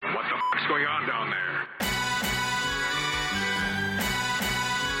going on down there?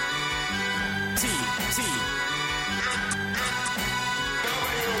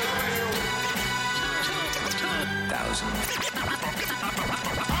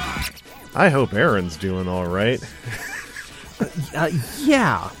 I hope Aaron's doing all right.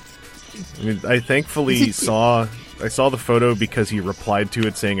 Yeah. I mean, I thankfully saw the photo because he replied to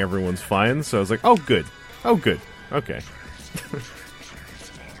it saying everyone's fine. So I was like, oh, good. Okay.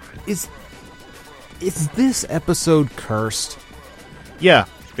 Is this episode cursed? Yeah,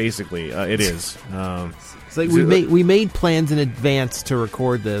 basically, it is. It's like we made plans in advance to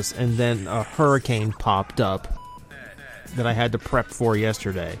record this, and then a hurricane popped up that I had to prep for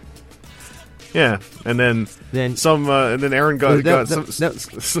yesterday. Yeah, and then Aaron got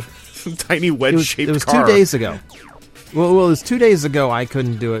some tiny wedge-shaped car. It was 2 days ago. Well, it was 2 days ago I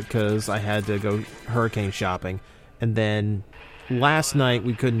couldn't do it because I had to go hurricane shopping. And then last night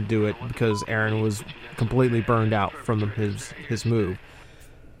we couldn't do it because Aaron was completely burned out from his move.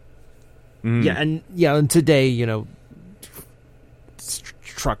 Mm. And today,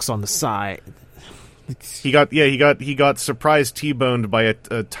 trucks on the side. He got surprise T-boned by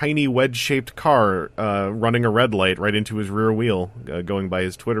a tiny wedge-shaped car running a red light right into his rear wheel, going by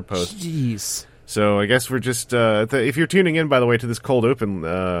his Twitter post. Jeez. So I guess we're just if you're tuning in, by the way, to this cold open,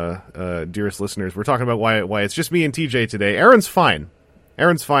 dearest listeners, we're talking about why it's just me and TJ today. Aaron's fine.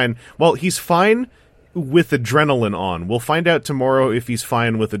 Well, he's fine with adrenaline on. We'll find out tomorrow if he's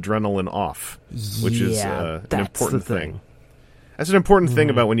fine with adrenaline off, which is an important thing. That's an important thing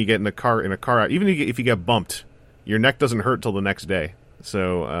about when you get in a car out. Even if you get bumped, your neck doesn't hurt till the next day.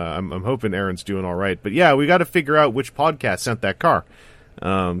 So I'm hoping Aaron's doing all right. But yeah, we got to figure out which podcast sent that car,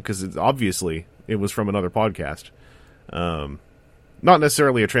 because obviously it was from another podcast. Not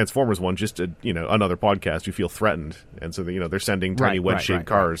necessarily a Transformers one, just another podcast who feel threatened, and so they're sending tiny wedge-shaped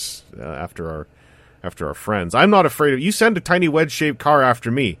cars after our friends. I'm not afraid of you. Send a tiny wedge-shaped car after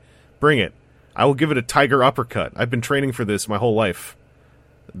me. Bring it. I will give it a tiger uppercut. I've been training for this my whole life.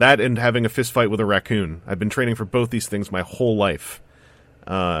 That and having a fist fight with a raccoon. I've been training for both these things my whole life.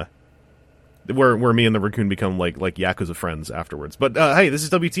 Where me and the raccoon become like Yakuza friends afterwards. But hey, this is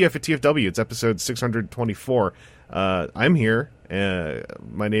WTF at TFW. It's episode 624. I'm here.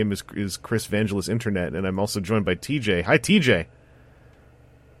 My name is Chris Vangelis Internet, and I'm also joined by TJ. Hi, TJ.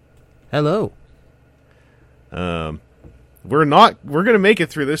 Hello. We're going to make it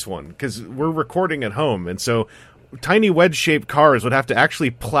through this one because we're recording at home, and so tiny wedge-shaped cars would have to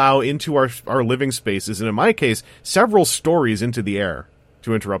actually plow into our living spaces, and in my case, several stories into the air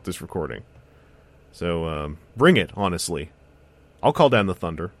to interrupt this recording. So bring it, honestly. I'll call down the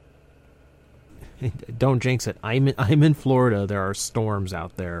thunder. Don't jinx it. I'm in Florida. There are storms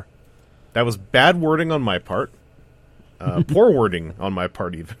out there. That was bad wording on my part. Poor wording on my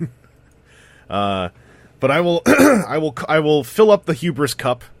part, even. But I will, I will fill up the hubris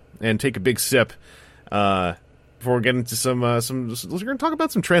cup and take a big sip before we get into some. We're going to talk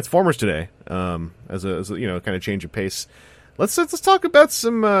about some Transformers today, as a kind of change of pace. Let's talk about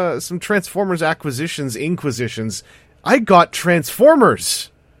some Transformers inquisitions. I got Transformers.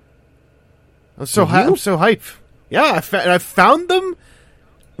 I'm so hype. Yeah, I found them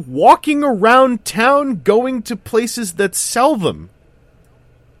walking around town, going to places that sell them.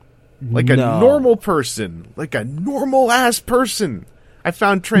 Like a normal person. Like a normal-ass person. I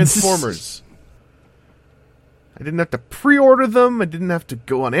found Transformers. I didn't have to pre-order them. I didn't have to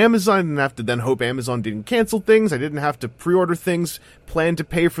go on Amazon. I didn't have to then hope Amazon didn't cancel things. I didn't have to pre-order things, plan to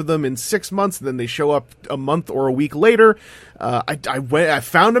pay for them in 6 months, and then they show up a month or a week later. I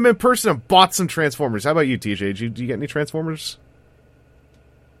found them in person and bought some Transformers. How about you, TJ? Did you get any Transformers?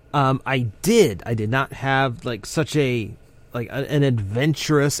 I did. I did not have such an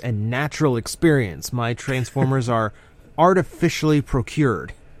adventurous and natural experience. My Transformers are artificially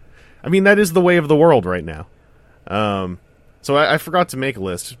procured. I mean, that is the way of the world right now. So I forgot to make a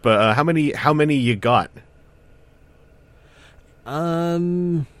list, but how many you got?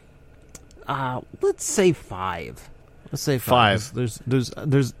 Let's say 5. Let's say 5.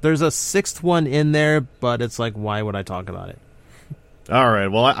 There's a sixth one in there, but it's like, why would I talk about it? All right.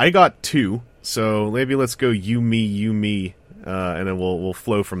 Well, I got 2, so maybe let's go you me, and then we'll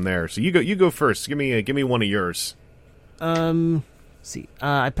flow from there. So you go first. Give me one of yours. See,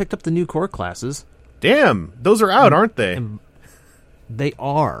 I picked up the new core classes. Damn, those are out, aren't they? And they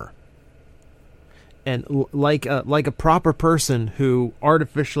are. And like a proper person who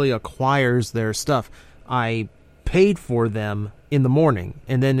artificially acquires their stuff, I paid for them in the morning,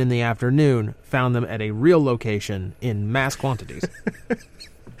 and then in the afternoon found them at a real location in mass quantities.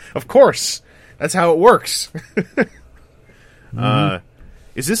 Of course. That's how it works.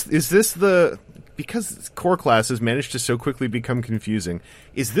 Is this the... Because Core Class has managed to so quickly become confusing,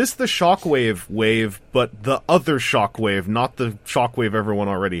 is this the Shockwave wave, but the other Shockwave, not the Shockwave everyone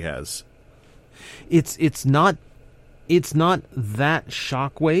already has? It's not that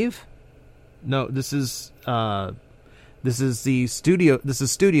Shockwave. No, this is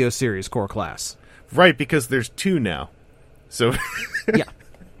Studio Series Core Class. Right, because there's two now. So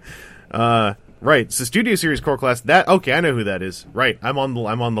yeah. Right, so Studio Series Core Class, that... Okay, I know who that is. Right, I'm on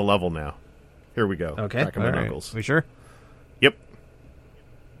the level now. Here we go. Okay. Back in my knuckles. Are we sure? Yep.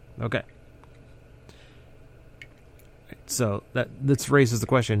 Okay. So this raises the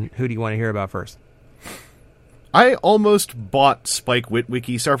question, who do you want to hear about first? I almost bought Spike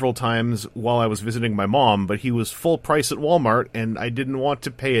Witwicky several times while I was visiting my mom, but he was full price at Walmart, and I didn't want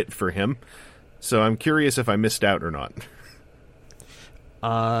to pay it for him. So I'm curious if I missed out or not.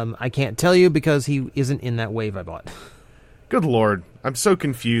 I can't tell you because he isn't in that wave I bought. Good lord. I'm so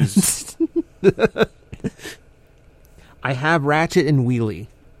confused. I have Ratchet and Wheelie.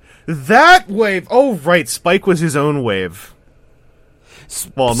 That wave! Oh, right. Spike was his own wave.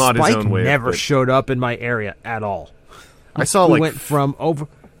 Well, not Spike his own wave. never but showed up in my area at all. I saw, we like... went from over...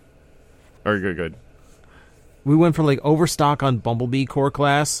 Oh, good. We went from, like, Overstock on Bumblebee Core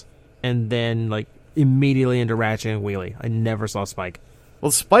Class, and then, like, immediately into Ratchet and Wheelie. I never saw Spike.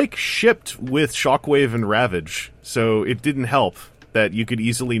 Well, Spike shipped with Shockwave and Ravage, so it didn't help that you could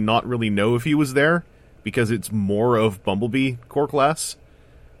easily not really know if he was there, because it's more of Bumblebee Core Class.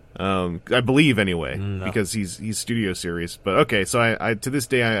 I believe, anyway, because he's Studio Series. But okay, so I to this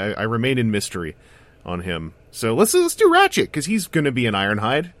day, I remain in mystery on him. So let's do Ratchet, because he's going to be an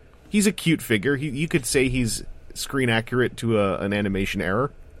Ironhide. He's a cute figure. You could say he's screen accurate to an animation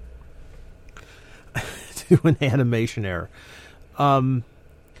error. To an animation error.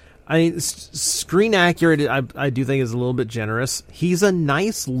 I mean, screen accurate, I do think is a little bit generous. He's a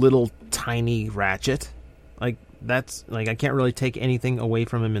nice little tiny Ratchet. Like, that's, like, I can't really take anything away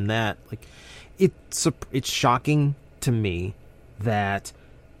from him in that. Like, it's shocking to me that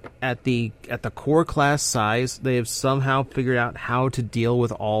at the Core Class size, they have somehow figured out how to deal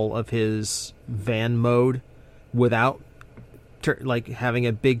with all of his van mode without like having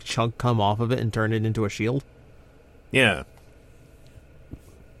a big chunk come off of it and turn it into a shield. Yeah.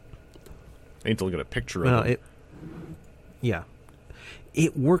 I need to look at a picture of it. Yeah.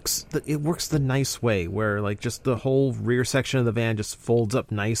 It works the nice way where, like, just the whole rear section of the van just folds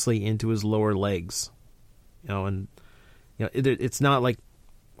up nicely into his lower legs. And it's not like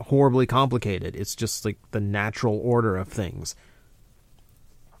horribly complicated. It's just like the natural order of things.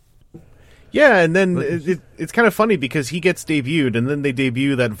 Yeah, and then it's kind of funny because he gets debuted, and then they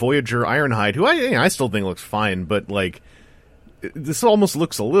debut that Voyager Ironhide, who I still think looks fine, but, like, this almost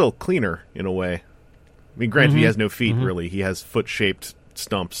looks a little cleaner in a way. I mean, granted, he has no feet, really. He has foot-shaped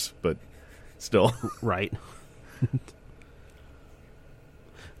stumps, but still. Right.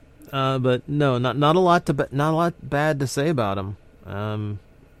 But no, not a lot bad to say about him.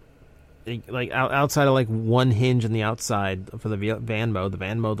 Like outside of like one hinge in the outside for the van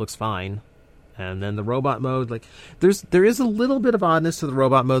mode looks fine. And then the robot mode, like there is a little bit of oddness to the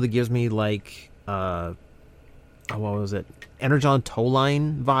robot mode that gives me like what was it? Energon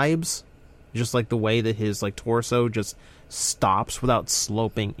Towline vibes. Just like the way that his like torso just stops without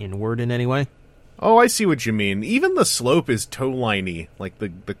sloping inward in any way. Oh, I see what you mean. Even the slope is toe-liney. Like the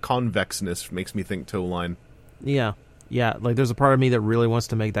convexness makes me think toe-line. Yeah. Yeah, like there's a part of me that really wants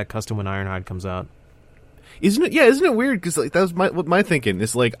to make that custom when Ironhide comes out. Isn't it? Yeah, isn't it weird? Because like, that was what my thinking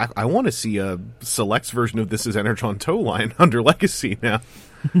is. Like, I want to see a Select's version of this as Energon Towline under Legacy now.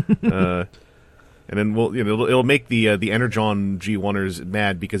 And then it'll make the Energon G1ers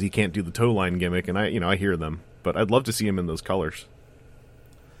mad because he can't do the Towline gimmick, and I hear them, but I'd love to see him in those colors.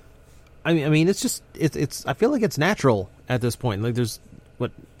 I mean, it's I feel like it's natural at this point. Like there's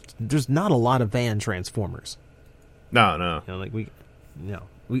not a lot of van transformers. No.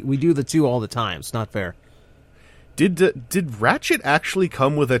 We do the two all the time. It's not fair. Did Ratchet actually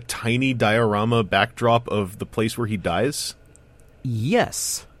come with a tiny diorama backdrop of the place where he dies?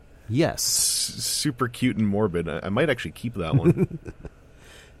 Yes. Super cute and morbid. I might actually keep that one.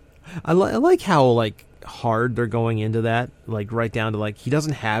 I like how like hard they're going into that, like right down to like he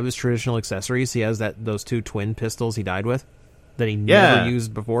doesn't have his traditional accessories. He has those two twin pistols he died with that he never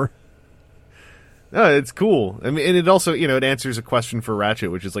used before. No, it's cool. I mean, and it also, it answers a question for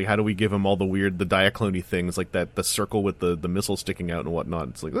Ratchet, which is like, how do we give him all the Diaclone things, like the circle with the missile sticking out and whatnot.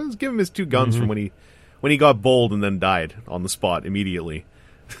 It's like, let's give him his two guns from when he got bold and then died on the spot immediately.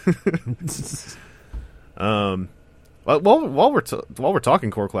 While we're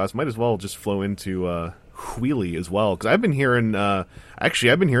talking Core Class, might as well just flow into wheelie as well, because I've been hearing I've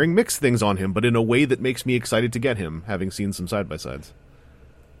been hearing mixed things on him, but in a way that makes me excited to get him, having seen some side by sides.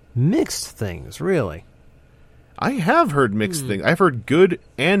 Mixed things, really? I have heard mixed things. I've heard good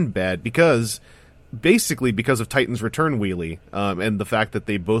and bad because of Titan's Return wheelie, and the fact that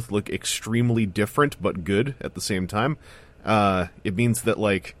they both look extremely different but good at the same time. It means that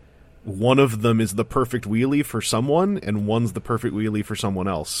like one of them is the perfect wheelie for someone, and one's the perfect wheelie for someone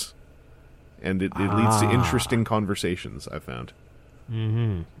else, and it leads to interesting conversations, I've found.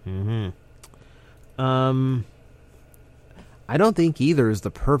 I don't think either is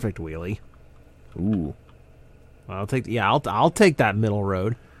the perfect wheelie. Ooh. I'll take that middle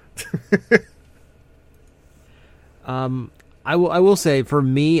road. I will say, for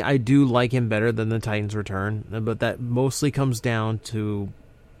me, I do like him better than the Titan's Return, but that mostly comes down to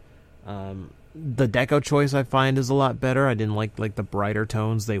the deco choice. I find is a lot better. I didn't like the brighter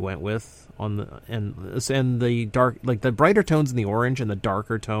tones they went with on the and the dark, like the brighter tones in the orange and the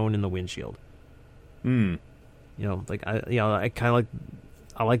darker tone in the windshield. You know, like I kind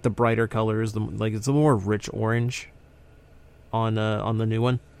of like the brighter colors. Like it's a more rich orange on the new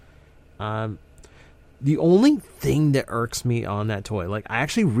one. The only thing that irks me on that toy, like I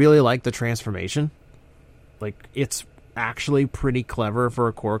actually really like the transformation. Like it's actually pretty clever for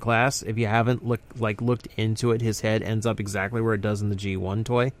a core class. If you haven't looked into it, his head ends up exactly where it does in the G1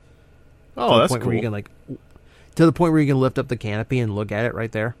 toy. Oh, that's cool. Where you can to the point where you can lift up the canopy and look at it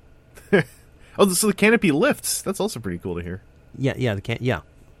right there. Oh, so the canopy lifts. That's also pretty cool to hear. Yeah.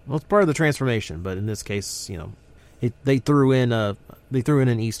 Well, it's part of the transformation, but in this case, you know, they threw in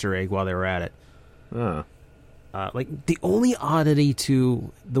an Easter egg while they were at it. Like the only oddity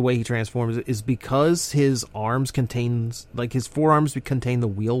to the way he transforms is because his arms his forearms contain the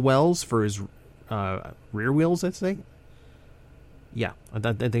wheel wells for his rear wheels, I'd say. Yeah, I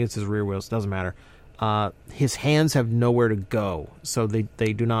think it's his rear wheels. Doesn't matter. His hands have nowhere to go, so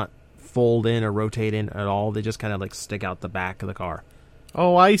they do not fold in or rotate in at all. They just kind of like stick out the back of the car.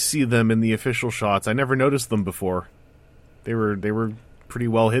 Oh, I see them in the official shots. I never noticed them before. They were pretty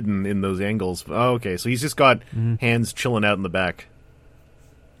well hidden in those angles. Oh, okay, so he's just got hands chilling out in the back.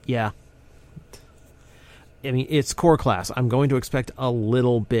 Yeah. I mean, it's core class. I'm going to expect a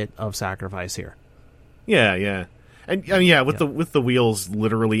little bit of sacrifice here. Yeah. And with the wheels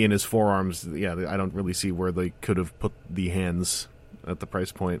literally in his forearms, yeah, I don't really see where they could have put the hands at the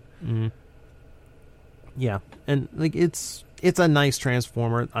price point. Mm-hmm. Yeah, and like it's a nice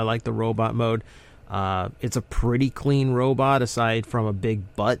transformer. I like the robot mode. It's a pretty clean robot aside from a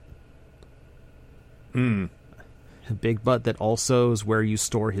big butt. A big butt that also is where you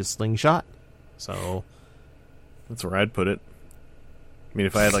store his slingshot. So that's where I'd put it. I mean,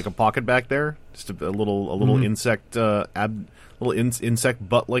 if I had like a pocket back there, just a little insect insect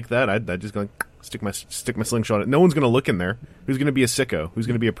butt like that, I'd just go stick my slingshot in it. No one's gonna look in there. Who's gonna be a sicko? Who's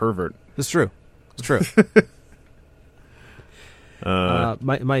gonna be a pervert? It's true.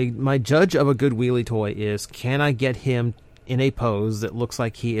 My judge of a good wheelie toy is, can I get him in a pose that looks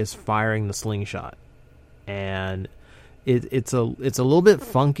like he is firing the slingshot? And it's a little bit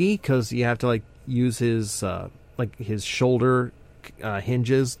funky because you have to like use his his shoulder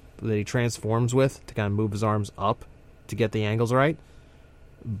hinges that he transforms with to kind of move his arms up to get the angles right.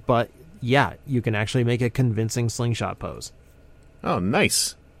 But yeah, you can actually make a convincing slingshot pose. Oh,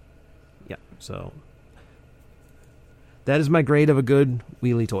 nice. Yeah, so that is my grade of a good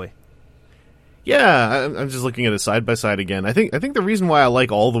wheelie toy. Yeah, I'm just looking at it side by side again. I think the reason why I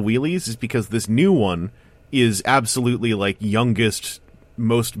like all the wheelies is because this new one is absolutely like youngest,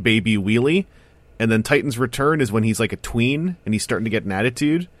 most baby wheelie, and then Titan's Return is when he's like a tween and he's starting to get an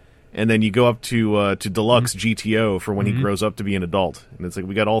attitude, and then you go up to Deluxe GTO for when he grows up to be an adult, and it's like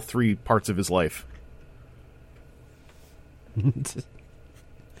we got all three parts of his life.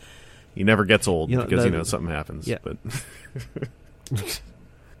 He never gets old because something happens. Yeah. But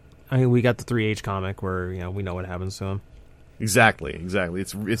I mean, we got the 3H comic where we know what happens to him. Exactly. It's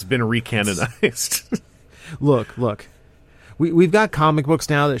been recanonized. Look. We've got comic books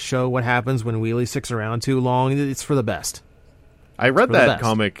now that show what happens when Wheelie sticks around too long. It's for the best. I read that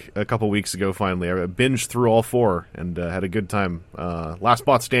comic a couple weeks ago, finally. I binged through all four and had a good time. Last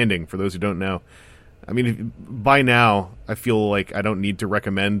Bot Standing, for those who don't know. I mean, by now, I feel like I don't need to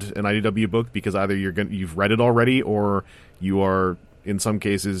recommend an IDW book because either you've read it already or you are, in some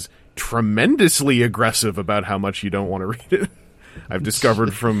cases, tremendously aggressive about how much you don't want to read it. I've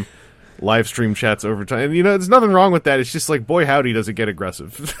discovered from live stream chats over time. And, there's nothing wrong with that. It's just like, boy, howdy, does it get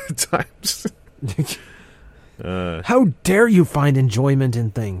aggressive at times. How dare you find enjoyment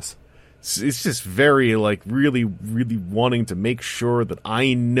in things? it's just very, like, really, really wanting to make sure that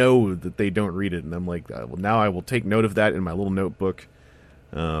I know that they don't read it. And I'm like, well, now I will take note of that in my little notebook.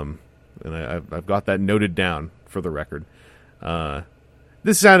 And I've got that noted down for the record.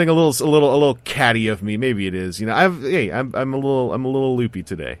 This is sounding a little catty of me. Maybe it is. You know, I'm a little loopy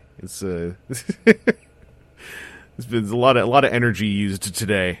today. It's it's been a lot of energy used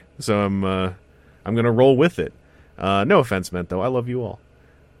today, so I'm gonna roll with it. No offense meant, though. I love you all.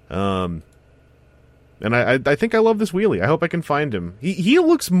 And I think I love this wheelie. I hope I can find him. He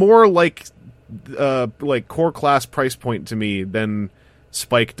looks more like core class price point to me than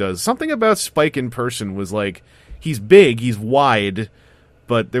Spike does. Something about Spike in person was like, he's big, he's wide,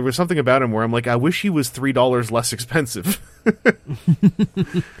 but there was something about him where I'm like, I wish he was $3 less expensive.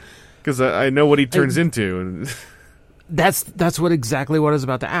 Because I know what he turns into. And that's exactly what I was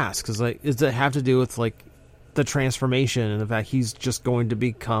about to ask. Does it have to do with, like, the transformation and the fact he's just going to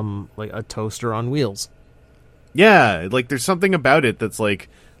become, like, a toaster on wheels? Yeah, like, there's something about it that's, like,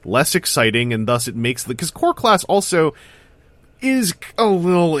 less exciting, and thus it makes because core class also is a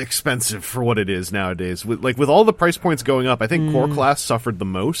little expensive for what it is nowadays. With all the price points going up, I think core class suffered the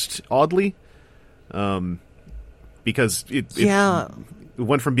most, oddly. Because it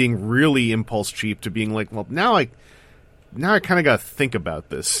went from being really impulse cheap to being like, well, now I kind of got to think about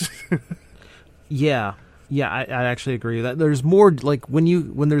this. Yeah, I actually agree with that. There's more, like,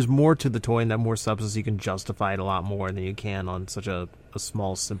 when there's more to the toy and that more substance, you can justify it a lot more than you can on such a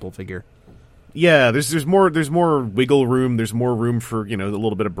small, simple figure. Yeah, there's more wiggle room. There's more room for, you know, a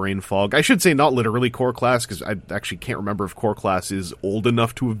little bit of brain fog. I should say not literally core class, because I actually can't remember if core class is old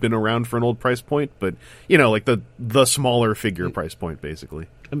enough to have been around for an old price point. But, you know, like the smaller figure price point, basically.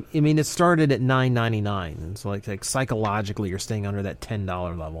 I mean, it started at $9.99, and so like psychologically, you're staying under that $10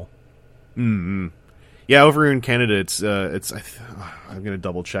 level. Mm-hmm. Yeah, over here in Canada, it's I'm gonna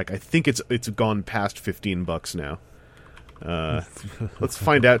double check. I think it's gone past $15 now. Let's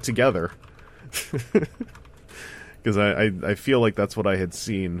find out together. Because I feel like that's what I had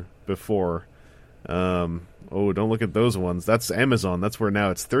seen before. Don't look at those ones. That's Amazon. That's where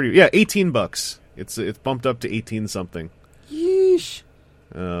now it's $18. It's bumped up to 18 something. Yeesh.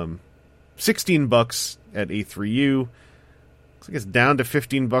 $16 at A3U. Looks like it's down to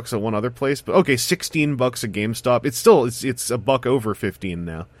 $15 at one other place, but okay, $16 at GameStop. It's still it's a buck over 15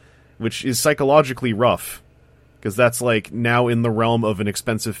 now, which is psychologically rough because that's like now in the realm of an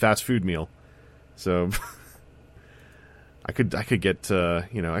expensive fast food meal. So I could get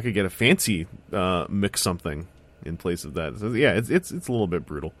I could get a fancy mix something in place of that. So yeah, it's a little bit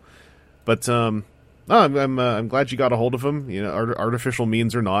brutal, but I'm glad you got a hold of him. You know, artificial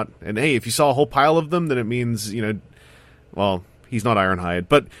means or not, and hey, if you saw a whole pile of them, then it means well, he's not Ironhide,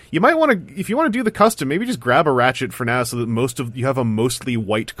 but you might want to, if you want to do the custom, maybe just grab a Ratchet for now, so that you have a mostly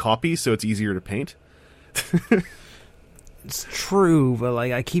white copy, so it's easier to paint. It's true, but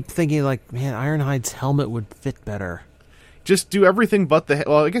like I keep thinking, like, man, Ironhide's helmet would fit better. Just do everything but the head.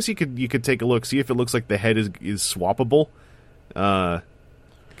 Well, I guess you could take a look, see if it looks like the head is swappable.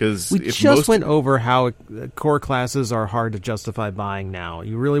 Because we just went over how core classes are hard to justify buying now.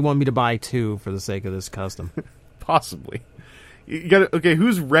 You really want me to buy two for the sake of this custom? Possibly. You got okay.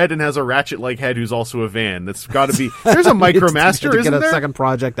 Who's red and has a Ratchet-like head? Who's also a van? That's got to be. There's a MicroMaster, isn't there? Get a second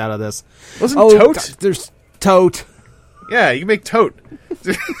project out of this. Wasn't Tote? God, there's Tote. Yeah, you can make Tote.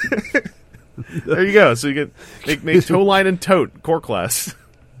 There you go. So you can make Toe Line and Tote core class.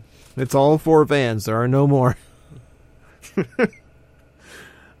 It's all 4 vans. There are no more.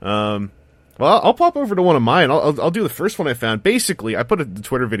 Well, I'll pop over to one of mine. I'll do the first one I found. Basically, I put the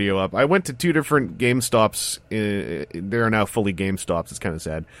Twitter video up. I went to 2 different GameStops. There are now fully GameStops. It's kind of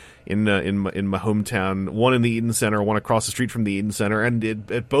sad. In my hometown, one in the Eden Center, one across the street from the Eden Center,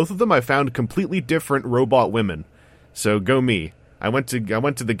 and at both of them, I found completely different robot women. So go me. I went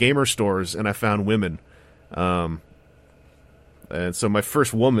to the gamer stores and I found women. And so my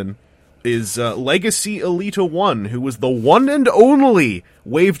first woman is Legacy Elita 1, who was the one and only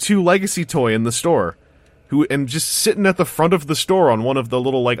Wave 2 Legacy toy in the store, and just sitting at the front of the store on one of the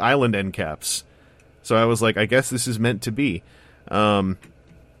little like island end caps. So I was like, I guess this is meant to be. I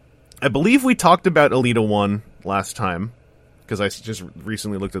believe we talked about Elita 1 last time, because I just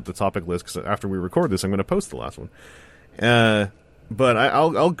recently looked at the topic list, because after we record this, I'm going to post the last one. But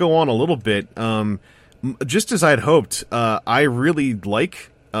I'll go on a little bit. Just as I'd hoped, I really like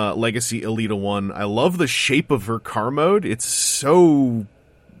Legacy Elita 1. I love the shape of her car mode. It's so,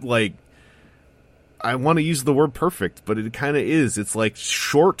 like, I want to use the word perfect, but it kind of is. It's like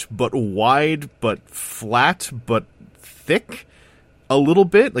short, but wide, but flat, but thick a little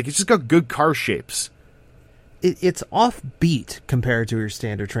bit. Like, it's just got good car shapes. it's offbeat compared to your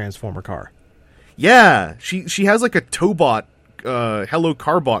standard Transformer car. Yeah, she has like a Tobot, Hello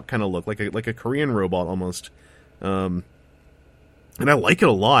Carbot kind of look, like a Korean robot almost, and I like it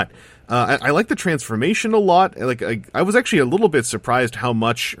a lot. I like the transformation a lot. Like I was actually a little bit surprised how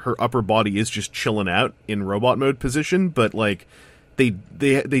much her upper body is just chilling out in robot mode position, but like they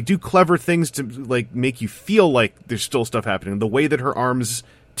do clever things to like make you feel like there's still stuff happening. The way that her arms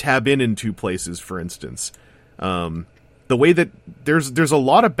tab in 2 places, for instance, the way that there's a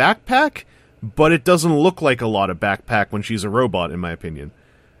lot of backpack, but it doesn't look like a lot of backpack when she's a robot, in my opinion.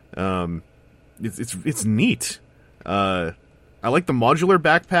 It's neat. I like the modular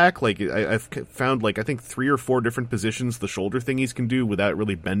backpack. Like I've found like I think 3 or 4 different positions the shoulder thingies can do without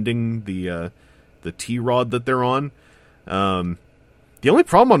really bending the T-rod that they're on. The only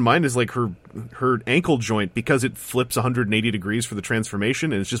problem on mine is like her ankle joint, because it flips 180 degrees for the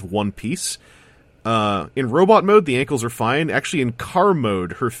transformation and it's just one piece. In robot mode, the ankles are fine. Actually, in car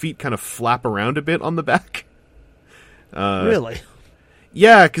mode, her feet kind of flap around a bit on the back. Really?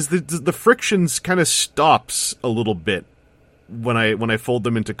 Yeah, because the frictions kind of stops a little bit when I fold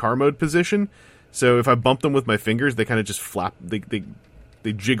them into car mode position. So if I bump them with my fingers, they kind of just flap. They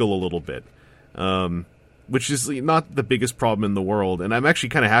jiggle a little bit, which is not the biggest problem in the world. And I'm actually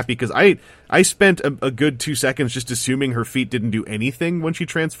kind of happy because I spent a good 2 seconds just assuming her feet didn't do anything when she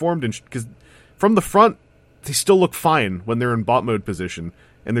transformed, and because from the front they still look fine when they're in bot mode position,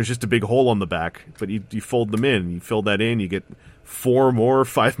 and there's just a big hole on the back. But you fold them in, you fill that in, you get 4 more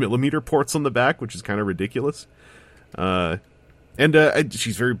 5mm ports on the back, which is kind of ridiculous.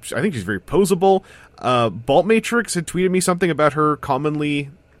 She's very, I think she's very posable. Bolt Matrix had tweeted me something about her commonly,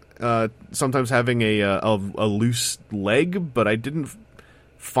 sometimes having a loose leg, but I didn't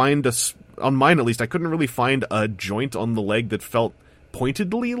find on mine at least, I couldn't really find a joint on the leg that felt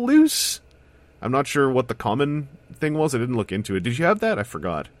pointedly loose. I'm not sure what the common thing was. I didn't look into it. Did you have that? I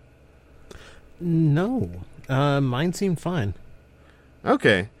forgot. No. Mine seemed fine.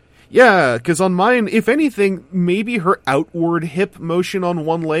 Okay. Yeah, because on mine, if anything, maybe her outward hip motion on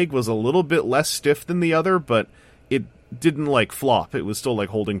one leg was a little bit less stiff than the other, but it didn't, like, flop. It was still, like,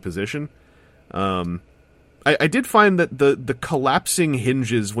 holding position. I did find that the collapsing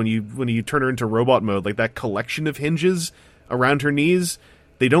hinges when you turn her into robot mode, like that collection of hinges around her knees,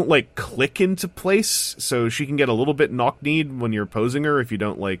 they don't, like, click into place, so she can get a little bit knock-kneed when you're posing her if you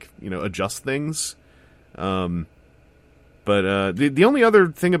don't, like, adjust things. But the only other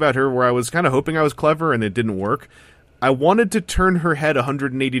thing about her where I was kind of hoping I was clever and it didn't work, I wanted to turn her head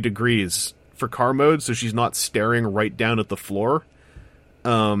 180 degrees for car mode so she's not staring right down at the floor.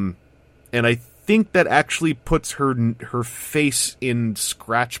 And I think that actually puts her face in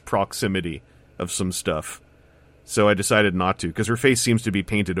scratch proximity of some stuff. So I decided not to, because her face seems to be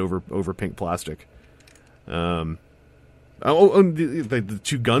painted over pink plastic. The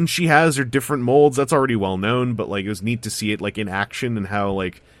 2 guns she has are different molds. That's already well known, but like it was neat to see it like in action and how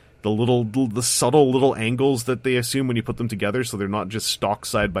like the subtle little angles that they assume when you put them together, so they're not just stock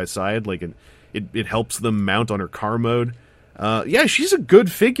side by side. Like it helps them mount on her car mode. Yeah, she's a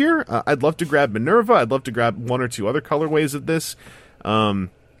good figure. I'd love to grab Minerva. I'd love to grab 1 or 2 other colorways of this.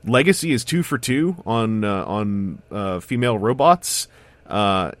 Legacy is 2 for 2 on female robots.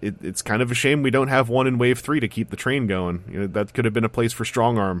 It's kind of a shame we don't have one in Wave 3 to keep the train going. That could have been a place for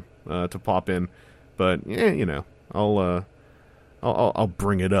Strong Arm to pop in, but yeah, I'll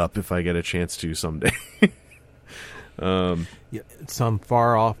bring it up if I get a chance to someday. Some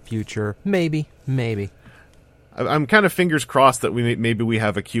far off future, maybe. I'm kind of fingers crossed that maybe we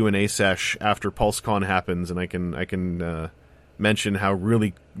have a Q&A sesh after PulseCon happens, and I can mention how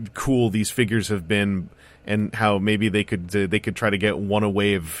really cool these figures have been. And how maybe they could try to get one a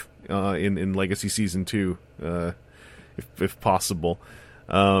wave in Legacy Season 2, if possible.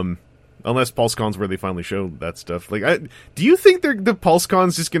 Unless PulseCon's where they finally show that stuff. Like, do you think the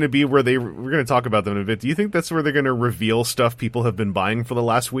PulseCon's just going to be where we're going to talk about them in a bit? Do you think that's where they're going to reveal stuff people have been buying for the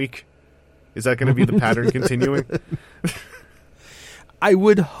last week? Is that going to be the pattern continuing? I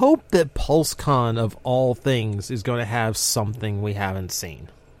would hope that PulseCon, of all things, is going to have something we haven't seen.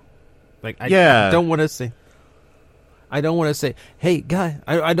 Like, I don't want to say, hey, guy,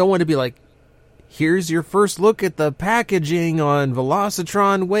 I don't want to be like, here's your first look at the packaging on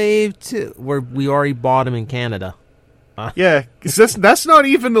Velocitron Wave 2, where we already bought them in Canada. Yeah, because that's not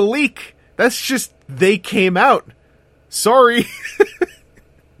even a leak. That's just, they came out. Sorry.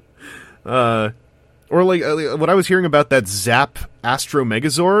 Or like, what I was hearing about that Zap Astro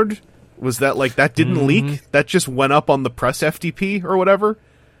Megazord was that, like, that didn't leak. That just went up on the press FTP or whatever.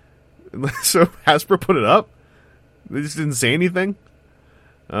 So Hasbro put it up. They just didn't say anything.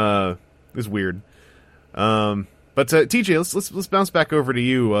 It was weird. But TJ, let's bounce back over to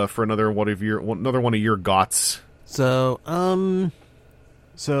you for another one of your gots. So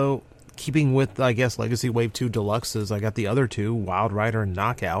keeping with, I guess, Legacy Wave 2 Deluxes, I got the other two, Wild Rider and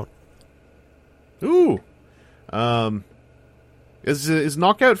Knockout. Ooh. Is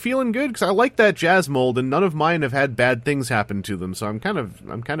Knockout feeling good? Because I like that jazz mold, and none of mine have had bad things happen to them. So I'm kind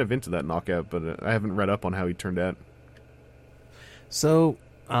of into that Knockout, but I haven't read up on how he turned out. So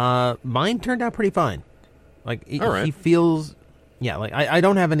mine turned out pretty fine. Like right. he feels, yeah. Like I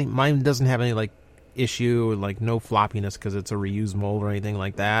don't have any. Mine doesn't have any like issue, like no floppiness because it's a reused mold or anything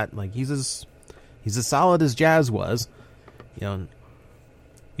like that. Like he's as solid as Jazz was. You know,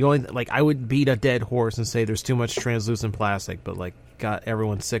 you only like I would beat a dead horse and say there's too much translucent plastic, but like got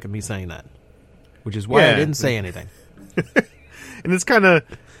everyone sick of me saying that, which is why I didn't say anything. And it's kind of,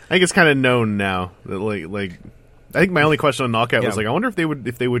 I think it's kind of known now that like. I think my only question on Knockout was like, I wonder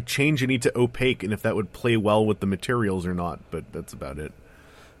if they would change any to opaque and if that would play well with the materials or not. But that's about it.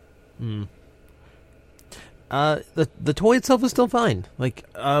 The toy itself is still fine. Like,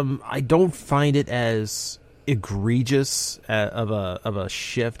 I don't find it as egregious of a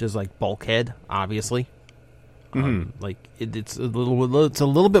shift as like Bulkhead, obviously. Like it's a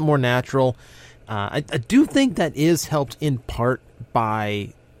little bit more natural. I do think that is helped in part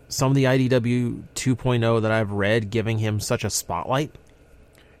by some of the IDW 2.0 that I've read giving him such a spotlight.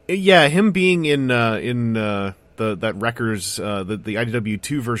 Yeah, him being in that Wreckers, the IDW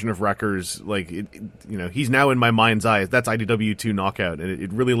 2 version of Wreckers, like he's now in my mind's eye. That's IDW 2 Knockout, and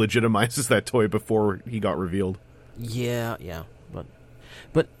it really legitimizes that toy before he got revealed. Yeah,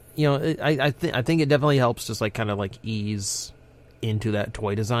 but I think it definitely helps just like kind of like ease into that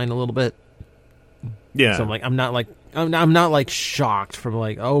toy design a little bit. Yeah, so I'm not like shocked from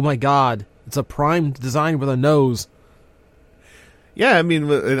like, oh my god, it's a Prime design with a nose. Yeah, I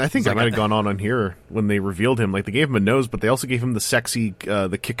mean, and I think I might have gone on here when they revealed him. Like, they gave him a nose, but they also gave him the sexy,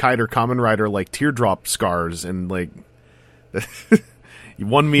 the Kikaider Kamen Rider, like, teardrop scars, and, like, you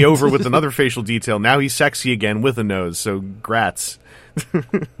won me over with another facial detail. Now he's sexy again with a nose, so grats.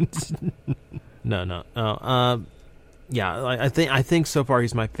 No. Yeah, I think so far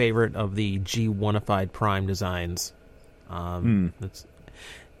he's my favorite of the G1ified Prime designs. That's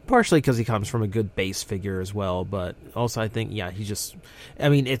partially because he comes from a good base figure as well, but also I think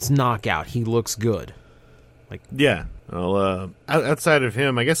it's Knockout. He looks good. Like well, outside of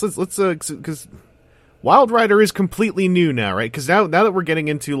him, I guess let's because Wild Rider is completely new now, right? Because now that we're getting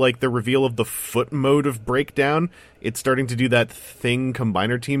into like the reveal of the foot mode of Breakdown, it's starting to do that thing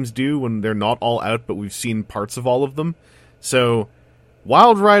combiner teams do when they're not all out, but we've seen parts of all of them. So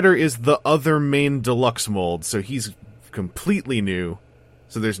Wild Rider is the other main deluxe mold, so he's completely new.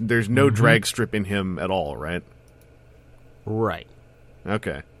 So there's no drag strip in him at all, right? Right.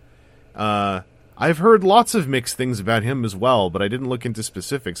 Okay. I've heard lots of mixed things about him as well, but I didn't look into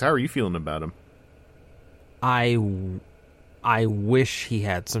specifics. How are you feeling about him? I wish he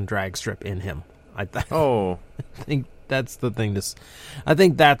had some drag strip in him. I think that's the thing. I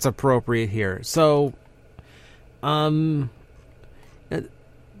think that's appropriate here. So, I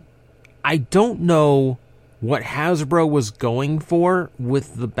don't know what Hasbro was going for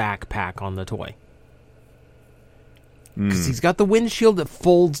with the backpack on the toy. Because he's got the windshield that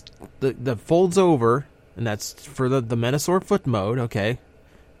folds over, and that's for the Menasor foot mode, okay.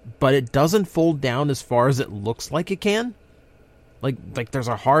 But it doesn't fold down as far as it looks like it can. Like there's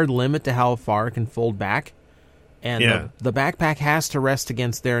a hard limit to how far it can fold back. And the backpack has to rest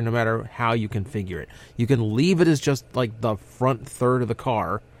against there no matter how you configure it. You can leave it as just like the front third of the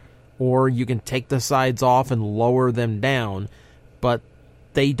car, or you can take the sides off and lower them down, but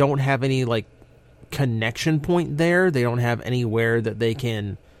they don't have any like connection point there. They don't have anywhere that they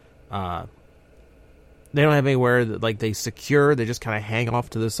can they don't have anywhere that like they secure. They just kind of hang off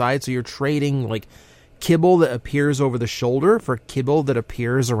to the side. So you're trading like kibble that appears over the shoulder for kibble that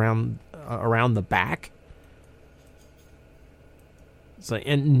appears around the back. So,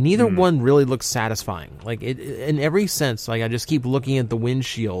 and neither one really looks satisfying. Like it in every sense. Like I just keep looking at the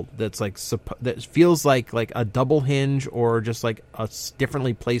windshield. That's like that feels like a double hinge or just like a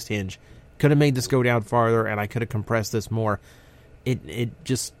differently placed hinge. Could have made this go down farther, and I could have compressed this more. It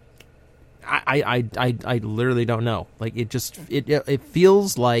just. I literally don't know. Like it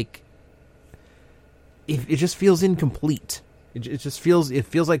feels like it just feels incomplete. It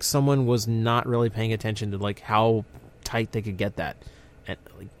feels like someone was not really paying attention to like how tight they could get that,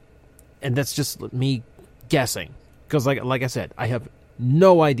 and that's just me guessing because like I said, I have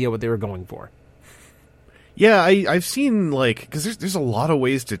no idea what they were going for. Yeah, I've seen like because there's a lot of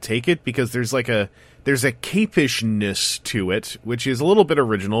ways to take it because there's like there's a cape-ishness to it, which is a little bit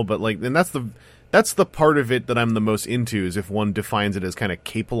original, but like, and that's the part of it that I'm the most into, is if one defines it as kind of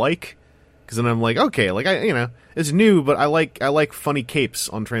cape-like. Because then I'm like, okay, like it's new, but I like funny capes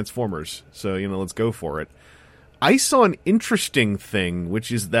on Transformers, so let's go for it. I saw an interesting thing,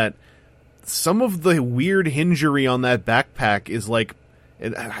 which is that some of the weird hingery on that backpack is like,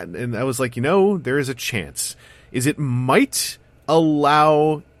 and I was like, there is a chance, is it might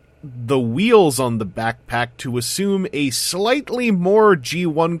allow the wheels on the backpack to assume a slightly more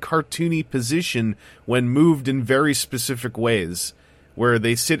G1 cartoony position when moved in very specific ways, where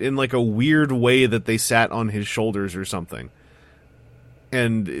they sit in like a weird way that they sat on his shoulders or something.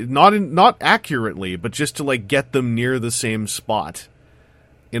 And not accurately, but just to like get them near the same spot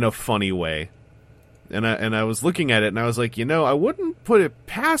in a funny way. And I was looking at it and I was like, I wouldn't put it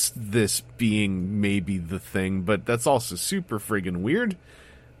past this being maybe the thing, but that's also super friggin' weird.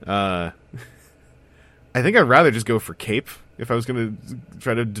 I think I'd rather just go for cape if I was going to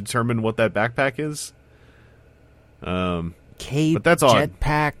try to determine what that backpack is. Cape, but that's odd.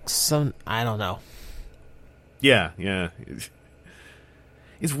 Jetpack, I don't know. Yeah.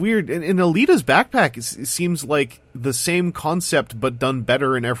 It's weird. And Alita's backpack, it seems like the same concept, but done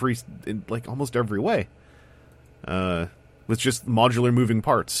better in almost every way. With just modular moving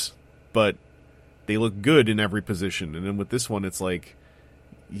parts. But they look good in every position. And then with this one, it's like,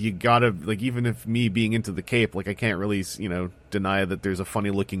 you gotta, like, even if me being into the cape, like, I can't really, deny that there's a funny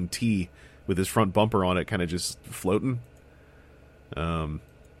looking T with his front bumper on it kind of just floating.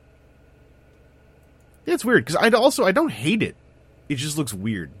 It's weird, because I don't hate it. It just looks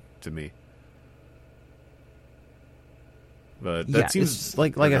weird to me. But that seems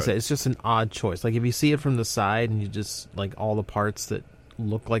like I said, it's just an odd choice. Like if you see it from the side and you just like all the parts that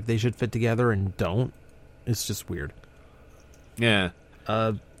look like they should fit together and don't, it's just weird. Yeah.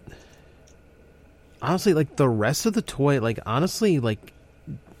 Honestly, like the rest of the toy, like honestly, like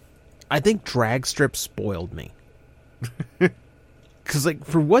I think Dragstrip spoiled me. Because, like,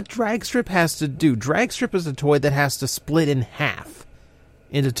 for what Dragstrip has to do, Dragstrip is a toy that has to split in half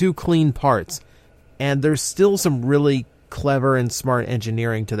into two clean parts. And there's still some really clever and smart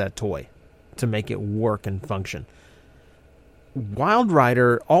engineering to that toy to make it work and function. Wild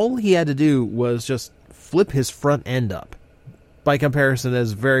Rider, all he had to do was just flip his front end up. By comparison,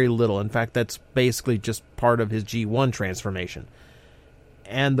 there's very little. In fact, that's basically just part of his G1 transformation.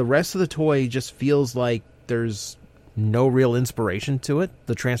 And the rest of the toy just feels like there's no real inspiration to it.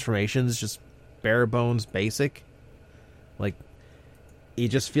 The transformation is just bare bones basic. Like, it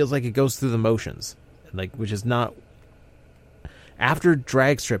just feels like it goes through the motions. Like, which is not... After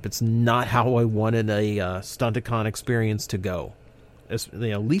Dragstrip, it's not how I wanted a Stunticon experience to go. At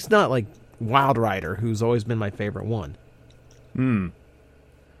least not like Wild Rider, who's always been my favorite one.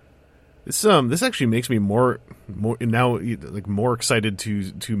 This actually makes me more now like more excited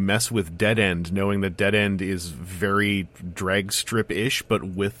to mess with Dead End, knowing that Dead End is very Dragstrip-ish, but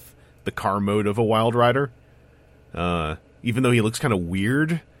with the car mode of a Wild Rider. Even though he looks kind of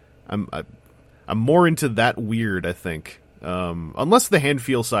weird, I'm more into that weird, I think. Unless the hand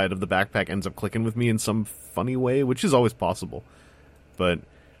feel side of the backpack ends up clicking with me in some funny way, which is always possible. But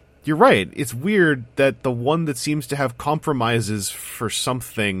you're right, it's weird that the one that seems to have compromises for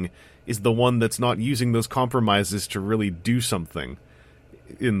something is the one that's not using those compromises to really do something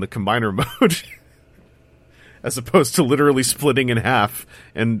in the combiner mode. As opposed to literally splitting in half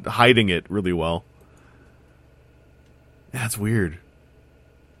and hiding it really well. That's weird.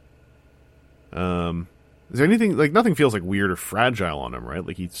 Is there anything, like, nothing feels like weird or fragile on him, right?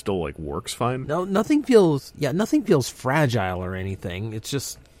 Like, he still, like, works fine? No, nothing feels fragile or anything. It's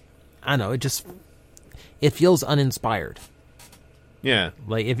just, I don't know, it feels uninspired. Yeah.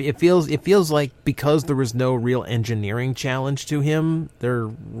 Like, it feels like because there was no real engineering challenge to him, there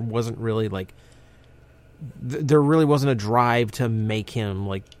wasn't really, like, there really wasn't a drive to make him,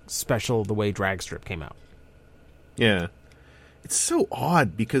 like, special the way Dragstrip came out. Yeah. It's so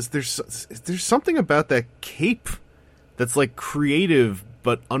odd because there's something about that cape that's like creative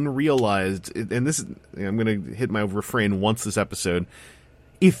but unrealized. And this is, I'm going to hit my refrain once this episode.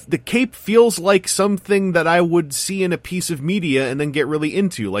 If the cape feels like something that I would see in a piece of media and then get really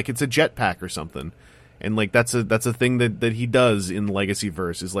into, like it's a jetpack or something, and like that's a thing that he does in Legacy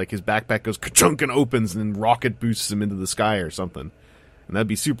Verse, is like his backpack goes ka-chunk and opens and then rocket boosts him into the sky or something, and that'd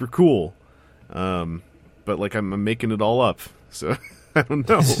be super cool. But like I'm making it all up. So, I don't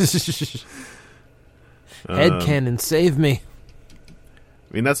know. Headcanon, save me.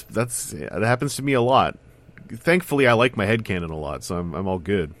 I mean, that happens to me a lot. Thankfully, I like my headcanon a lot, so I'm all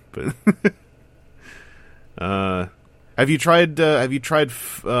good. But, Have you tried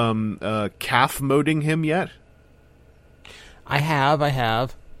calf moding him yet? I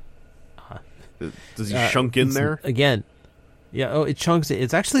have. Does he chunk in there again? Yeah. Oh, it chunks.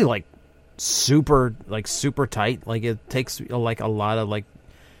 It's actually like super tight. Like it takes like a lot of like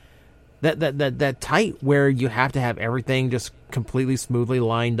that tight where you have to have everything just completely smoothly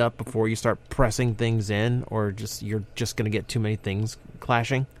lined up before you start pressing things in, or you're just gonna get too many things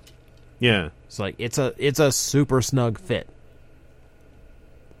clashing. Yeah. It's like it's a super snug fit.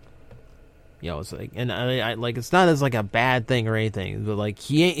 It's like, and I like, it's not as like a bad thing or anything, but like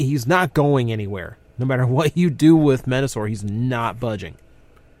he's not going anywhere. No matter what you do with Menasor, he's not budging.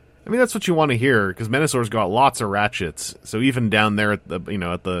 I mean, that's what you want to hear, because Menasor's got lots of ratchets. So even down there at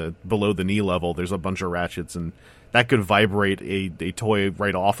the below the knee level, there's a bunch of ratchets, and that could vibrate a toy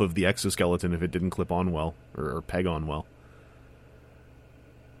right off of the exoskeleton if it didn't clip on well or peg on well.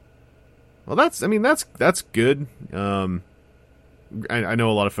 Well, that's good. I know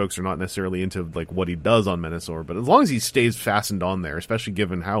a lot of folks are not necessarily into like what he does on Menasor, but as long as he stays fastened on there, especially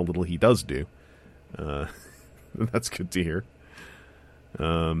given how little he does do, that's good to hear.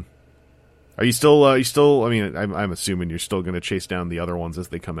 Are you still? I mean, I'm assuming you're still going to chase down the other ones as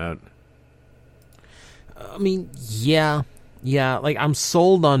they come out. I mean, yeah. Like I'm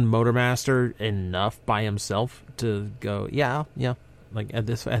sold on Motormaster enough by himself to go. Yeah. Like at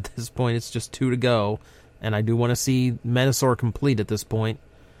this point, it's just 2 to go. And I do want to see Menasor complete at this point.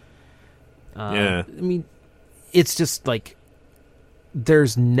 Yeah. I mean, it's just like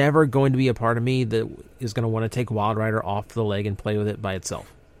there's never going to be a part of me that is going to want to take Wild Rider off the leg and play with it by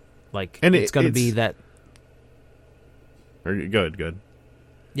itself. Like, and it's going to be that. Good.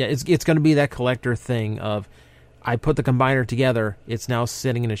 Yeah, it's going to be that collector thing of I put the combiner together, it's now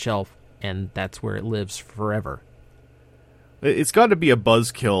sitting in a shelf, and that's where it lives forever. It's got to be a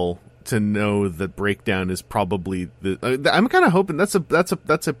buzzkill to know that Breakdown is probably the. I'm kind of hoping that's a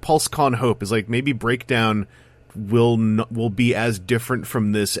PulseCon hope, is like maybe Breakdown will be as different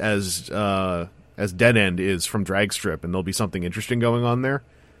from this as Dead End is from Dragstrip, and there'll be something interesting going on there.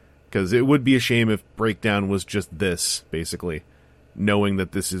 Because it would be a shame if Breakdown was just this, basically, knowing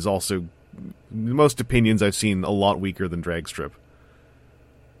that this is also most opinions I've seen a lot weaker than Dragstrip.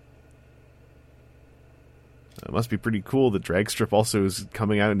 It must be pretty cool that Dragstrip also is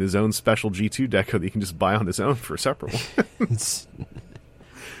coming out in his own special G2 deco that you can just buy on his own for a separate one.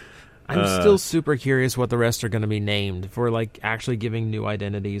 I'm still super curious what the rest are going to be named for, like, actually giving new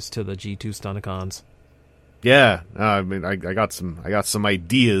identities to the G2 Stunticons. Yeah, I mean, I got some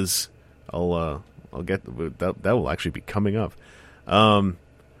ideas. I'll get that will actually be coming up. Well,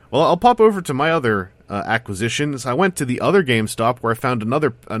 I'll pop over to my other acquisitions. I went to the other GameStop where I found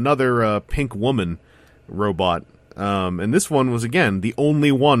another pink woman robot, and this one was again the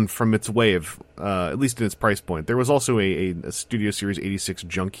only one from its wave, at least in its price point. There was also a Studio Series 86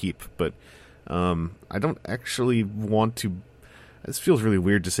 junk heap, but I don't actually want to. This feels really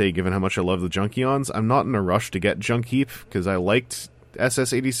weird to say given how much I love the Junkions. I'm not in a rush to get junk heap because I liked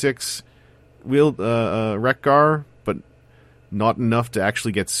SS86 wheel Wreck-Gar, but not enough to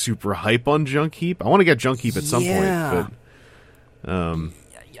actually get super hype on junk heap. I want to get junk heap at some point, but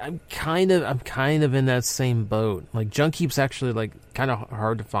I'm kind of in that same boat. Like, junk heap's actually like kind of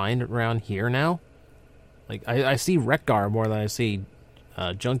hard to find around here now. Like, I see Wreck-Gar more than I see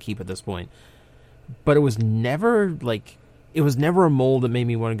junk heap at this point. But it was never a mold that made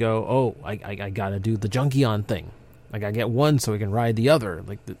me want to go, oh, I gotta do the Junkion thing. Like, I get one so I can ride the other.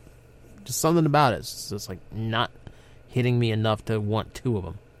 Like, just something about it. It's just like not hitting me enough to want 2 of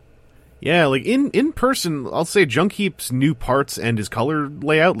them. Yeah, like in person, I'll say Junk Heap's new parts and his color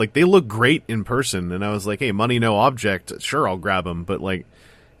layout, like they look great in person. And I was like, hey, money no object, sure, I'll grab them. But like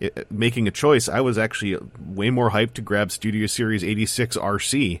making a choice, I was actually way more hyped to grab Studio Series 86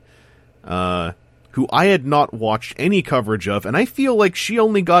 RC, who I had not watched any coverage of, and I feel like she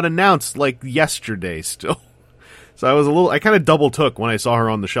only got announced like yesterday still. So I kind of double took when I saw her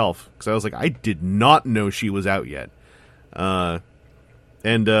on the shelf, because I was like, I did not know she was out yet.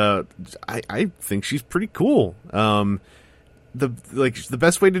 And I think she's pretty cool. The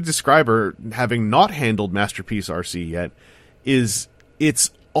best way to describe her, having not handled Masterpiece RC yet, is it's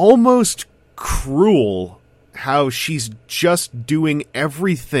almost cruel how she's just doing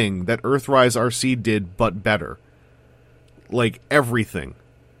everything that Earthrise RC did, but better. Like, everything.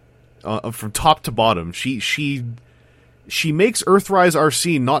 From top to bottom. She makes Earthrise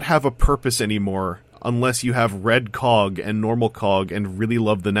RC not have a purpose anymore, unless you have Red Cog and Normal Cog and really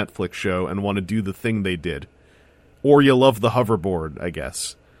love the Netflix show and want to do the thing they did. Or you love the hoverboard, I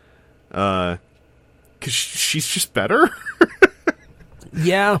guess. 'Cause she's just better?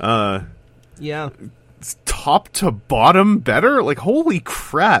 Yeah. Yeah. It's top to bottom better. Like, holy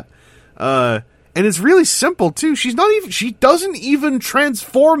crap. And it's really simple too. She doesn't even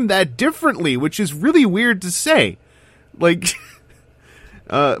transform that differently, which is really weird to say. Like,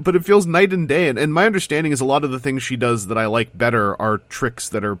 but it feels night and day. And my understanding is a lot of the things she does that I like better are tricks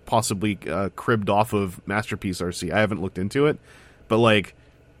that are possibly cribbed off of Masterpiece RC. I haven't looked into it, but like,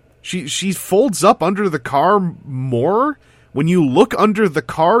 she folds up under the car more. When you look under the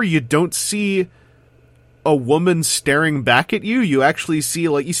car, you don't see a woman staring back at you. You actually see,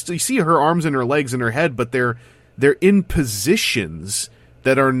 like, you see her arms and her legs and her head, but they're in positions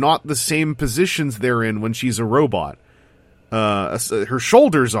that are not the same positions they're in when she's a robot. Her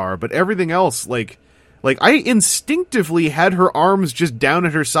shoulders are, but everything else, like I instinctively had her arms just down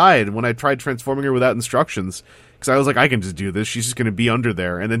at her side when I tried transforming her without instructions. Because I was like, I can just do this. She's just going to be under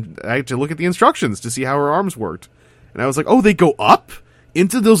there. And then I had to look at the instructions to see how her arms worked. And I was like, oh, they go up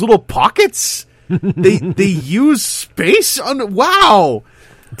into those little pockets? They use space on... Wow!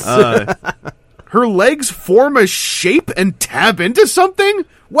 Her legs form a shape and tab into something?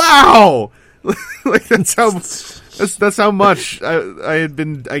 Wow! Like, that's how much I had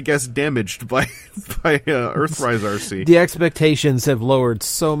been, I guess, damaged by Earthrise RC. The expectations have lowered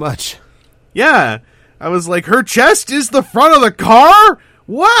so much. Yeah. I was like, her chest is the front of the car?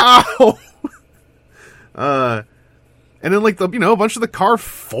 Wow! And then, like, a bunch of the car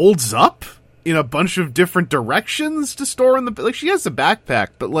folds up in a bunch of different directions to store in the... Like, she has a backpack,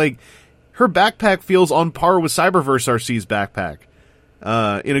 but, like, her backpack feels on par with Cyberverse RC's backpack.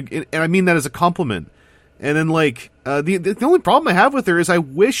 And I mean that as a compliment. And then, like, the only problem I have with her is I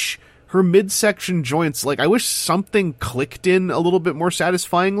wish her midsection joints... Like, I wish something clicked in a little bit more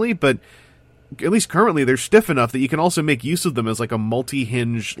satisfyingly, but... At least currently, they're stiff enough that you can also make use of them as, like, a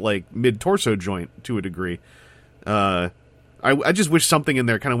multi-hinge, like, mid-torso joint, to a degree. I just wish something in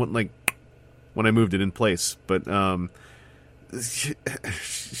there kind of went, like, when I moved it in place. But,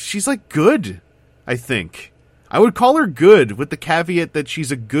 she's, like, good, I think. I would call her good, with the caveat that she's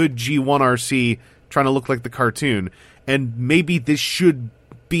a good G1RC trying to look like the cartoon. And maybe this should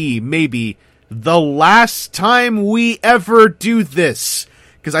be, maybe, the last time we ever do this.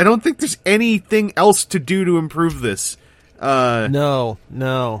 Because I don't think there's anything else to do to improve this. No.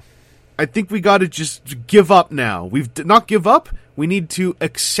 I think we got to just give up now. Not give up. We need to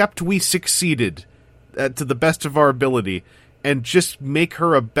accept we succeeded to the best of our ability and just make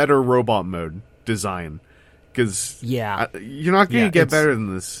her a better robot mode design. Because you're not going to get better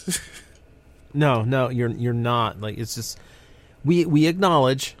than this. No, you're not. Like, it's just we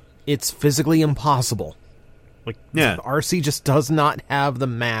acknowledge it's physically impossible. Like, RC just does not have the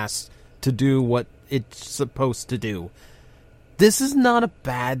mass to do what it's supposed to do. This is not a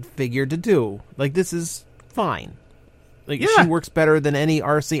bad figure to do. Like, this is fine. Like, she works better than any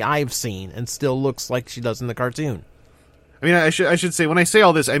RC I've seen and still looks like she does in the cartoon. I mean, I should say, when I say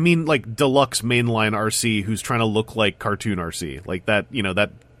all this, I mean, like, deluxe mainline RC who's trying to look like cartoon RC. Like, that,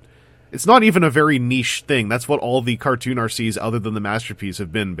 that... It's not even a very niche thing. That's what all the cartoon RCs other than the Masterpiece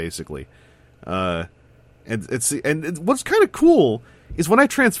have been, basically. And what's kind of cool is when I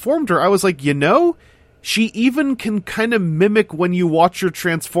transformed her, I was like, she even can kind of mimic when you watch her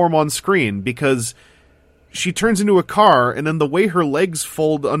transform on screen, because she turns into a car, and then the way her legs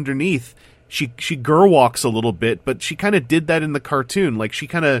fold underneath, she Gerwalks a little bit, but she kind of did that in the cartoon. Like, she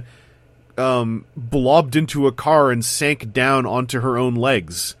kind of blobbed into a car and sank down onto her own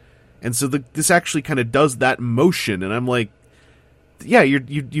legs. And so this actually kind of does that motion, and I'm like, yeah,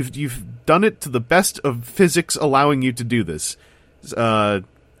 you've done it to the best of physics allowing you to do this.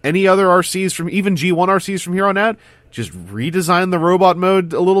 Any other RCs from even G1 RCs from here on out, just redesign the robot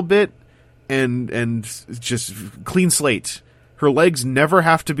mode a little bit and just clean slate. Her legs never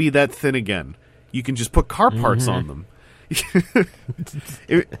have to be that thin again. You can just put car parts on them.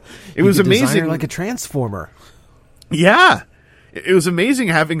 It was amazing. Design her like a transformer. Yeah. It was amazing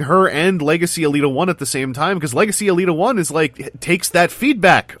having her and Legacy Alita 1 at the same time, because Legacy Alita 1 is like, takes that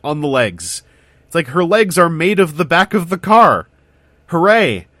feedback on the legs. It's like her legs are made of the back of the car.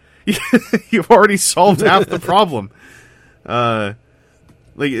 Hooray. You've already solved half the problem. And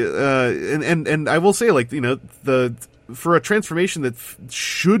I will say, like, for a transformation that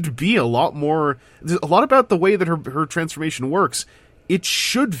should be a lot about the way that her transformation works, it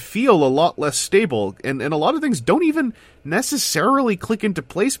should feel a lot less stable, and a lot of things don't even necessarily click into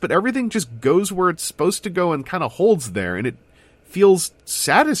place, but everything just goes where it's supposed to go and kind of holds there, and it feels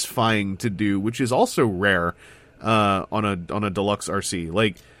satisfying to do, which is also rare on a deluxe RC.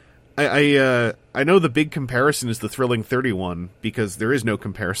 Like, I know the big comparison is the Thrilling 31, because there is no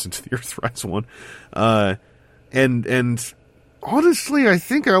comparison to the Earthrise one, and honestly, I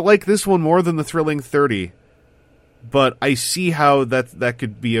think I like this one more than the Thrilling 30. but I see how that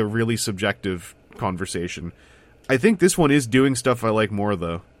could be a really subjective conversation. I think this one is doing stuff I like more,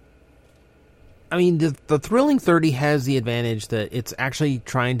 though. I mean, the Thrilling 30 has the advantage that it's actually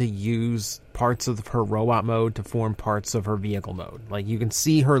trying to use parts of her robot mode to form parts of her vehicle mode. Like, you can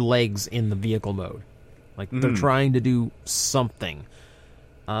see her legs in the vehicle mode. Like, they're trying to do something.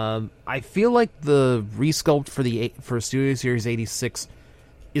 I feel like the resculpt for Studio Series 86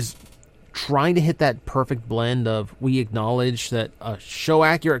 is trying to hit that perfect blend of, we acknowledge that a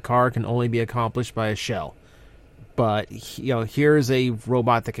show-accurate car can only be accomplished by a shell. But, here's a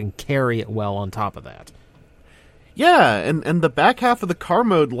robot that can carry it well on top of that. Yeah, and the back half of the car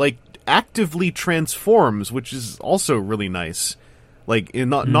mode, like, actively transforms, which is also really nice. Like,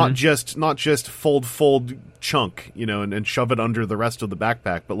 not just fold chunk, and shove it under the rest of the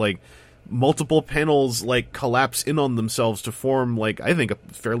backpack, but, like, multiple panels, like, collapse in on themselves to form, like, I think a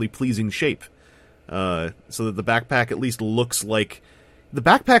fairly pleasing shape. So that the backpack at least looks like... The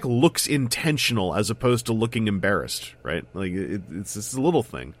backpack looks intentional as opposed to looking embarrassed, right? Like, it's just a little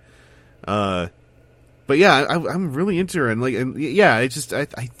thing. But yeah, I'm really into it. I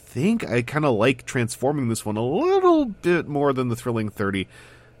think I kind of like transforming this one a little bit more than the Thrilling 30.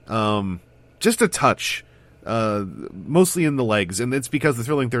 Just a touch. Mostly in the legs. And it's because the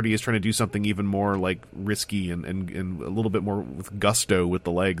Thrilling 30 is trying to do something even more, like, risky and a little bit more with gusto with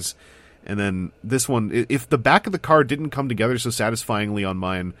the legs. And then this one, if the back of the car didn't come together so satisfyingly on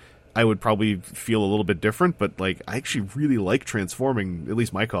mine, I would probably feel a little bit different. But, like, I actually really like transforming, at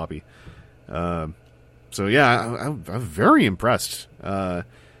least my copy. So yeah, I'm very impressed. And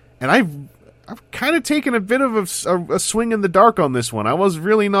I've kind of taken a bit of a swing in the dark on this one. I was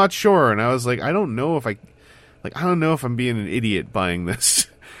really not sure, and I was like, I don't know if I'm being an idiot buying this.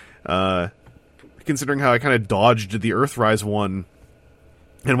 Considering how I kind of dodged the Earthrise one.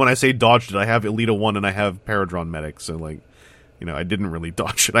 And when I say dodged it, I have Elita 1 and I have Paradron Medic, so, like, I didn't really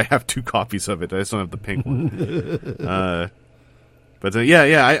dodge it. I have 2 copies of it. I just don't have the pink one. But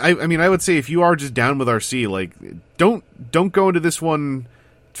I mean, I would say if you are just down with RC, like, don't go into this one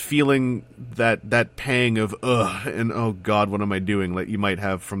feeling that pang of and oh god, what am I doing? Like you might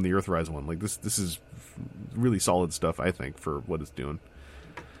have from the Earthrise one. Like this is really solid stuff, I think, for what it's doing.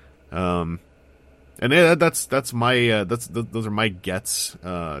 And yeah, those are my gets,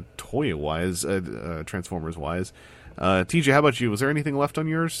 toy wise, Transformers wise. TJ, how about you? Was there anything left on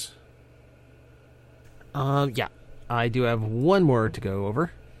yours? Yeah, I do have one more to go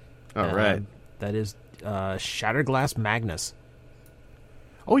over. All right, that is Shattered Glass Magnus.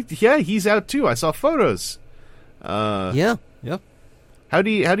 Oh yeah, he's out too. I saw photos. Yeah. How do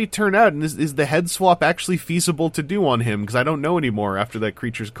you turn out? And is the head swap actually feasible to do on him? Because I don't know anymore after that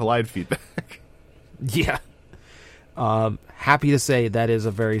Creatures Collide feedback. Yeah. Happy to say that is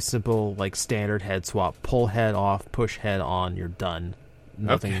a very simple, like, standard head swap. Pull head off, push head on, you're done.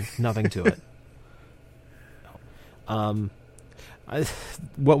 Nothing to it.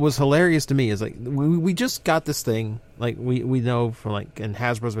 What was hilarious to me is, like, we just got this thing, like, we know from, like, and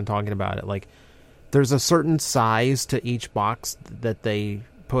Hasbro's been talking about it, like, there's a certain size to each box that they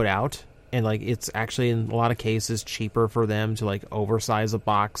put out, and, like, it's actually in a lot of cases cheaper for them to, like, oversize a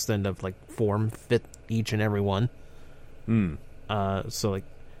box than to, like, form fit each and every one. So, like,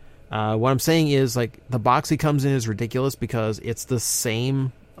 what I'm saying is, like, the box he comes in is ridiculous because it's the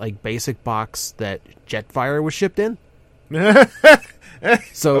same, like, basic box that Jetfire was shipped in.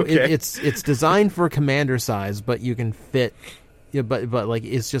 So okay. it's designed for commander size, but you can fit. Yeah, but like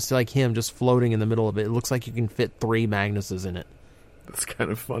it's just like him just floating in the middle of it. It looks like you can fit 3 Magnuses in it. That's kind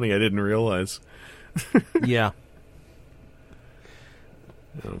of funny. I didn't realize. Yeah.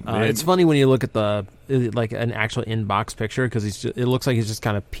 Oh, it's funny when you look at the like an actual in-box picture because it looks like he's just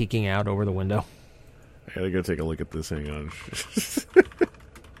kind of peeking out over the window. I gotta go take a look at this. Hang on.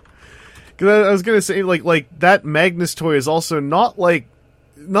 Because I was gonna say like that Magnus toy is also not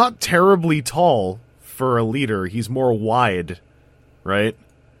terribly tall for a leader. He's more wide, right?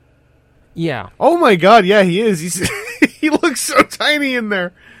 Yeah. Oh my god, yeah, he is. He's he looks so tiny in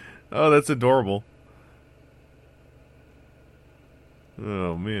there. Oh, that's adorable.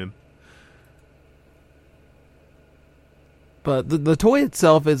 Oh man. But the toy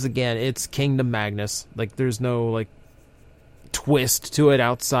itself is, again, it's Kingdom Magnus. Like, there's no, like, twist to it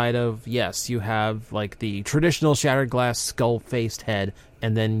outside of, yes, you have, like, the traditional Shattered Glass skull-faced head,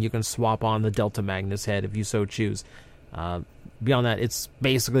 and then you can swap on the Delta Magnus head if you so choose. Beyond that, it's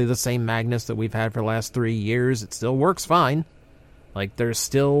basically the same Magnus that we've had for the last 3 years. It still works fine. Like, there's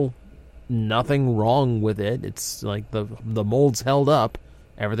still nothing wrong with it. It's, like, the mold's held up.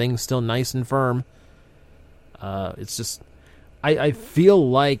 Everything's still nice and firm. It's just... I feel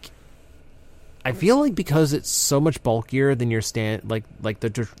like I feel like because it's so much bulkier than your like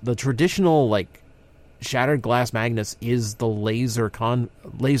the traditional like Shattered Glass Magnus is the Laser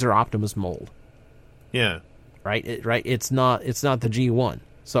Optimus mold. Yeah. Right? It's not the G1.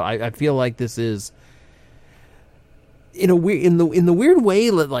 So I feel like this is in the weird way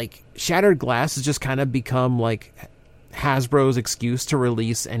that like Shattered Glass has just kind of become like Hasbro's excuse to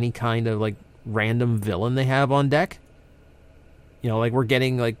release any kind of like random villain they have on deck. You know, like we're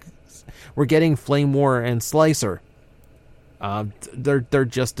getting Flame War and Slicer. They're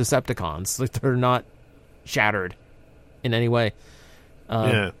just Decepticons. Like they're not shattered in any way.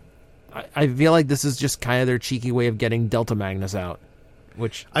 Yeah. I feel like this is just kind of their cheeky way of getting Delta Magnus out,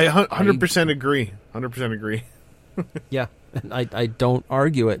 which I 100% agree. 100% agree. Yeah, and I don't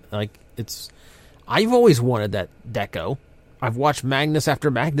argue it. Like I've always wanted that deco. I've watched Magnus after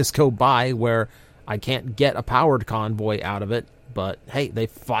Magnus go by where I can't get a powered convoy out of it, but hey, they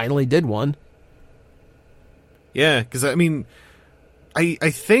finally did one. Yeah, because I mean, I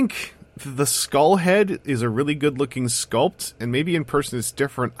think the skull head is a really good looking sculpt, and maybe in person it's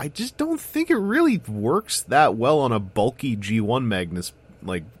different. I just don't think it really works that well on a bulky G1 Magnus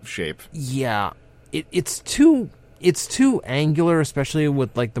like shape. Yeah, it's too angular, especially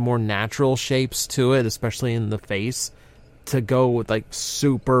with like the more natural shapes to it, especially in the face, to go with like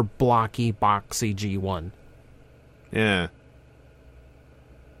super blocky, boxy G1. Yeah.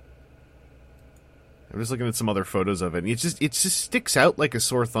 I'm just looking at some other photos of it, and it just sticks out like a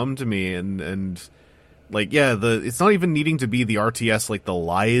sore thumb to me, and like it's not even needing to be the RTS like the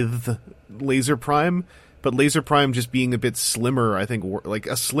lithe Laser Prime, but Laser Prime just being a bit slimmer, I think like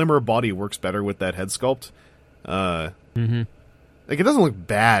a slimmer body works better with that head sculpt. Like it doesn't look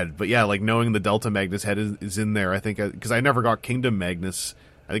bad, but yeah, like knowing the Delta Magnus head is in there, I think because I never got Kingdom Magnus.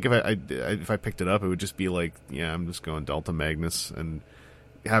 I think if I picked it up, it would just be like, yeah, I'm just going Delta Magnus and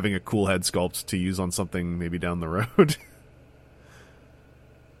having a cool head sculpt to use on something maybe down the road.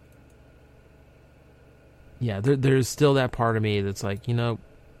 Yeah, there's still that part of me that's like, you know,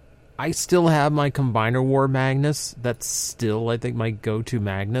 I still have my Combiner War Magnus. That's still, I think, my go-to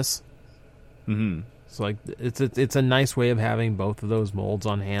Magnus. Mm-hmm. So like, it's a nice way of having both of those molds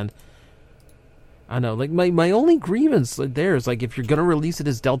on hand. I know, like my only grievance there is like, if you're gonna release it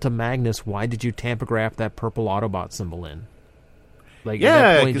as Delta Magnus, why did you tampograph that purple Autobot symbol in? Like, yeah,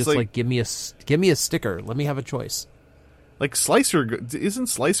 at that point, just like give me a sticker. Let me have a choice. Like Slicer, isn't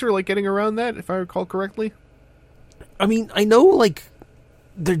Slicer like getting around that, if I recall correctly? I mean, I know like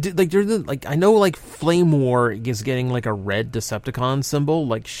I know like Flame War is getting like a red Decepticon symbol,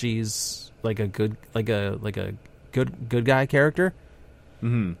 like she's like a good good guy character.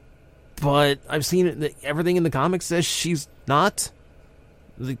 Mm-hmm. But I've seen it. Everything in the comics says she's not.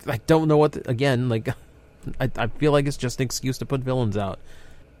 Like, I don't know what. I feel like it's just an excuse to put villains out.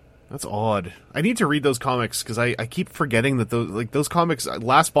 That's odd. I need to read those comics because I keep forgetting that those comics.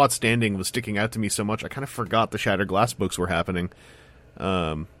 Last Bot Standing was sticking out to me so much. I kind of forgot the Shattered Glass books were happening.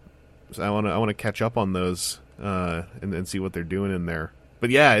 So I want to catch up on those and see what they're doing in there. But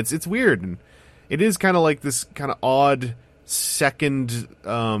yeah, it's weird, and it is kind of like this kind of odd second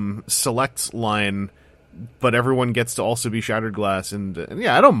select line, but everyone gets to also be Shattered Glass, and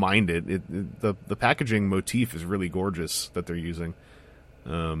yeah, I don't mind it. The packaging motif is really gorgeous that they're using.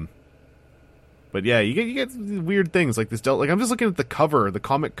 But yeah, you get weird things like this. Like I'm just looking at the cover, the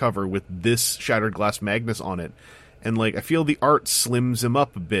comic cover with this Shattered Glass Magnus on it, and like I feel the art slims him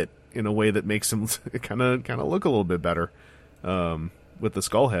up a bit in a way that makes him kind of look a little bit better with the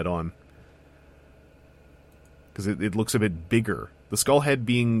skull head on, because it looks a bit bigger. The skull head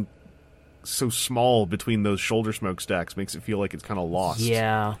being so small between those shoulder smokestacks makes it feel like it's kind of lost.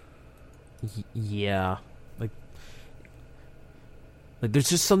 Yeah. Yeah. Like there's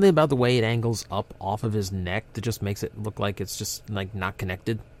just something about the way it angles up off of his neck that just makes it look like it's just like not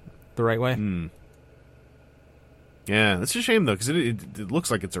connected the right way. Yeah, that's a shame though, because it looks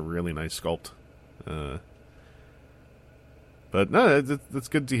like it's a really nice sculpt. But no, that's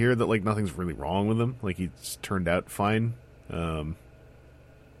good to hear that like nothing's really wrong with him. Like he's turned out fine. It's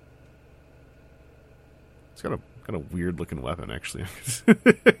got a weird looking weapon actually.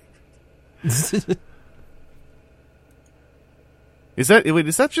 Is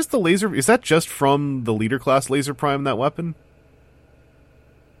that just the laser? Is that just from the Leader class Laser Prime, that weapon?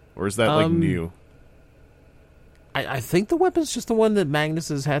 Or is that like new? I think the weapon's just the one that Magnus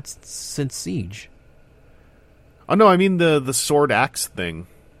has had since Siege. Oh no, I mean the sword axe thing.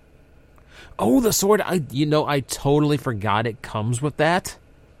 Oh, the sword! I totally forgot it comes with that.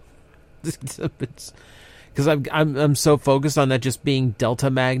 Because I'm so focused on that just being Delta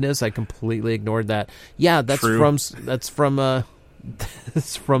Magnus, I completely ignored that. Yeah, that's True. from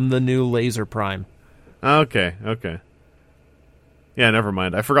It's from the new Laser Prime. Okay. Yeah, never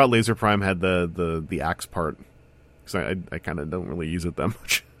mind. I forgot Laser Prime had the axe part, because I kind of don't really use it that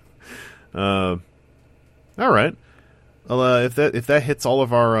much. All right. Well, if that hits all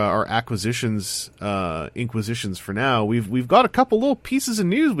of our acquisitions, inquisitions for now, we've got a couple little pieces of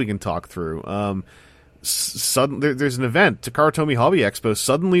news we can talk through. There's an event, Takara Tomy Hobby Expo.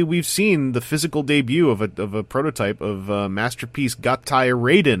 Suddenly, we've seen the physical debut of a prototype of Masterpiece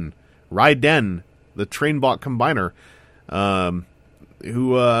Gattai Raiden, the Trainbot combiner.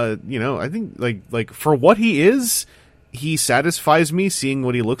 Who I think like for what he is, he satisfies me seeing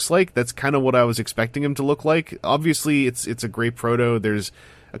what he looks like. That's kind of what I was expecting him to look like. Obviously, it's a great proto. There's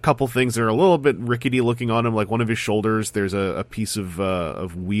a couple things that are a little bit rickety looking on him, like one of his shoulders. There's a piece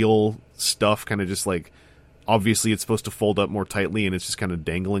of wheel stuff, kind of just like, obviously it's supposed to fold up more tightly, and it's just kind of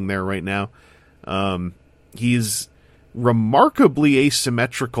dangling there right now. He's remarkably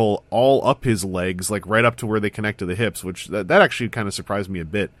asymmetrical all up his legs, like right up to where they connect to the hips, which that actually kind of surprised me a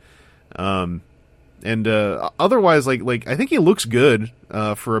bit. Otherwise, like I think he looks good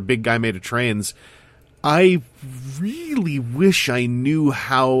for a big guy made of trains. I really wish I knew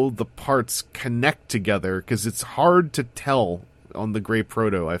how the parts connect together, because it's hard to tell on the Gray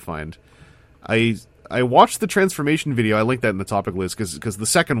Proto, I find. I watched the transformation video. I linked that in the topic list because the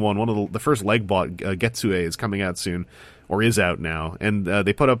second one of the first Legbot, Getsue, is coming out soon, or is out now. And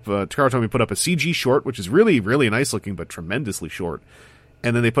they put up, Takara Tomy put up a CG short, which is really, really nice looking, but tremendously short.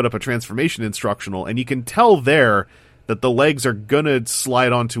 And then they put up a transformation instructional, and you can tell there that the legs are gonna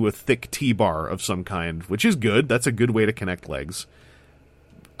slide onto a thick T-bar of some kind, which is good. That's a good way to connect legs.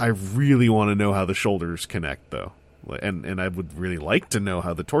 I really want to know how the shoulders connect, though. And I would really like to know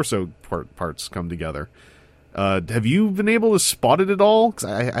how the torso parts come together. Have you been able to spot it at all? 'Cause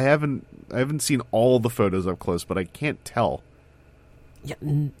I haven't seen all the photos up close, but I can't tell.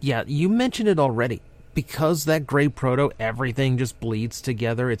 Yeah, you mentioned it already. Because that Gray Proto, everything just bleeds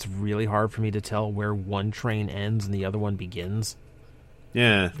together. It's really hard for me to tell where one train ends and the other one begins.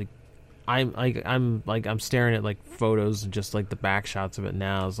 Yeah. I'm staring at like photos and just like the back shots of it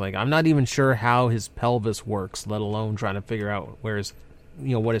now. It's like I'm not even sure how his pelvis works, let alone trying to figure out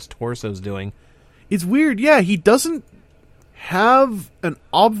what his torso's doing. It's weird. Yeah, he doesn't have an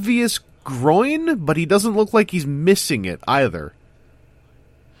obvious groin, but he doesn't look like he's missing it either.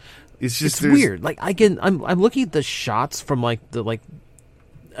 It's weird. Like I'm looking at the shots from an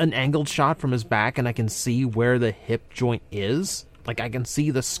angled shot from his back, and I can see where the hip joint is. Like I can see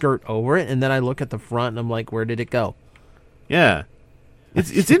the skirt over it, and then I look at the front, and I'm like, where did it go? Yeah,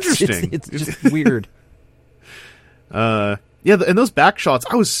 it's interesting. it's just weird. And those back shots,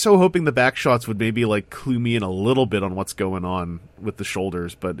 I was so hoping the back shots would maybe like clue me in a little bit on what's going on with the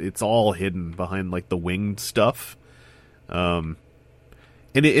shoulders, but it's all hidden behind like the winged stuff.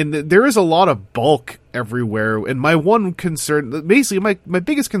 And there is a lot of bulk everywhere. And my one concern, basically my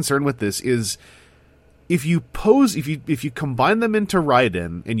biggest concern with this is if you combine them into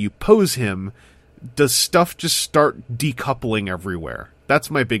Raiden and you pose him, does stuff just start decoupling everywhere? That's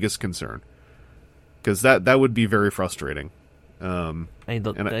my biggest concern. Because that would be very frustrating.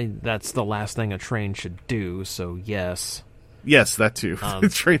 That's the last thing a train should do, so yes. Yes, that too.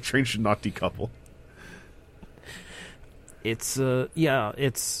 Train should not decouple. You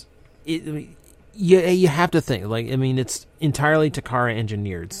have to think, it's entirely Takara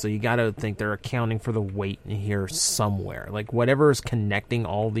engineered, so you gotta think they're accounting for the weight in here somewhere. Like, whatever is connecting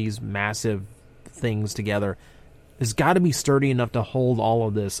all these massive things together has got to be sturdy enough to hold all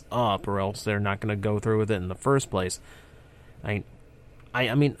of this up, or else they're not gonna go through with it in the first place. I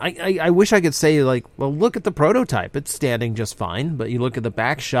wish I could say, like, well, look at the prototype, it's standing just fine, but you look at the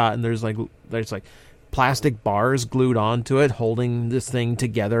back shot and there's plastic bars glued onto it, holding this thing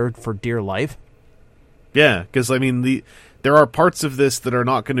together for dear life. Yeah, because there are parts of this that are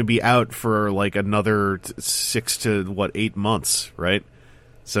not going to be out for like another 6 to 8 months, right?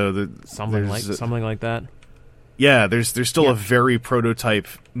 So something like that. Yeah, there's still a very prototype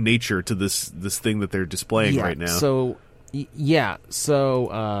nature to this thing that they're displaying right now. So the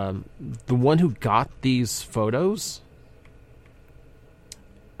one who got these photos,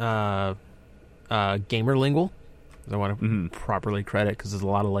 Gamerlingual, I want to properly credit because there's a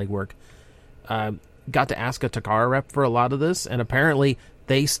lot of legwork, got to ask a Takara rep for a lot of this, and apparently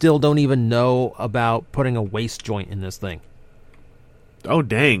they still don't even know about putting a waist joint in this thing. Oh,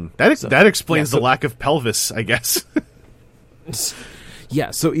 dang. That explains the lack of pelvis, I guess.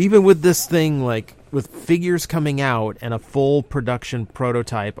 Yeah, so even with this thing, like, with figures coming out and a full production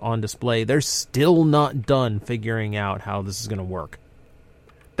prototype on display, they're still not done figuring out how this is going to work.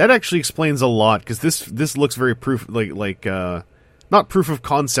 That actually explains a lot, because this looks very proof like not proof of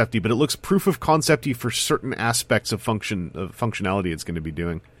concepty, but it looks proof of concepty for certain aspects of functionality it's going to be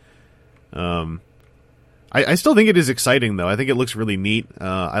doing. I still think it is exciting though. I think it looks really neat.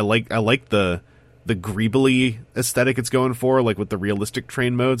 I like the greebly aesthetic it's going for, like with the realistic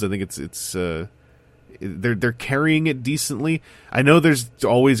train modes. I think it's they're carrying it decently. I know there's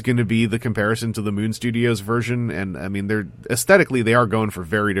always going to be the comparison to the Moon Studios version, and I mean they're aesthetically they are going for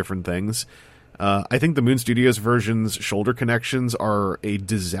very different things. I think the Moon Studios version's shoulder connections are a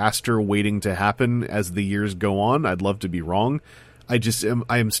disaster waiting to happen as the years go on. I'd love to be wrong. I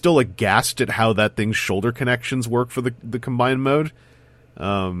am still aghast at how that thing's shoulder connections work for the combined mode.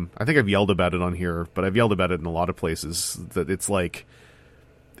 I think I've yelled about it on here, but I've yelled about it in a lot of places that it's like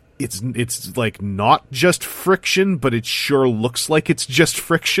not just friction, but it sure looks like it's just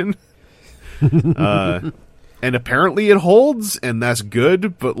friction. And apparently it holds, and that's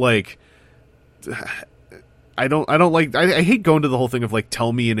good, but like I hate going to the whole thing of like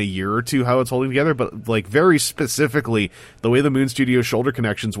tell me in a year or two how it's holding together, but like very specifically the way the Moon Studio shoulder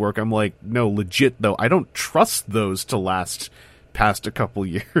connections work, I'm like, no, legit though, I don't trust those to last past a couple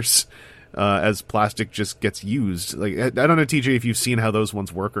years as plastic just gets used. Like I don't know, TJ, if you've seen how those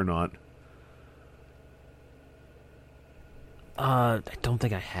ones work or not. I don't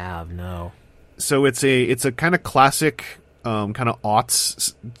think I have, no. So it's a kind of classic kind of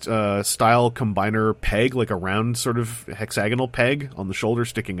aughts style combiner peg, like a round sort of hexagonal peg on the shoulder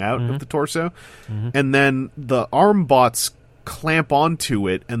sticking out of the torso. And then the arm bots clamp onto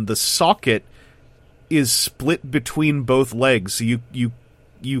it, and the socket is split between both legs. So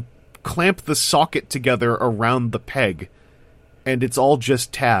you clamp the socket together around the peg, and it's all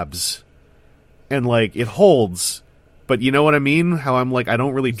just tabs. And like it holds, but you know what I mean? How I'm like, I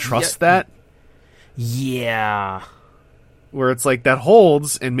don't really trust that. Yeah. Where it's like, that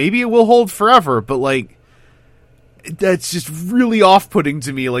holds, and maybe it will hold forever, but like, that's just really off-putting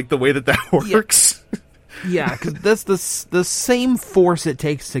to me, like the way that works. Yeah, because that's the same force it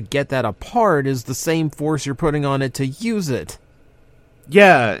takes to get that apart is the same force you're putting on it to use it.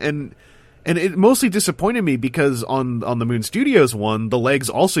 Yeah, and it mostly disappointed me because on the Moon Studios one, the legs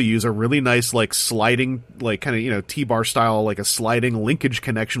also use a really nice, like, sliding, like, kind of, you know, T-bar style, like a sliding linkage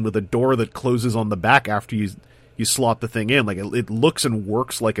connection with a door that closes on the back after you slot the thing in. Like it looks and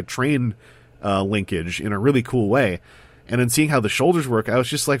works like a train linkage in a really cool way. And then seeing how the shoulders work, I was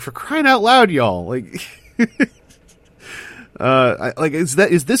just like, for crying out loud, y'all! Like, is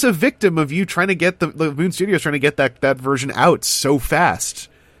this a victim of you trying to get the Moon Studios trying to get that version out so fast?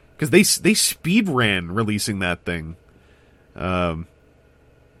 Because they speed ran releasing that thing. And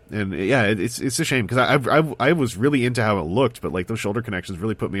yeah, it's a shame because I was really into how it looked, but like those shoulder connections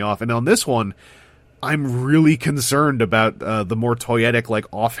really put me off. And on this one, I'm really concerned about the more toyetic, like,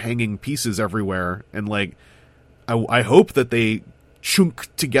 off-hanging pieces everywhere. And, like, I hope that they chunk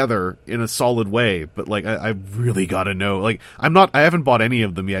together in a solid way. But, like, I really gotta know. Like, I haven't bought any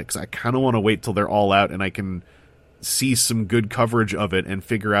of them yet, because I kind of want to wait till they're all out and I can see some good coverage of it and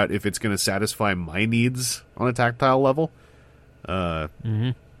figure out if it's going to satisfy my needs on a tactile level. I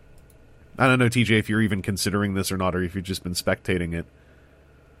don't know, TJ, if you're even considering this or not, or if you've just been spectating it.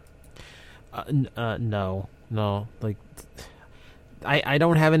 No. Like, I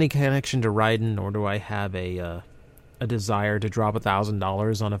don't have any connection to Raiden, nor do I have a desire to drop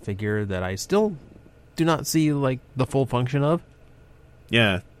 $1,000 on a figure that I still do not see like the full function of.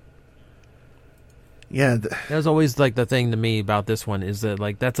 Yeah. That's always like the thing to me about this one is that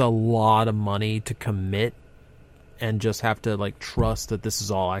like that's a lot of money to commit, and just have to like trust that this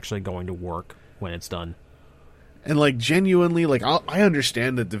is all actually going to work when it's done. And, like, genuinely, like, I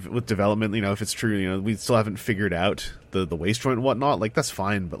understand that with development, you know, if it's true, you know, we still haven't figured out the waist joint and whatnot, like, that's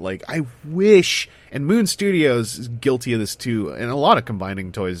fine, but, like, I wish, and Moon Studios is guilty of this, too, and a lot of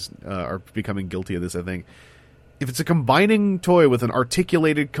combining toys are becoming guilty of this, I think. If it's a combining toy with an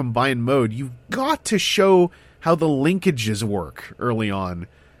articulated combined mode, you've got to show how the linkages work early on,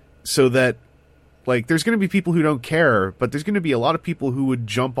 so that, like, there's going to be people who don't care, but there's going to be a lot of people who would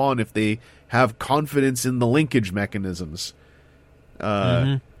jump on if they have confidence in the linkage mechanisms.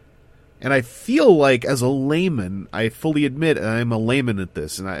 And I feel like, as a layman, I fully admit I'm a layman at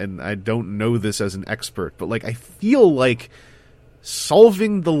this, and I don't know this as an expert, but, like, I feel like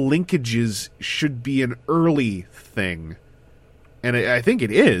solving the linkages should be an early thing. And I think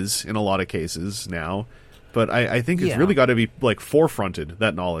it is, in a lot of cases, now. But I think it's really got to be, like, forefronted,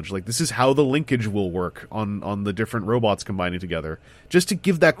 that knowledge. Like, this is how the linkage will work on the different robots combining together. Just to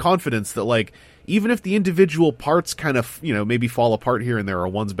give that confidence that, like, even if the individual parts kind of, you know, maybe fall apart here and there, or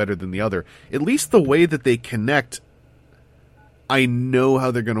one's better than the other, at least the way that they connect, I know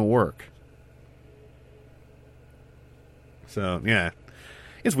how they're going to work. So yeah,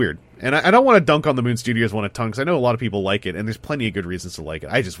 it's weird, and I don't want to dunk on the Moon Studios one a ton because I know a lot of people like it, and there's plenty of good reasons to like it.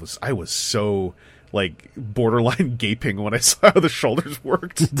 I was so like borderline gaping when I saw how the shoulders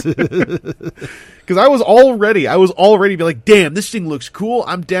worked because I was already be like, damn, this thing looks cool.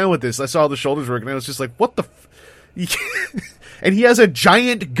 I'm down with this. I saw how the shoulders work, and I was just like, what the. And he has a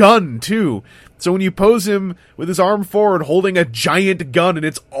giant gun too. So when you pose him with his arm forward holding a giant gun and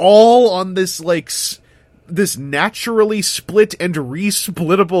it's all on this like this naturally split and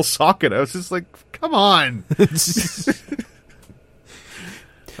re-splittable socket, I was just like, come on. Those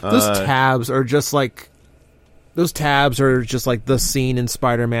tabs are just like the scene in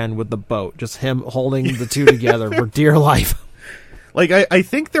Spider-Man with the boat, just him holding the two together for dear life. Like I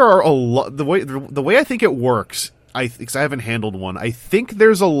think there are a lot the way I think it works. Because I haven't handled one. I think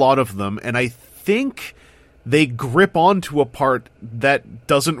there's a lot of them, and I think they grip onto a part that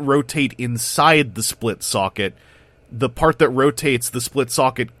doesn't rotate inside the split socket. The part that rotates, the split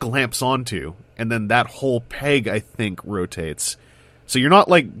socket clamps onto, and then that whole peg, I think, rotates. So you're not,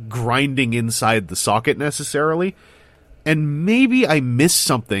 like, grinding inside the socket necessarily. And maybe I missed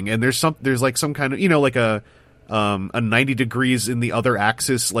something, and there's like some kind of, like a 90 degrees in the other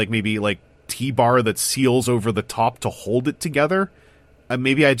axis, like maybe like T-bar that seals over the top to hold it together.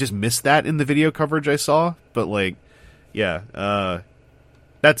 Maybe I just missed that in the video coverage I saw, but like, yeah.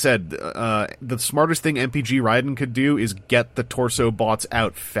 That said, the smartest thing MPG Raiden could do is get the torso bots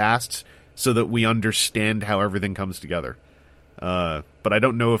out fast so that we understand how everything comes together. But I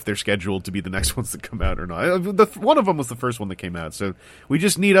don't know if they're scheduled to be the next ones that come out or not. One of them was the first one that came out, so we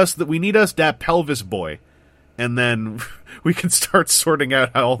need us that pelvis boy. And then we can start sorting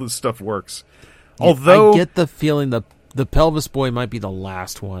out how all this stuff works. Yeah, Although I get the feeling the pelvis boy might be the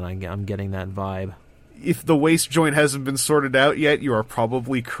last one. I'm getting that vibe. If the waist joint hasn't been sorted out yet, you are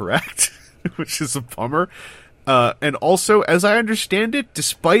probably correct, which is a bummer. And also, as I understand it,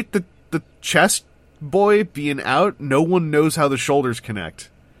 despite the chest boy being out, no one knows how the shoulders connect.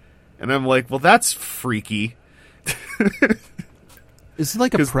 And I'm like, well, that's freaky. Is it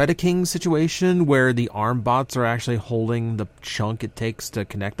like a Predaking situation where the arm bots are actually holding the chunk it takes to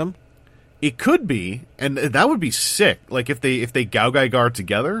connect them? It could be, and that would be sick. Like if they Gao-Gai-Gar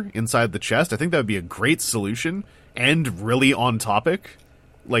together inside the chest, I think that would be a great solution and really on topic.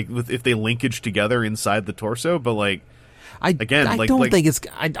 Like if they linkage together inside the torso, but like I don't think it's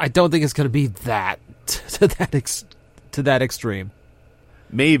going to be that to that extreme.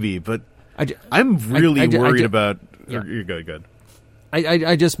 Maybe, but I'm really worried about. Yeah. You're good.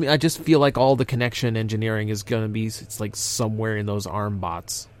 I just feel like all the connection engineering is going to be it's like somewhere in those arm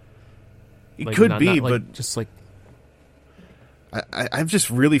bots. It like, could be, like, but just like I'm just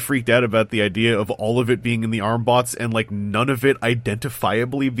really freaked out about the idea of all of it being in the arm bots and like none of it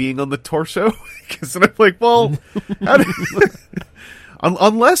identifiably being on the torso. Because then I'm like, well,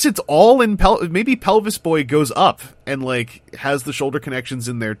 unless it's all in maybe Pelvis Boy goes up and like has the shoulder connections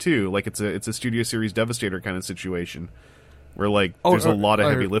in there too. Like it's a Studio Series Devastator kind of situation where like there's a lot of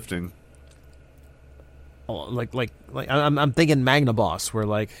heavy lifting. Like I'm thinking Magna Boss where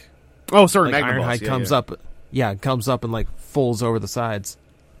like. Oh, sorry, like Magna Boss. Ironhide comes up. Yeah, it comes up and like folds over the sides.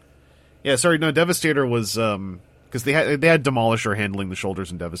 Yeah, sorry, no, Devastator was because they had Demolisher handling the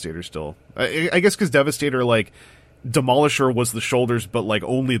shoulders and Devastator still. I guess because Devastator like Demolisher was the shoulders, but like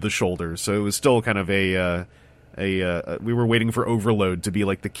only the shoulders, so it was still kind of a we were waiting for Overload to be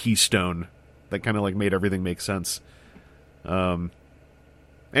like the keystone that kind of like made everything make sense.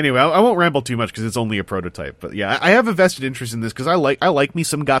 Anyway, I won't ramble too much because it's only a prototype. But yeah, I have a vested interest in this because I like me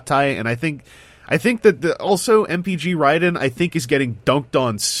some Gattai, and I think that also MPG Raiden I think is getting dunked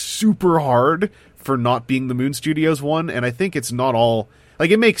on super hard for not being the Moon Studios one, and I think it's not all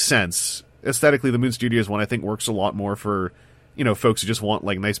like it makes sense aesthetically. The Moon Studios one I think works a lot more for folks who just want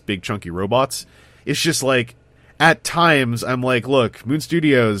like nice big chunky robots. It's just like at times I'm like, look, Moon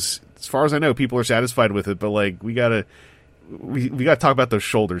Studios, as far as I know, people are satisfied with it, but like we gotta talk about those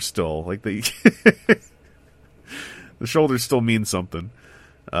shoulders still. Like the shoulders still mean something.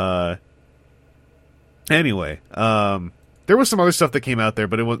 Anyway, there was some other stuff that came out there,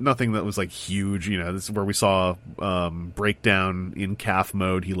 but it was nothing that was like huge. This is where we saw Breakdown in calf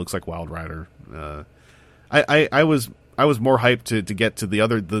mode. He looks like Wild Rider. I was more hyped to get to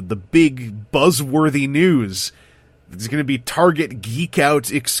the big buzzworthy news. It's going to be Target Geek Out.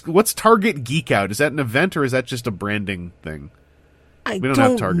 What's Target Geek Out? Is that an event or is that just a branding thing? We don't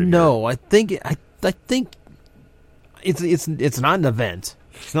have Target. No, I think it's not an event.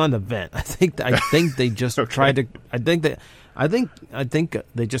 It's not an event. I think they just okay. tried to. I think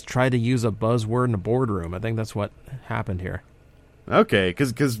they just tried to use a buzzword in a boardroom. I think that's what happened here. Okay,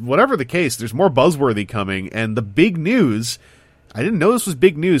 because whatever the case, there's more Buzzworthy coming, and the big news, I didn't know this was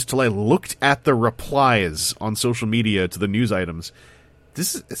big news till I looked at the replies on social media to the news items.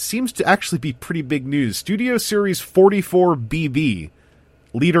 This seems to actually be pretty big news. Studio Series 44BB,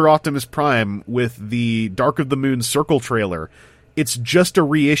 Leader Optimus Prime with the Dark of the Moon Circle trailer. It's just a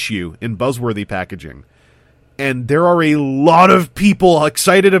reissue in Buzzworthy packaging. And there are a lot of people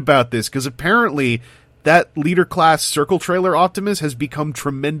excited about this, because apparently that Leader Class Circle trailer Optimus has become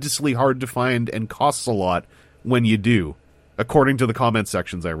tremendously hard to find and costs a lot when you do, according to the comment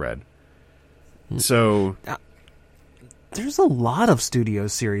sections I read. So there's a lot of Studio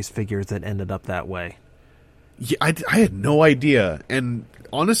Series figures that ended up that way. Yeah, I had no idea. And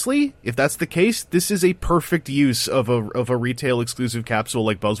honestly, if that's the case, this is a perfect use of a retail exclusive capsule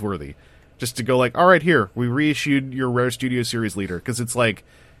like Buzzworthy. Just to go like, all right, here, we reissued your Rare Studio Series Leader. Because it's like,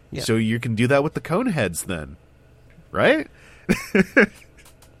 yeah. So you can do that with the Coneheads then. Right?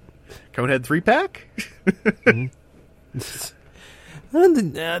 Conehead 3-pack?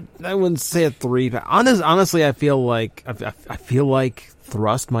 I wouldn't say a 3-pack. Honestly, I feel like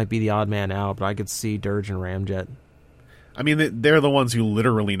Thrust might be the odd man out, but I could see Dirge and Ramjet. I mean, they're the ones who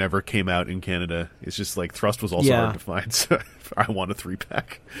literally never came out in Canada. It's just like Thrust was also hard to find, so I want a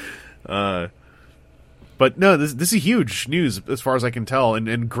 3-pack. But no, this is huge news as far as I can tell,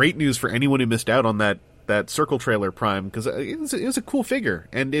 and great news for anyone who missed out on that Circle trailer Prime, because it was a cool figure,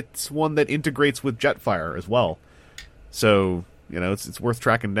 and it's one that integrates with Jetfire as well. So, it's worth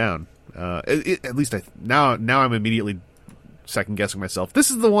tracking down. At least now I'm immediately second guessing myself. This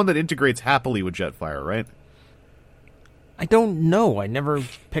is the one that integrates happily with Jetfire, right? I don't know. I never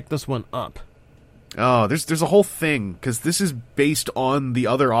picked this one up. Oh, there's a whole thing, because this is based on the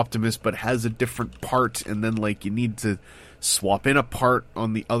other Optimus, but has a different part, and then you need to swap in a part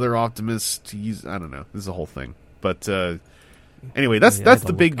on the other Optimus to use. I don't know. This is a whole thing, but anyway, that's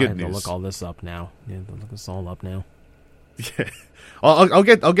the big good news. I have to look all this up now. Yeah, look this all up now. Yeah, I'll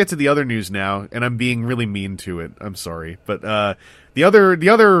get to the other news now, and I'm being really mean to it. I'm sorry, but the other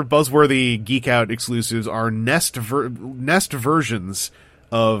Buzzworthy Geek Out exclusives are Nest versions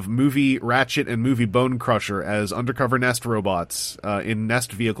of movie Ratchet and movie Bone Crusher as undercover Nest robots in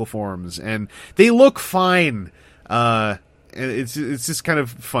Nest vehicle forms, and they look fine. And it's just kind of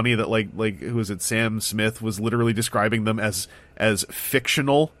funny that who was it? Sam Smith was literally describing them as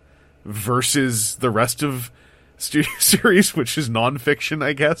fictional versus the rest of Studio Series, which is non-fiction,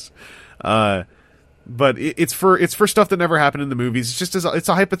 I guess. But it's for stuff that never happened in the movies. It's just it's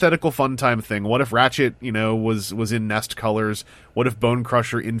a hypothetical fun time thing. What if Ratchet, was in Nest colors? What if Bone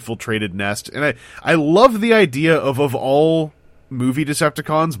Crusher infiltrated Nest? And I love the idea of all movie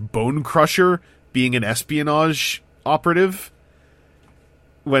Decepticons, Bone Crusher being an espionage operative.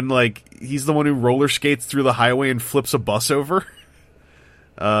 When he's the one who roller skates through the highway and flips a bus over.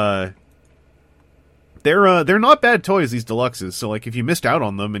 They're not bad toys, these deluxes. So if you missed out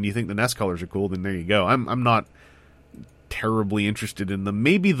on them and you think the Nest colors are cool, then there you go. I'm not terribly interested in them.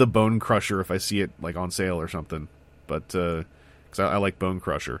 Maybe the Bone Crusher if I see it on sale or something. But because I like Bone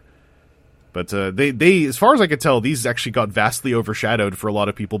Crusher. But they as far as I could tell, these actually got vastly overshadowed for a lot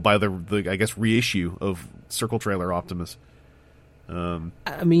of people by the I guess reissue of Circle Trailer Optimus.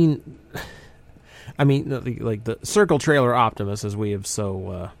 I mean, the Circle Trailer Optimus, as we have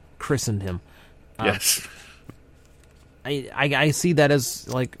so christened him. Yes. I see that as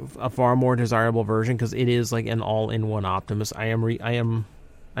a far more desirable version, because it is an all-in-one Optimus. I am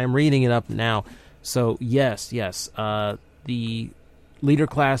reading it up now. So yes, the Leader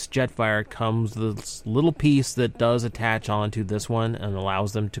Class Jetfire comes this little piece that does attach onto this one and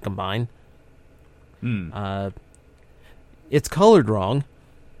allows them to combine. It's colored wrong.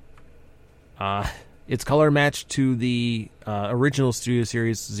 It's color matched to the original Studio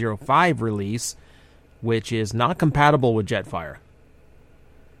Series 05 release, which is not compatible with Jetfire.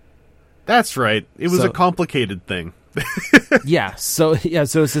 That's right. It was a complicated thing. So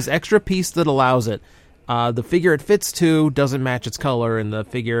it's this extra piece that allows it. The figure it fits to doesn't match its color, and the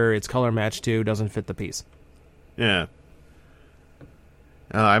figure its color matched to doesn't fit the piece. Yeah.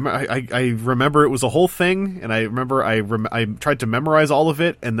 I remember it was a whole thing, and I remember I tried to memorize all of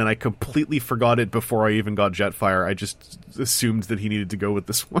it, and then I completely forgot it before I even got Jetfire. I just assumed that he needed to go with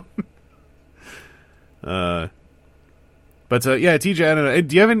this one. Yeah, TJ, I don't know.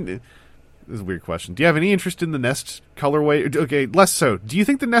 Do you have any... This is a weird question. Do you have any interest in the Nest colorway? Okay, less so. Do you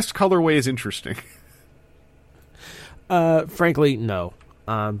think the Nest colorway is interesting? Frankly, no.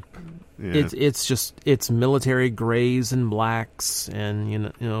 Yeah. It's military grays and blacks,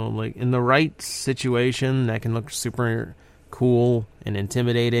 and in the right situation that can look super cool and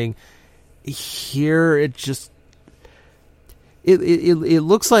intimidating. Here It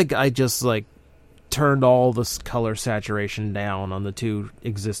looks like I just like turned all this color saturation down on the two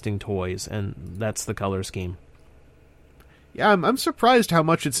existing toys, and that's the color scheme. Yeah, I'm surprised how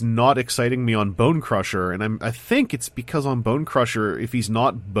much it's not exciting me on Bone Crusher, and I think it's because on Bone Crusher, if he's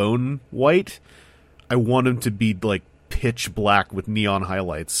not bone white, I want him to be like pitch black with neon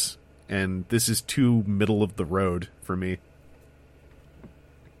highlights, and this is too middle of the road for me.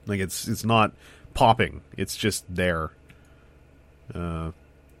 Like it's not popping; it's just there. So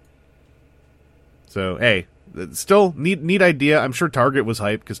hey, still neat idea. I'm sure Target was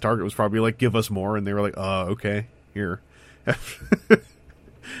hyped because Target was probably like, "Give us more," and they were like, "Oh, okay, here."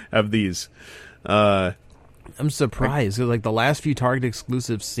 Have these. I'm surprised. Like the last few Target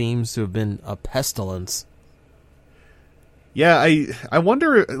exclusives seems to have been a pestilence. Yeah, I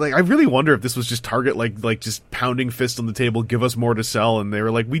wonder. Like, I really wonder if this was just Target, like just pounding fist on the table, give us more to sell, and they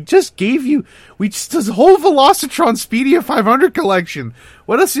were like, "We just gave you, this whole Velocitron Speedia 500 collection.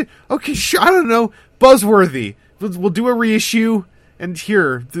 What else? Okay, I don't know. Buzzworthy. We'll do a reissue." And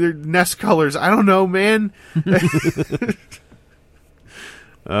here, they're Nest colors. I don't know, man.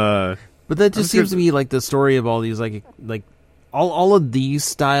 But that just seems to be like the story of all these, like all of these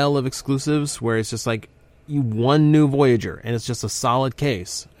style of exclusives, where it's just like you one new Voyager, and it's just a solid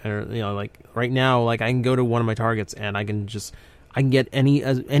case. Or, you know, like right now, like I can go to one of my Targets, and I can get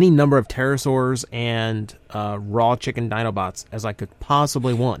any number of pterosaurs and raw chicken Dinobots as I could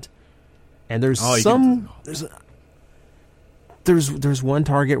possibly want. And there's There's one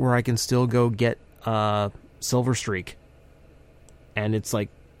Target where I can still go get Silver Streak, and it's like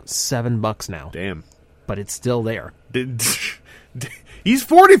 $7 now. Damn, but it's still there. He's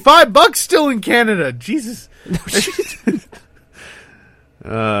 $45 still in Canada. Jesus.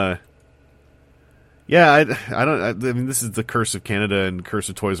 Yeah, I mean, this is the curse of Canada and curse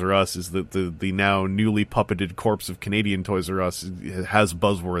of Toys R Us, is that the now newly puppeted corpse of Canadian Toys R Us has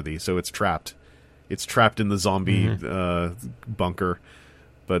Buzzworthy, so it's trapped. It's trapped in the zombie bunker.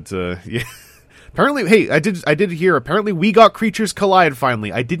 But yeah, apparently, hey, I did hear. Apparently, We Got Creatures Collide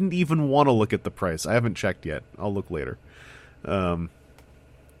finally. I didn't even want to look at the price. I haven't checked yet. I'll look later.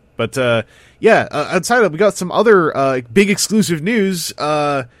 But yeah, outside of, we got some other big exclusive news.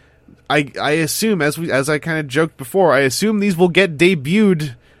 I assume, as I kind of joked before, I assume these will get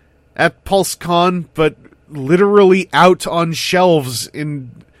debuted at PulseCon, but literally out on shelves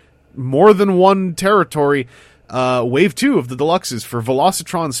in more than one territory. Wave 2 of the deluxes for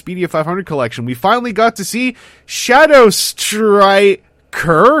Velocitron Speedia 500 collection. We finally got to see Shadow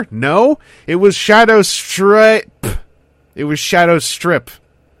Striker. No, it was Shadow Strip. It was Shadow Strip.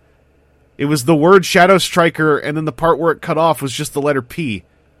 It was the word Shadow Striker, and then the part where it cut off was just the letter P.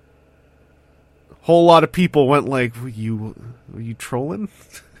 Whole lot of people went like, were you trolling?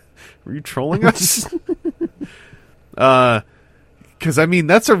 Were you trolling us? Because I mean,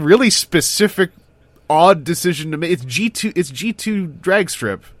 that's a really specific, odd decision to make. It's G2 Drag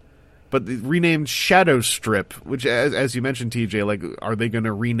Strip, but renamed Shadow Strip. Which, as you mentioned, TJ, like, are they going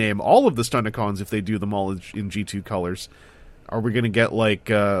to rename all of the Stunticons if they do them all in G2 colors? Are we going to get like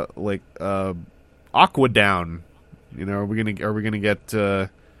Aqua Down? You know, are we gonna get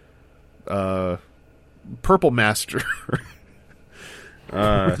Purple Master?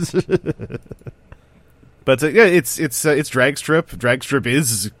 But yeah, it's Dragstrip. Dragstrip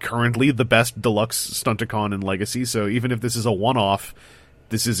is currently the best deluxe Stunticon in Legacy. So even if this is a one-off,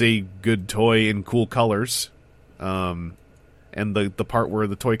 this is a good toy in cool colors. And the part where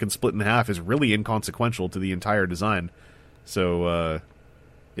the toy can split in half is really inconsequential to the entire design. So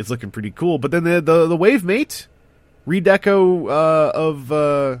it's looking pretty cool. But then the Wave Mate redeco of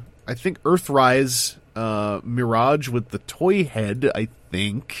I think Earthrise Mirage with the toy head, I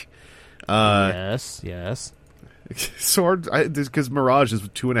think. Yes. So hard, because Mirage is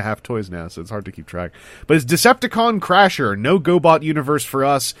 2.5 toys now, so it's hard to keep track. But it's Decepticon Crasher. No GoBot universe for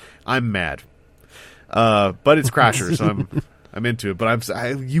us. I'm mad. But it's Crasher, so I'm into it. But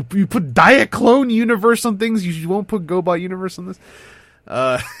you put Diaclone universe on things, you won't put GoBot universe on this.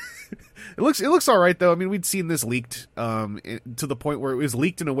 It looks all right though. I mean, we'd seen this leaked to the point where it was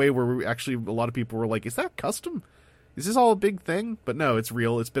leaked in a way where a lot of people were like, "Is that custom? Is this all a big thing?" But no, it's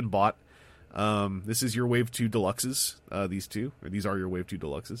real. It's been bought. This is your Wave 2 Deluxes. These are your Wave 2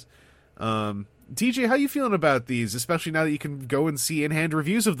 Deluxes. TJ, how you feeling about these? Especially now that you can go and see in-hand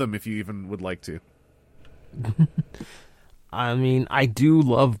reviews of them if you even would like to. I mean, I do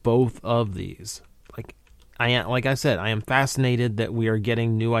love both of these. Like I said, I am fascinated that we are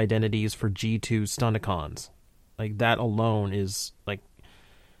getting new identities for G2 Stunticons. Like that alone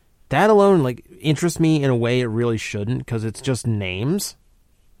interests me in a way it really shouldn't, because it's just names.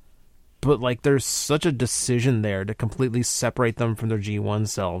 but like there's such a decision there to completely separate them from their G1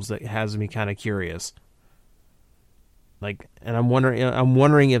 selves that has me kind of curious. Like, and I'm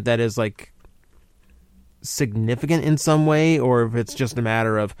wondering if that is like significant in some way, or if it's just a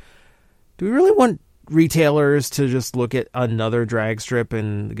matter of, do we really want retailers to just look at another drag strip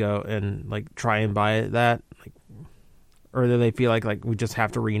and go and like try and buy that, like, or do they feel like we just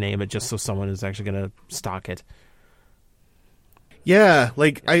have to rename it just so someone is actually going to stock it? Yeah,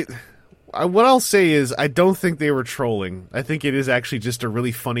 like I what I'll say is I don't think they were trolling. I think it is actually just a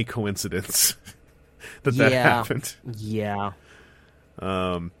really funny coincidence that happened. Yeah.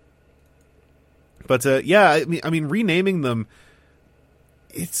 But yeah, I mean, renaming them,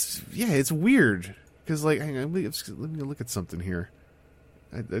 it's weird because like, hang on, let me look at something here.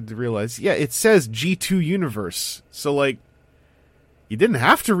 I realize, yeah, it says G2 Universe, so like, you didn't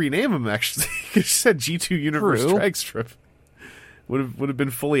have to rename them. Actually, you just said G2 Universe True. Drag Strip. Would have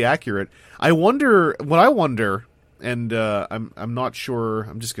been fully accurate. I wonder, and I'm not sure.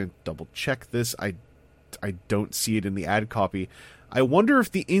 I'm just going to double check this. I don't see it in the ad copy. I wonder if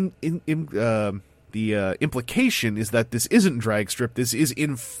the implication is that this isn't Drag Strip. This is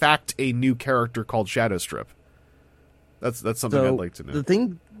in fact a new character called Shadow Strip. That's something I'd like to know.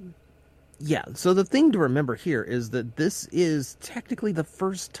 So the thing to remember here is that this is technically the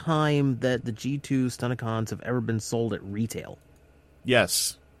first time that the G2 Stunticons have ever been sold at retail.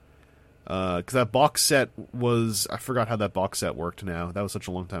 Yes. Because that box set was... I forgot how that box set worked now. That was such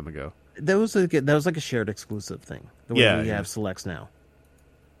a long time ago. That was like a shared exclusive thing. The way we have selects now.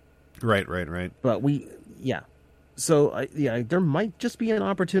 Right. But So there might just be an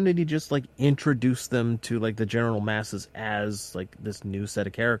opportunity to just like introduce them to like the general masses as like this new set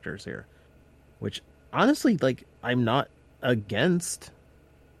of characters here, which honestly, like, I'm not against.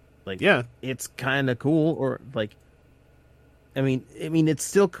 Like, yeah, it's kind of cool. Or like, I mean, it's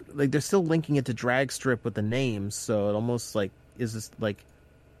still like they're still linking it to Drag Strip with the names, so it almost like is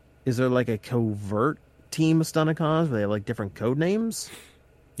there like a covert team of Stunticons where they have like different code names?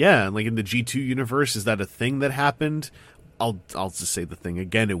 Yeah, and like in the G2 universe, is that a thing that happened? I'll just say the thing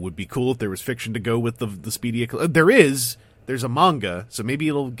again. It would be cool if there was fiction to go with the Speedy. There's a manga, so maybe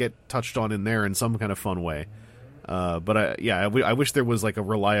it'll get touched on in there in some kind of fun way. But I wish there was like a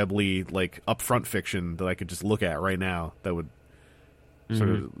reliably like upfront fiction that I could just look at right now that would sort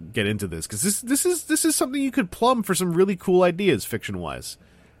of get into this, because this is something you could plumb for some really cool ideas fiction wise.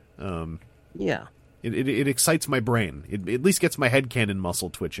 Yeah. It excites my brain. It at least gets my headcanon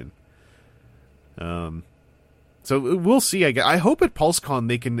muscle twitching. So we'll see. I hope at PulseCon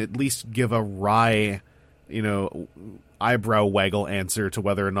they can at least give a wry, eyebrow waggle answer to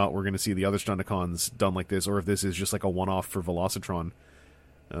whether or not we're going to see the other Stunticons done like this, or if this is just like a one-off for Velocitron.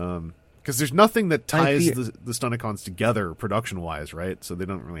 Because there's nothing that ties the Stunticons together production-wise, right? So they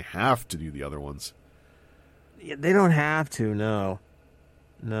don't really have to do the other ones. Yeah, they don't have to,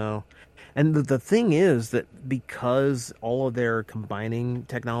 no. And the thing is that because all of their combining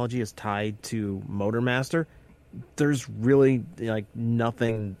technology is tied to Motormaster, there's really like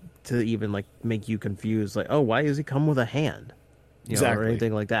nothing to even like make you confused. Like, oh, why does he come with a hand? Exactly. Or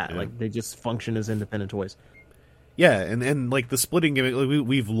anything like that. Yeah. Like they just function as independent toys. Yeah, and like the splitting gimmick,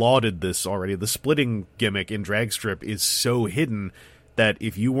 we've lauded this already. The splitting gimmick in Drag Strip is so hidden that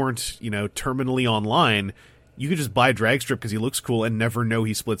if you weren't, terminally online, you could just buy Drag Strip because he looks cool and never know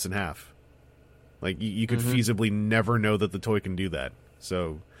he splits in half. Like, you could feasibly never know that the toy can do that.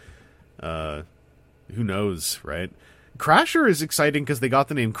 So, who knows, right? Crasher is exciting because they got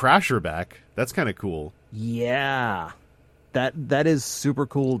the name Crasher back. That's kind of cool. Yeah. That is super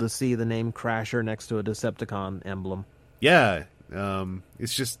cool to see the name Crasher next to a Decepticon emblem. Yeah.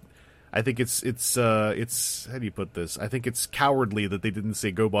 It's just... I think it's how do you put this? I think it's cowardly that they didn't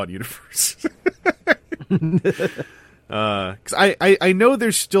say GoBot Universe. Because I know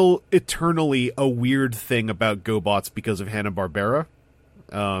there's still eternally a weird thing about GoBots because of Hanna-Barbera,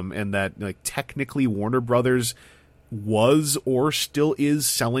 and that like technically Warner Brothers was or still is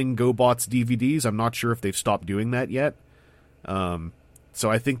selling GoBots DVDs. I'm not sure if they've stopped doing that yet. So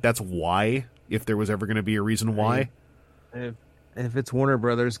I think that's why, if there was ever going to be a reason why. If it's Warner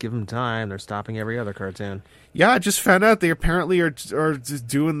Brothers, give them time. They're stopping every other cartoon. Yeah, I just found out they apparently are just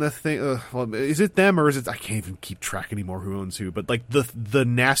doing the thing. Well, is it them or is it? I can't even keep track anymore who owns who. But like the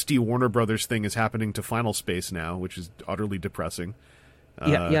nasty Warner Brothers thing is happening to Final Space now, which is utterly depressing.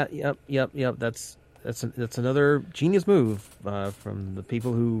 Yep. That's another genius move from the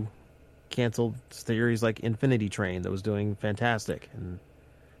people who canceled series like Infinity Train that was doing fantastic. And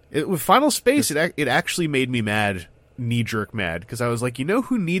with Final Space, it actually made me mad. Knee-jerk mad, because I was like,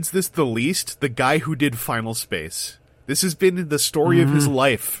 who needs this the least? The guy who did Final Space. This has been the story of his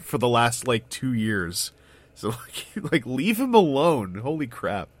life for the last, 2 years. So, leave him alone. Holy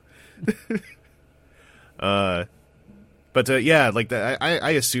crap. I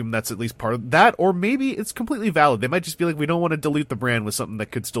assume that's at least part of that, or maybe it's completely valid. They might just be like, we don't want to dilute the brand with something that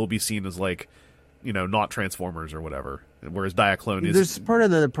could still be seen as, not Transformers or whatever. Whereas Diaclone is... There's part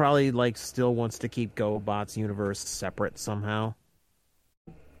of them that probably, still wants to keep GoBot's universe separate somehow.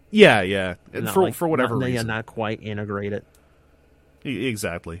 Yeah. And for whatever reason. Yeah, not quite integrate it.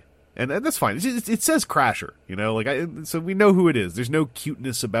 Exactly. And that's fine. It says Crasher, so we know who it is. There's no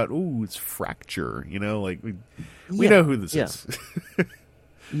cuteness about, it's Fracture, we know who this is.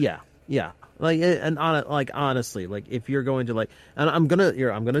 Yeah. Honestly, if you're going to and I'm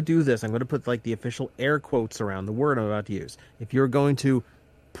gonna do this. I'm gonna put the official air quotes around the word I'm about to use. If you're going to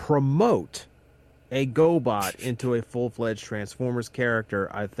promote a GoBot into a full-fledged Transformers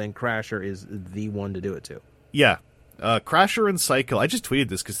character, I think Crasher is the one to do it to. Yeah. Crasher and Cycle. I just tweeted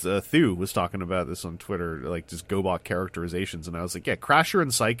this because Thew was talking about this on Twitter, just GoBot characterizations, and I was like, yeah, Crasher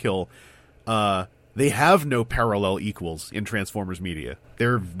and Cycle, they have no parallel equals in Transformers media.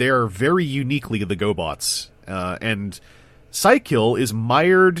 They're very uniquely the GoBots, and Cycle is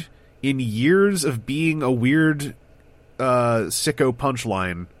mired in years of being a weird sicko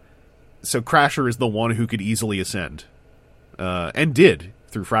punchline. So Crasher is the one who could easily ascend, and did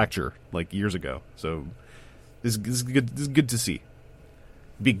through Fracture years ago. So. This is good. This is good to see.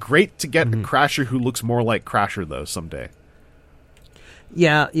 It'd be great to get a Crasher who looks more like Crasher, though, someday.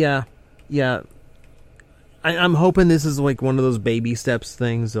 Yeah. I'm hoping this is one of those baby steps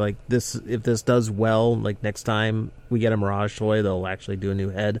things. This, if this does well, next time we get a Mirage toy, they'll actually do a new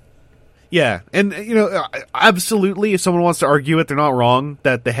head. Yeah, and absolutely, if someone wants to argue it, they're not wrong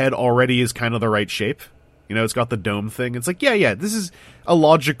that the head already is kind of the right shape. It's got the dome thing. It's this is a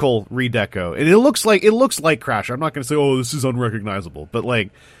logical redeco. And it looks like Crasher. I'm not going to say, this is unrecognizable. But,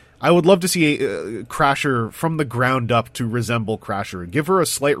 I would love to see a Crasher from the ground up to resemble Crasher. Give her a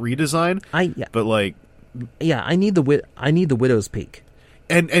slight redesign. I need the Widow's Peak.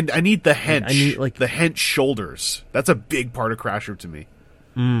 And I need the hench. I need, the hench shoulders. That's a big part of Crasher to me.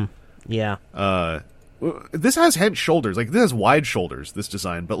 Yeah. This has hench shoulders. This has wide shoulders, this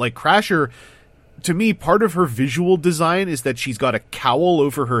design. But, Crasher... To me, part of her visual design is that she's got a cowl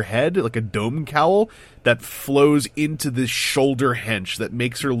over her head, a dome cowl, that flows into this shoulder hench that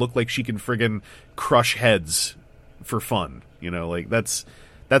makes her look like she can friggin' crush heads for fun. That's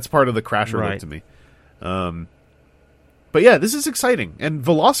part of the Crasher look to me. But yeah, this is exciting. And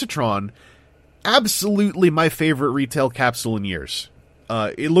Velocitron, absolutely my favorite retail capsule in years.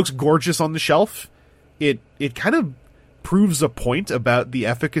 It looks gorgeous on the shelf. It kind of proves a point about the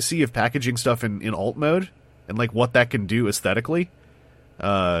efficacy of packaging stuff in alt mode and what that can do aesthetically.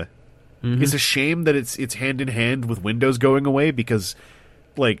 It's a shame that it's hand in hand with Windows going away because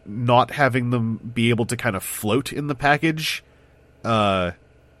not having them be able to kind of float in the package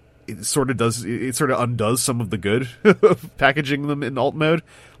it sort of undoes some of the good of packaging them in alt mode.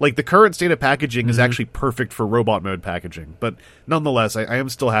 The current state of packaging is actually perfect for robot mode packaging, but nonetheless, I am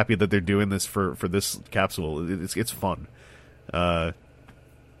still happy that they're doing this for this capsule. It's fun. But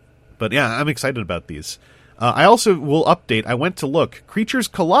yeah, I'm excited about these. I also will update. I went to look. Creatures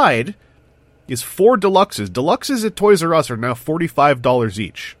Collide is 4 deluxes. Deluxes at Toys R Us are now $45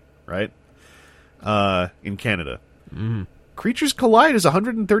 each, right? In Canada. Creatures Collide is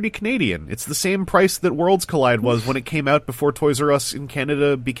 130 Canadian. It's the same price that Worlds Collide was when it came out before Toys R Us in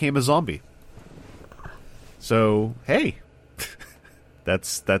Canada became a zombie. So, hey.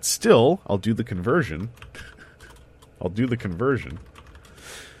 that's still, I'll do the conversion.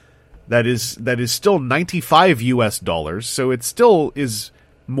 That is still $95 US, so it still is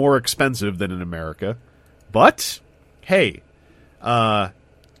more expensive than in America. But, hey, I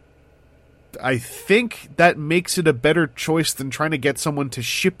think that makes it a better choice than trying to get someone to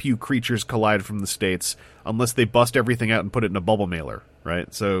ship you Creatures Collide from the States, unless they bust everything out and put it in a bubble mailer,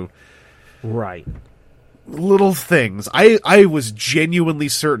 right? So, right. Little things. I was genuinely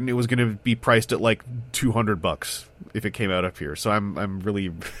certain it was going to be priced at $200 if it came out up here. So I'm really,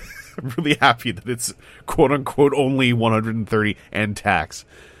 I'm really happy that it's quote unquote only 130 and tax.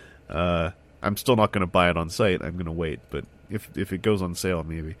 I'm still not going to buy it on site. I'm going to wait, but if it goes on sale,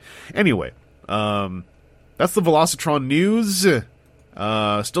 maybe. Anyway, that's the Velocitron news.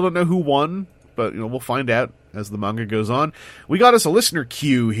 Still don't know who won, but we'll find out as the manga goes on. We got us a listener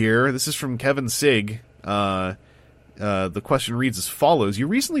queue here. This is from Kevin Sig. The question reads as follows. You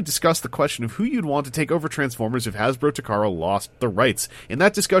recently discussed the question of who you'd want to take over Transformers if Hasbro Takara lost the rights. In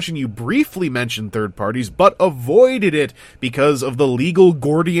that discussion, you briefly mentioned third parties, but avoided it because of the legal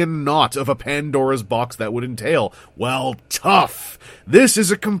Gordian knot of a Pandora's box that would entail. Well, tough. This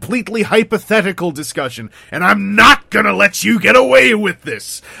is a completely hypothetical discussion, and I'm not gonna let you get away with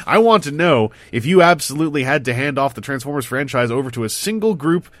this. I want to know, if you absolutely had to hand off the Transformers franchise over to a single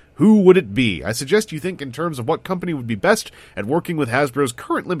group, who would it be? I suggest you think in terms of what company would be best at working with Hasbro's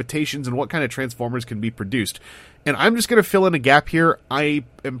current limitations and what kind of Transformers can be produced. And I'm just going to fill in a gap here. I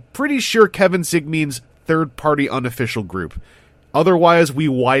am pretty sure Kevin Sig means third-party unofficial group. Otherwise, we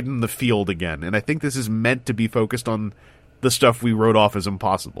widen the field again. And I think this is meant to be focused on the stuff we wrote off as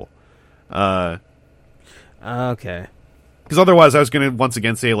impossible. Okay. Because otherwise, I was going to once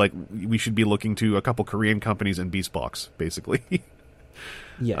again say, like, we should be looking to a couple Korean companies and Beastbox, basically.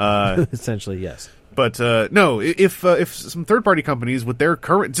 Yeah, essentially, yes. But no, if some third party companies with their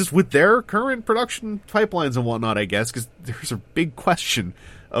current production pipelines and whatnot, I guess, because there's a big question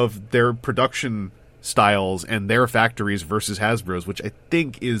of their production styles and their factories versus Hasbro's, which I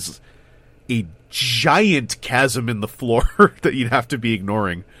think is a giant chasm in the floor that you'd have to be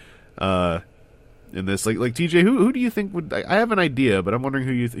ignoring. In this, like TJ, who do you think would? I have an idea, but I'm wondering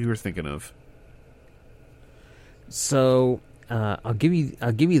who you're thinking of. So. I'll give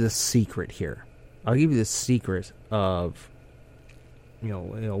you the secret here. I'll give you the secret of you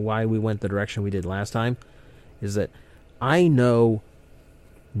know why we went the direction we did last time is that I know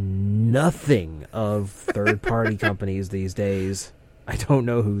nothing of third-party companies these days. I don't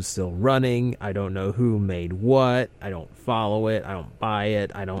know who's still running. I don't know who made what. I don't follow it. I don't buy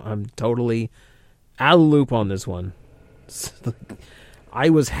it. I'm totally out of the loop on this one. I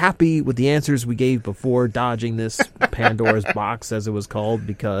was happy with the answers we gave before dodging this Pandora's box, as it was called,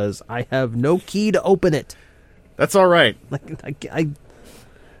 because I have no key to open it. That's all right.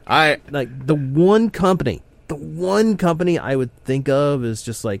 I the one company I would think of is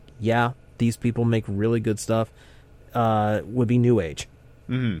just like, yeah, these people make really good stuff. Would be New Age.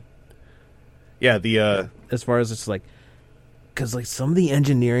 Mm-hmm. Yeah, as far as it's like. Because like some of the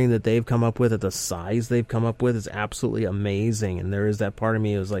engineering that they've come up with at the size they've come up with is absolutely amazing, and there is that part of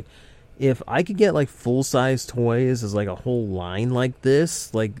me that was like, if I could get like full size toys as like a whole line like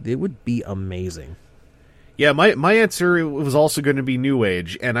this, like it would be amazing. Yeah, my answer was also going to be New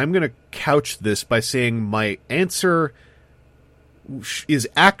Age, and I'm going to couch this by saying my answer is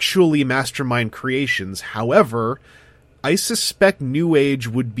actually Mastermind Creations. However, I suspect New Age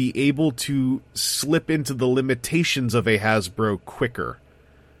would be able to slip into the limitations of a Hasbro quicker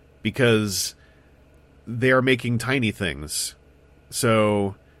because they are making tiny things.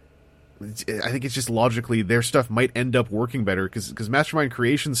 So I think it's just logically their stuff might end up working better because Mastermind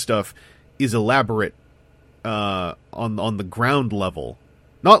Creations stuff is elaborate on the ground level.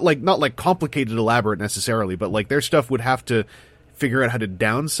 Not like complicated elaborate necessarily, but like their stuff would have to figure out how to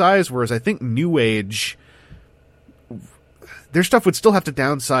downsize, whereas I think New Age, their stuff would still have to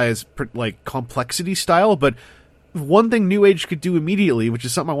downsize, like, complexity style, but one thing New Age could do immediately, which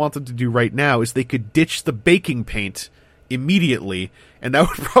is something I want them to do right now, is they could ditch the baking paint immediately, and that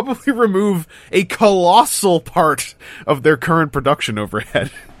would probably remove a colossal part of their current production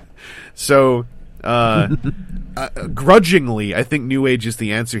overhead. So, grudgingly, I think New Age is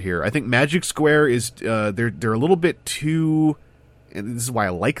the answer here. I think Magic Square is, they're a little bit too, and this is why I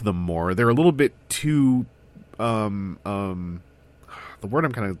like them more, they're a little bit too, the word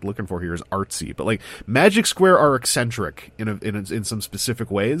I'm kind of looking for here is artsy, but like Magic Square are eccentric in some specific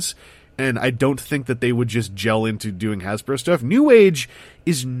ways, and I don't think that they would just gel into doing Hasbro stuff. New Age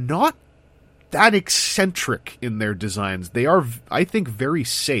is not that eccentric in their designs. They are, I think, very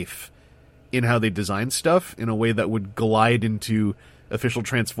safe in how they design stuff in a way that would glide into official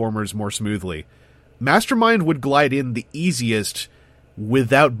Transformers more smoothly. Mastermind would glide in the easiest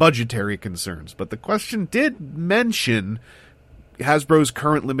without budgetary concerns, but the question did mention Hasbro's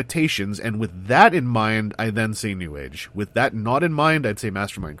current limitations, and with that in mind, I then say New Age. With that not in mind, I'd say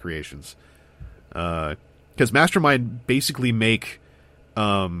Mastermind Creations. Because Mastermind basically make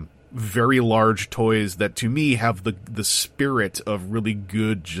very large toys that, to me, have the spirit of really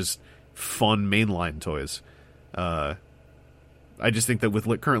good, just fun mainline toys. I just think that with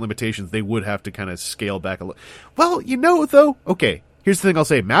current limitations, they would have to kind of scale back a little. Well, though, okay. Here's the thing I'll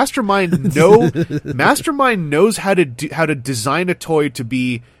say: Mastermind knows how to design a toy to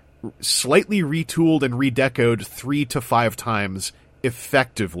be slightly retooled and redecoed 3 to 5 times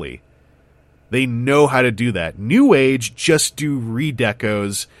effectively. They know how to do that. New Age just do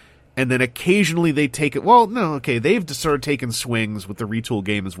redecos and then occasionally they take it. Well, no, okay, they've started taking swings with the retool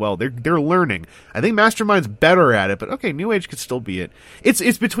game as well. They're learning. I think Mastermind's better at it, but okay, New Age could still be it.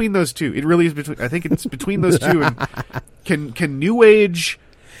 It's between those two. It really is between. I think it's between those two. And can New Age?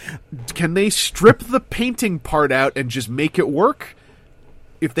 Can they strip the painting part out and just make it work?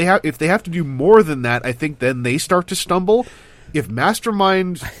 If they have to do more than that, I think then they start to stumble. If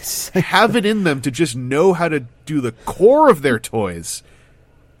Mastermind have it in them to just know how to do the core of their toys,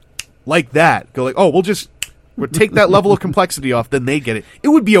 like that, go like, oh, we'll take that level of complexity off, then they get it. It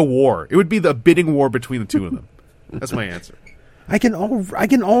would be a war. It would be the bidding war between the two of them. That's my answer. I can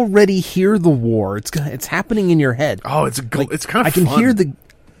already hear the war. It's happening in your head. Oh, it's kind of fun.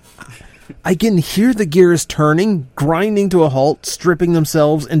 I can hear the gears turning, grinding to a halt, stripping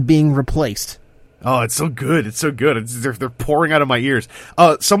themselves, and being replaced. Oh, it's so good. It's so good. They're pouring out of my ears.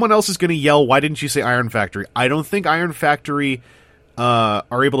 Someone else is going to yell, why didn't you say Iron Factory? I don't think Iron Factory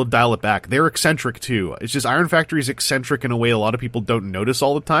are able to dial it back. They're eccentric, too. It's just Iron Factory is eccentric in a way a lot of people don't notice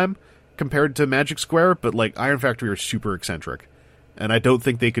all the time compared to Magic Square, but like Iron Factory are super eccentric, and I don't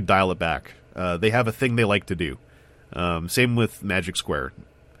think they could dial it back. They have a thing they like to do. Same with Magic Square.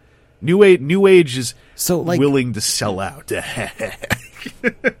 New Age is willing to sell out.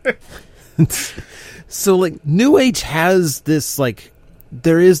 So, like, New Age has this, like,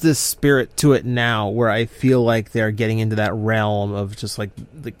 there is this spirit to it now where I feel like they're getting into that realm of just, like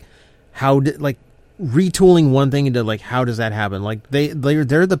retooling one thing into, like, how does that happen? Like,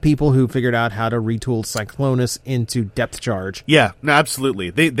 they're the people who figured out how to retool Cyclonus into Depth Charge. Yeah, no, absolutely.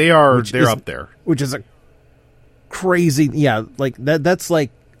 They're up there. Which is a crazy, yeah, like, that's, like,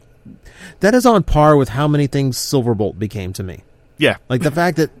 that is on par with how many things Silverbolt became to me. Yeah. Like, the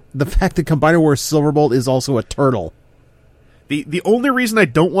fact that Combiner Wars Silverbolt is also a turtle. The only reason I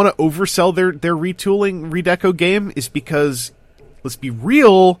don't want to oversell their retooling redeco game is because, let's be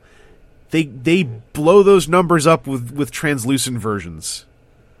real, they blow those numbers up with translucent versions.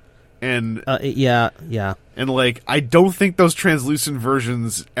 And yeah. And like, I don't think those translucent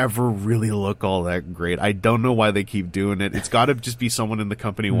versions ever really look all that great. I don't know why they keep doing it. It's got to just be someone in the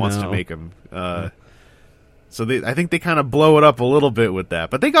company who wants to make them. So I think they kind of blow it up a little bit with that.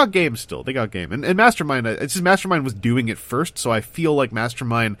 But they got game still. They got game. And Mastermind, it's just Mastermind was doing it first, so I feel like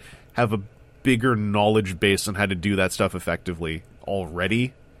Mastermind have a bigger knowledge base on how to do that stuff effectively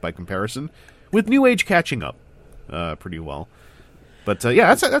already, by comparison, with New Age catching up pretty well. But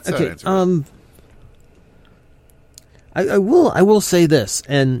yeah, that's okay. That answer. I will say this,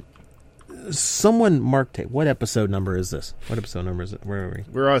 and someone marked tape. What episode number is this? What episode number is it? Where are we?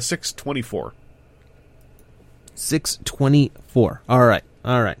 We're 624. 624. All right.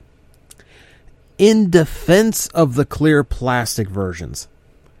 In defense of the clear plastic versions.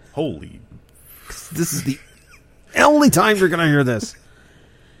 Holy. This is the only time you're going to hear this.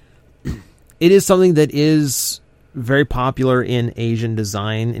 It is something that is very popular in Asian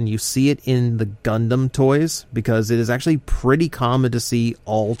design, and you see it in the Gundam toys, because it is actually pretty common to see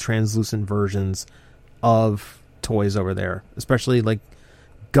all translucent versions of toys over there, especially like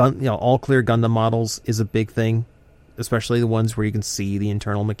all clear Gundam models is a big thing, especially the ones where you can see the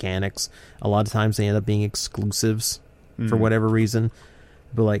internal mechanics. A lot of times they end up being exclusives for whatever reason,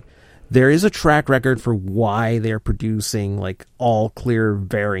 but like, there is a track record for why they're producing like all clear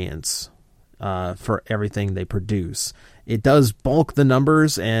variants for everything they produce. It does bulk the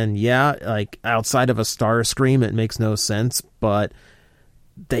numbers, and yeah, like outside of a Starscream, it makes no sense, but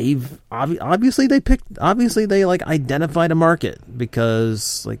they've obviously they like identified a market,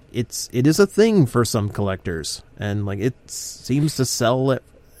 because like it is a thing for some collectors, and like it seems to sell it,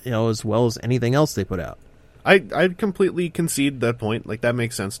 as well as anything else they put out. I'd completely concede that point. Like, that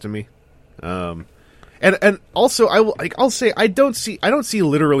makes sense to me. And also I'll say I don't see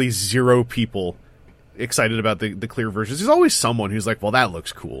literally zero people excited about the clear versions. There's always someone who's like, well, that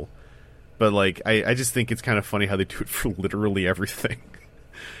looks cool. But like, I just think it's kind of funny how they do it for literally everything.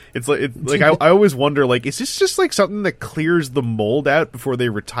 It's like I always wonder, like, is this just like something that clears the mold out before they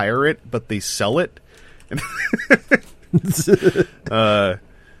retire it, but they sell it?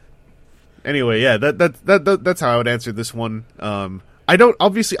 Anyway, yeah, that's how I would answer this one. I don't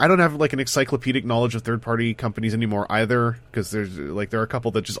have like an encyclopedic knowledge of third-party companies anymore either, because there are a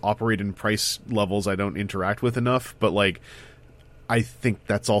couple that just operate in price levels I don't interact with enough, but like, I think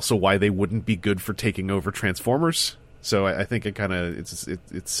that's also why they wouldn't be good for taking over Transformers. So I think it kind of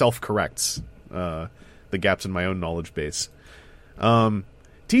it self-corrects the gaps in my own knowledge base.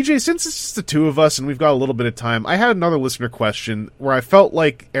 TJ, since it's just the two of us and we've got a little bit of time, I had another listener question where I felt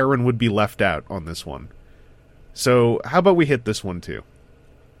like Aaron would be left out on this one. So how about we hit this one too?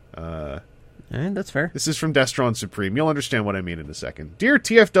 And that's fair. This is from Destron Supreme. You'll understand what I mean in a second. Dear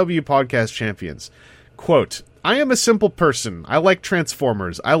TFW podcast champions, quote, I am a simple person. I like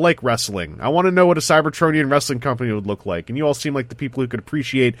Transformers. I like wrestling. I want to know what a Cybertronian wrestling company would look like, and you all seem like the people who could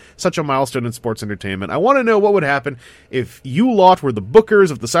appreciate such a milestone in sports entertainment. I want to know what would happen if you lot were the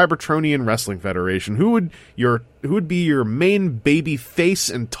bookers of the Cybertronian Wrestling Federation. Who would be your main baby face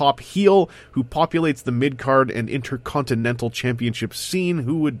and top heel who populates the mid-card and intercontinental championship scene?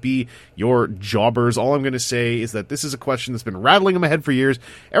 Who would be your jobbers? All I'm going to say is that this is a question that's been rattling in my head for years,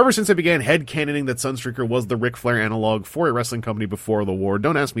 ever since I began headcanoning that Sunstreaker was the Ric Flair analog for a wrestling company before the war.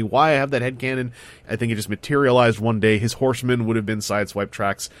 Don't ask me why I have that headcanon. I think it just materialized one day. His horsemen would have been Sideswipe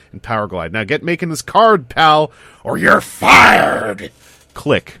Tracks and Power Glide. Now get making this card, pal, or you're fired!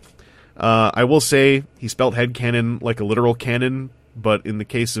 Click. I will say he spelt headcanon like a literal cannon, but in the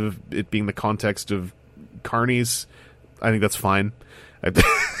case of it being the context of carnies, I think that's fine.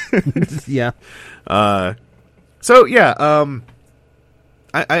 Yeah. So, yeah,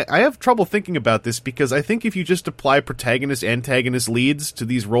 I have trouble thinking about this because I think if you just apply protagonist-antagonist leads to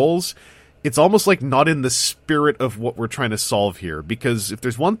these roles, it's almost like not in the spirit of what we're trying to solve here. Because if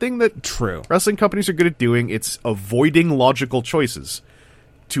there's one thing that True. wrestling companies are good at doing, it's avoiding logical choices.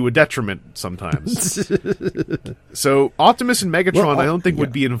 To a detriment sometimes. So Optimus and Megatron, I don't think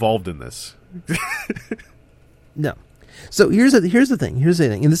would be involved in this. No. So here's the thing,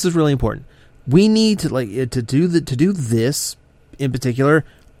 and this is really important. We need to to do this in particular.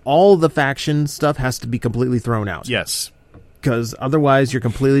 All the faction stuff has to be completely thrown out. Yes, because otherwise you're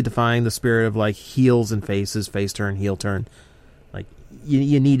completely defying the spirit of like heels and faces, face turn, heel turn. Like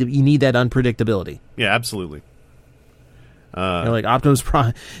you need that unpredictability. Yeah, absolutely. Like Optimus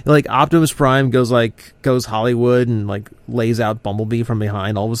Prime goes Hollywood and like lays out Bumblebee from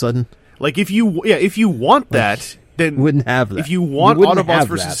behind all of a sudden. Like if you want that, then wouldn't have that. If you want Autobots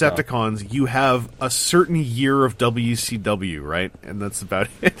versus Decepticons, you have a certain year of WCW, right? And that's about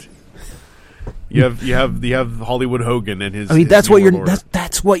it. You have Hollywood Hogan and his. I mean, that's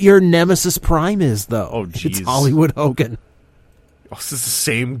what your Nemesis Prime is, though. Oh, jeez. It's Hollywood Hogan. Oh, is this the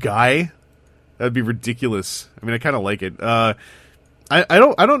same guy? That'd be ridiculous. I mean, I kind of like it. I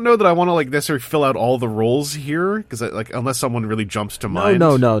don't know that I want to like necessarily fill out all the roles here because unless someone really jumps to mind.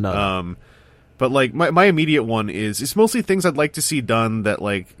 No. But like my immediate one is it's mostly things I'd like to see done that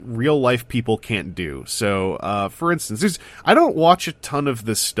like real life people can't do. So, for instance, I don't watch a ton of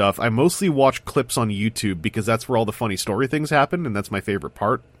this stuff. I mostly watch clips on YouTube because that's where all the funny story things happen, and that's my favorite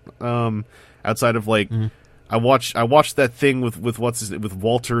part. Outside of like. Mm-hmm. I watched that thing with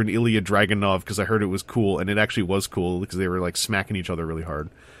Walter and Ilya Dragunov because I heard it was cool, and it actually was cool because they were like smacking each other really hard.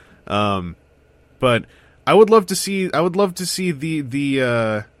 But I would love to see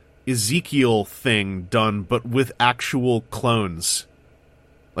the Ezekiel thing done, but with actual clones,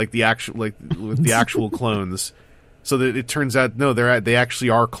 with the actual clones, so that it turns out they actually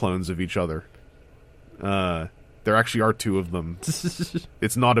are clones of each other. There actually are two of them.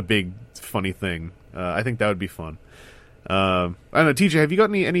 It's not a big funny thing. I think that would be fun. I don't know, TJ, have you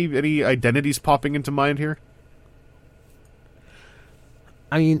got any identities popping into mind here?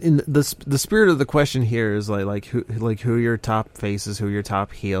 I mean, in the spirit of the question here is like who are your top faces, who are your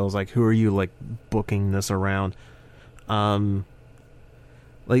top heels, like who are you like booking this around? Like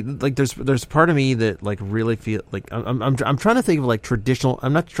there's part of me that like really feel like I'm trying to think of like traditional.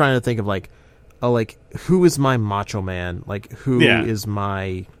 I'm not trying to think of like who is my Macho Man, like who is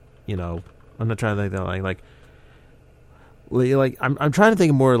my, you know. I'm not trying to think that like I'm trying to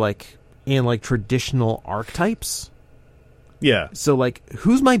think more like in like traditional archetypes. Yeah. So like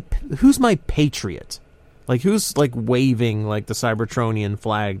who's my patriot? Like who's like waving like the Cybertronian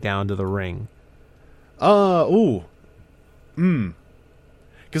flag down to the ring? Because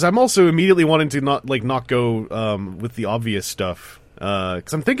I'm also immediately wanting to not go with the obvious stuff.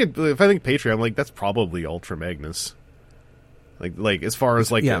 Because I'm thinking if I think patriot, I'm like that's probably Ultra Magnus. Like as far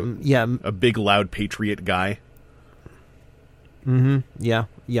as like a big loud patriot guy. Mm-hmm.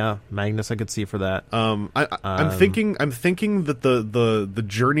 Yeah. Magnus, I could see for that. I'm thinking that the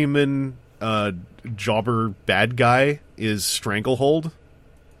journeyman jobber bad guy is Stranglehold.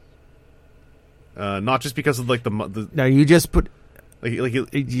 Not just because of like the. No, you just put.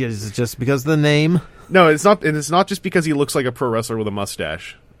 It's just because of the name. No, it's not, and it's not just because he looks like a pro wrestler with a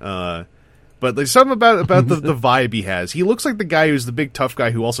mustache. But there's something about the vibe he has. He looks like the guy who's the big tough guy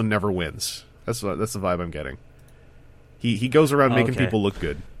who also never wins. That's the vibe I'm getting. He goes around making people look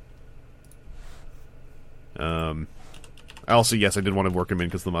good. I also, yes, I did want to work him in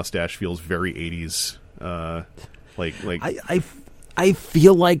because the mustache feels very 80s. I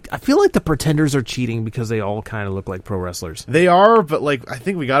feel like the Pretenders are cheating because they all kind of look like pro wrestlers. They are, but like I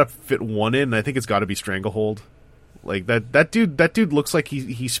think we got to fit one in. And I think it's got to be Stranglehold. Like that dude looks like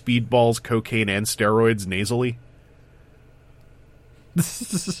he speedballs cocaine and steroids nasally.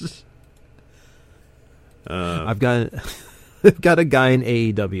 I've got a guy in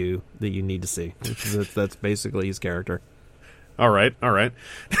AEW that you need to see. That's basically his character. All right.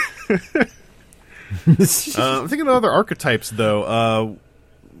 I'm thinking of other archetypes though.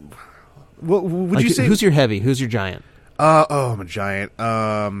 What would like, you say? Who's your heavy? Who's your giant? I'm a giant.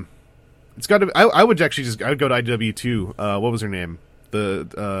 It's got to. I would actually I would go to IW too. What was her name? Is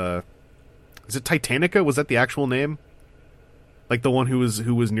it Titanica? Was that the actual name? Like the one who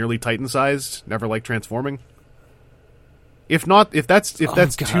was nearly Titan sized, never liked transforming. If that's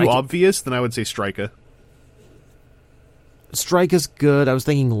too obvious, then I would say Strika. Strika's good. I was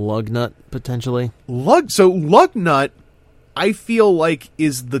thinking Lugnut potentially. Lugnut, I feel like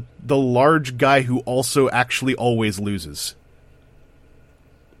is the large guy who also actually always loses.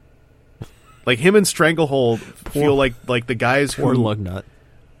 Like him and Stranglehold feel like the guys who... Or Lugnut.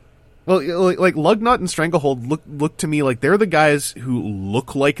 Well, like Lugnut and Stranglehold look to me like they're the guys who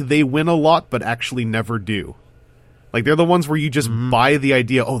look like they win a lot, but actually never do. Like they're the ones where you just buy the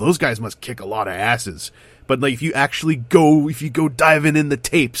idea, oh, those guys must kick a lot of asses. But like if you go diving in the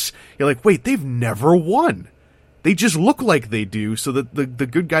tapes, you're like, wait, they've never won. They just look like they do, so that the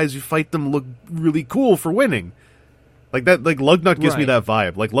good guys who fight them look really cool for winning. Like that, like Lugnut gives me that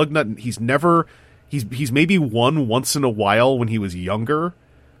vibe. Like Lugnut, he's maybe won once in a while when he was younger,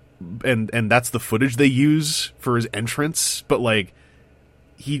 and that's the footage they use for his entrance. But like,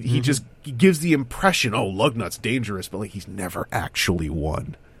 he gives the impression, oh, Lugnut's dangerous, but like he's never actually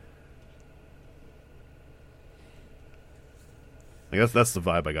won. Like that's the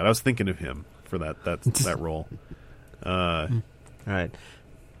vibe I got. I was thinking of him for that role. All right.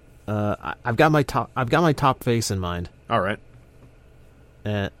 I've got my top face in mind. All right.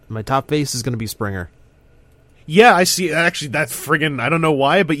 My top face is going to be Springer. Yeah, I see. Actually, that's friggin'... I don't know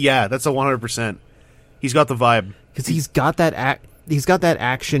why, but yeah, that's a 100%. He's got the vibe. Because he's got that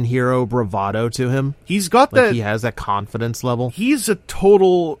action hero bravado to him. He's got like that... He has that confidence level. He's a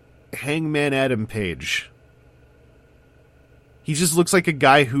total Hangman Adam Page. He just looks like a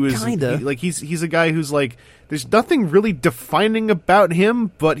guy who is... Kinda. He's a guy who's like... There's nothing really defining about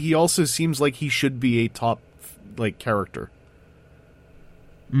him, but he also seems like he should be a top, like, character.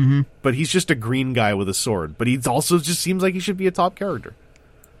 Mm-hmm. But he's just a green guy with a sword. But he also just seems like he should be a top character.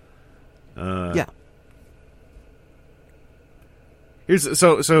 Yeah. Here's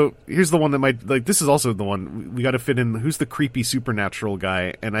the one that might... Like, this is also the one... We got to fit in... Who's the creepy supernatural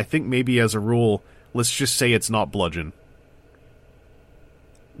guy? And I think maybe as a rule, let's just say it's not Bludgeon.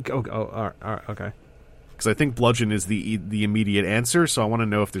 Okay. Because I think Bludgeon is the immediate answer, so I want to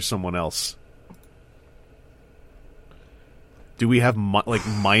know if there's someone else. Do we have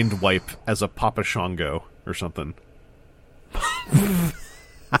Mind Wipe as a Papa Shango or something?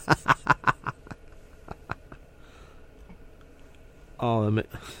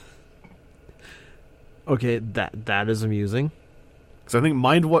 Okay, that is amusing. Because I think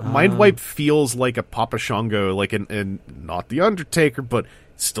Mind Wipe feels like a Papa Shango, like and not the Undertaker, but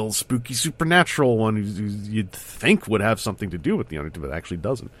still a spooky supernatural one you'd think would have something to do with the Undertaker, but actually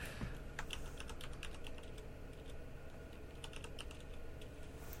doesn't.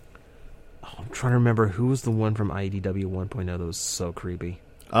 I'm trying to remember who was the one from IDW 1.0 that was so creepy.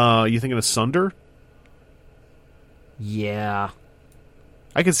 You thinking of Sunder? Yeah.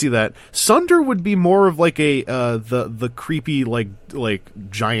 I can see that. Sunder would be more of like a the creepy like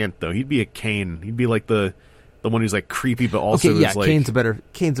giant though. He'd be a Kane. He'd be like the one who's like creepy but also is like Kane's a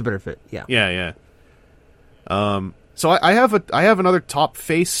better fit. Yeah. Yeah. So I have another top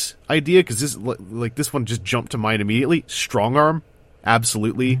face idea because this one just jumped to mind immediately. Strong Arm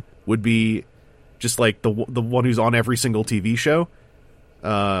absolutely would be just like the one who's on every single TV show.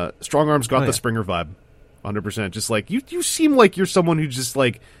 Strong Arm's got the Springer vibe. 100%. Just like you seem like you're someone who just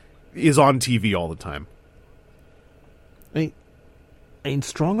like is on TV all the time. I mean,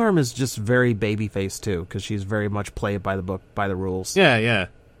 Strong Arm is just very babyface too, because she's very much played by the book, by the rules. Yeah.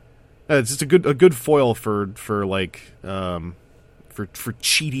 It's just a good foil for like for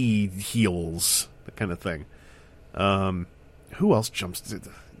cheaty heels, that kind of thing. Who else jumps?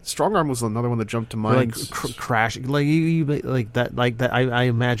 Strong Arm was another one that jumped to mind. Like Crash, like you like that. I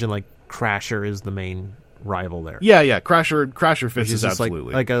imagine like Crasher is the main rival there. Yeah. Crasher fits is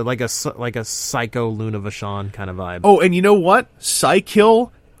absolutely like a psycho Luna Vachon kind of vibe. Oh, and you know what?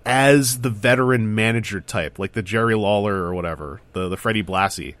 Psykill as the veteran manager type, like the Jerry Lawler or whatever, the Freddie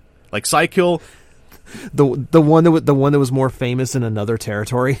Blassie. Like Psykill the one that was more famous in another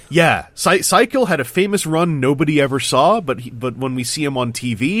territory. Yeah, Cycle had a famous run nobody ever saw, but when we see him on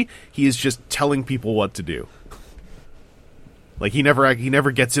TV, he is just telling people what to do. Like he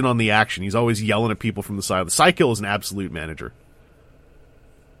never gets in on the action. He's always yelling at people from the side. The Cycle is an absolute manager.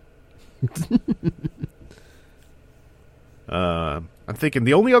 I'm thinking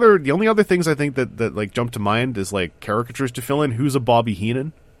the only other things I think that like jump to mind is like caricatures to fill in. Who's a Bobby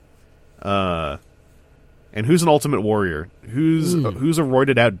Heenan? And who's an Ultimate Warrior? Who's a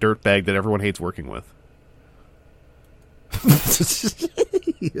roided out dirtbag that everyone hates working with?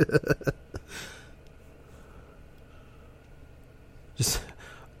 Just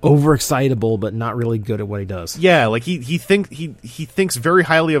overexcitable, but not really good at what he does. Yeah, like he thinks very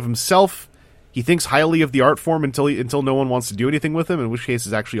highly of himself. He thinks highly of the art form until no one wants to do anything with him, in which case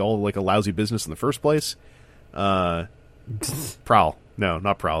it's actually all like a lousy business in the first place. Prowl. No,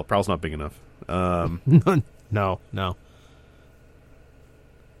 not Prowl. Prowl's not big enough. No.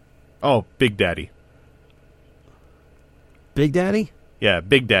 Oh, Big Daddy. Big Daddy? Yeah,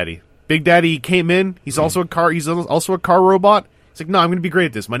 Big Daddy. Big Daddy came in. He's also a car robot. He's like, no, I'm going to be great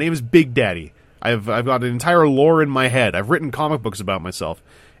at this. My name is Big Daddy. I've got an entire lore in my head. I've written comic books about myself.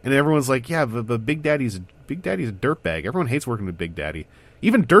 And everyone's like, yeah, but Big Daddy's a dirtbag. Everyone hates working with Big Daddy.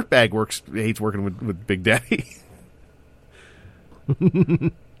 Even Dirtbag hates working with Big Daddy.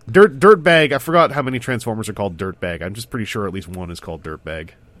 Dirtbag, I forgot how many Transformers are called Dirtbag. I'm just pretty sure at least one is called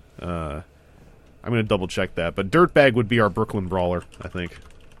Dirtbag. I'm going to double check that. But Dirtbag would be our Brooklyn Brawler, I think.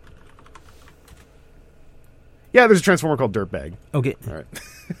 Yeah, there's a Transformer called Dirtbag. Okay. All right.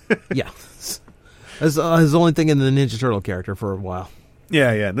 Yeah. That's his only thing in the Ninja Turtle character for a while.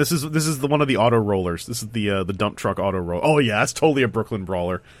 Yeah. This is the one of the auto rollers. This is the dump truck auto roller. Oh yeah, that's totally a Brooklyn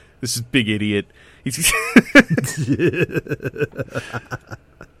Brawler. This is Big Idiot. He's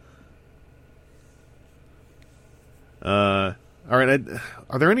all right.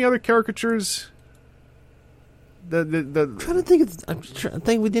 Are there any other caricatures? I'm trying to think. I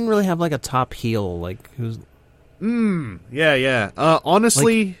think we didn't really have like a top heel. Like who's? Yeah.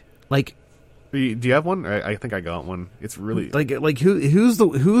 Honestly, like. Do you have one? I think I got one. It's really like who's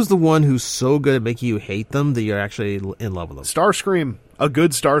the one who's so good at making you hate them that you're actually in love with them? Starscream, a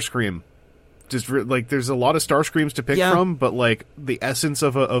good Starscream. Just like there's a lot of Starscreams to pick from, but like the essence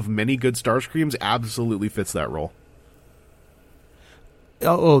of many good Starscreams absolutely fits that role.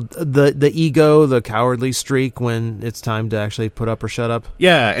 Oh, the ego, the cowardly streak when it's time to actually put up or shut up.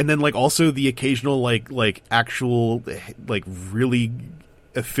 Yeah, and then like also the occasional like actual like really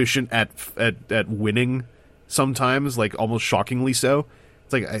efficient at winning, sometimes like almost shockingly so.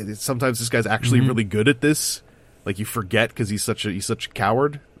 It's like sometimes this guy's actually really good at this. Like you forget because he's such a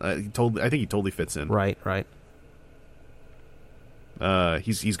coward. I think he totally fits in. Right.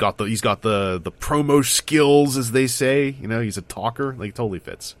 He's got the promo skills, as they say. You know, he's a talker. Like totally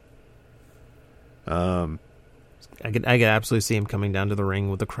fits. I could absolutely see him coming down to the ring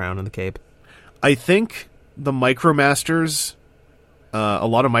with the crown and the cape. I think the Micromasters. A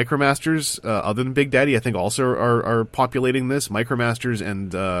lot of Micromasters, other than Big Daddy, I think also are populating this. Micromasters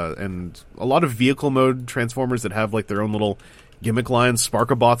and a lot of vehicle mode Transformers that have like their own little gimmick lines,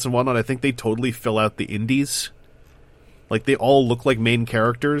 Sparkabots and whatnot. I think they totally fill out the indies. Like they all look like main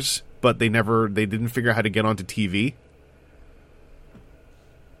characters, but they didn't figure out how to get onto TV.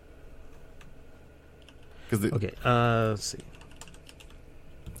 Let's see.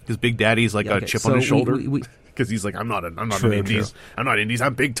 Because Big Daddy's like a chip on his shoulder. Because he's like, I'm not an indies. True. I'm not indies.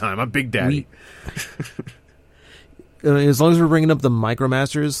 I'm big time. I'm Big Daddy. As long as we're bringing up the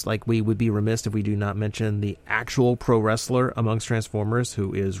Micromasters, like we would be remiss if we do not mention the actual pro wrestler amongst Transformers,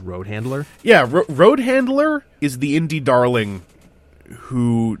 who is Road Handler. Yeah, Road Handler is the indie darling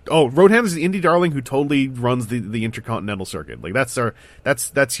Road Handler is the indie darling who totally runs the Intercontinental Circuit. Like that's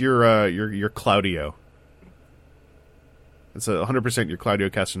your Claudio. It's 100% your Claudio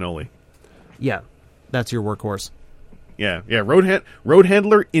Castagnoli. Yeah. That's your workhorse. Yeah. Road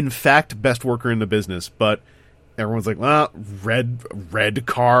Handler, in fact, best worker in the business, but everyone's like, red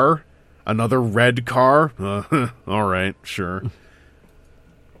car? Another red car? All right, sure.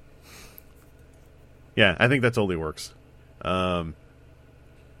 Yeah, I think that totally works. There's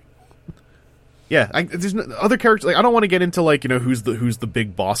other characters. Like, I don't want to get into like who's the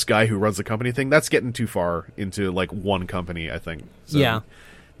big boss guy who runs the company thing. That's getting too far into like one company. I think. So, yeah.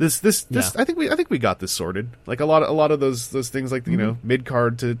 This I think we got this sorted. Like a lot of those things like mid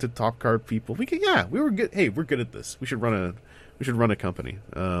card to top card people. We were good. Hey, we're good at this. We should run a company.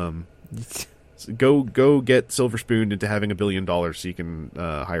 So go get Silver Spoon into having $1 billion so you can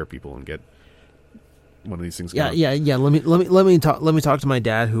hire people and get one of these things. Yeah. Let me talk to my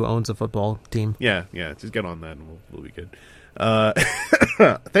dad who owns a football team. Yeah. Just get on that, and we'll be good.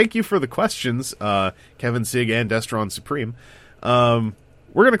 Thank you for the questions, Kevin Sig and Destron Supreme. We're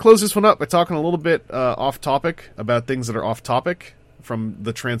going to close this one up by talking a little bit off topic about things that are off topic from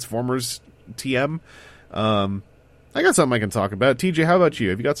the Transformers TM. I got something I can talk about. TJ, how about you?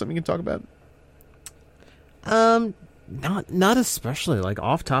 Have you got something you can talk about? Not especially. Like,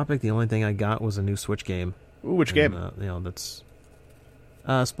 off topic, the only thing I got was a new Switch game. Ooh, which game? That's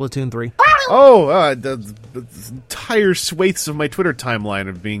Splatoon 3. Oh, the entire swathes of my Twitter timeline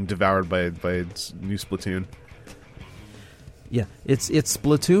are being devoured by new Splatoon. Yeah, it's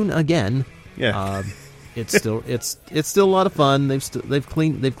Splatoon again. Yeah. It's still a lot of fun. They've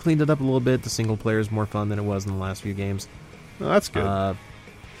cleaned it up a little bit. The single player is more fun than it was in the last few games. Oh, that's good.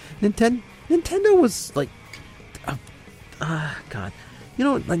 Nintendo was like, God,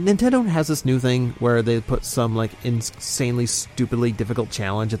 like Nintendo has this new thing where they put some like insanely stupidly difficult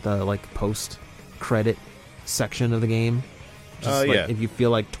challenge at the like post credit section of the game. Just yeah. If you feel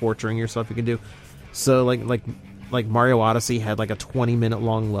like torturing yourself, you can do. So like Mario Odyssey had like a 20-minute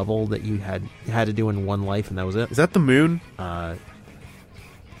long level that you had to do in one life, and that was it. Is that the moon? No,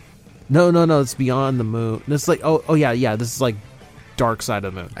 it's beyond the moon. It's like oh yeah, this is like dark side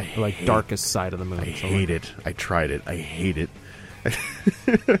of the moon, darkest side of the moon. I hate it. I tried it. I hate it.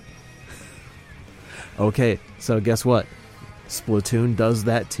 Okay, so guess what? Splatoon does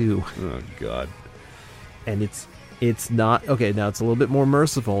that too. Oh God. And it's not okay. Now it's a little bit more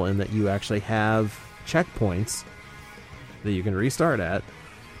merciful in that you actually have checkpoints that you can restart at,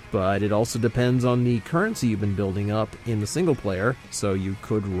 but it also depends on the currency you've been building up in the single player, so you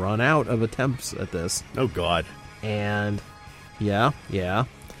could run out of attempts at this. Oh God. And yeah,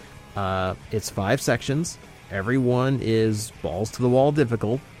 it's 5 sections. Every one is balls to the wall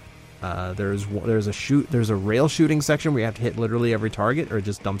difficult. There's a rail shooting section where you have to hit literally every target or it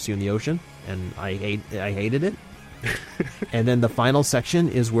just dumps you in the ocean, and I hated it. And then the final section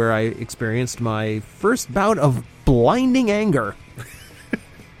is where I experienced my first bout of blinding anger.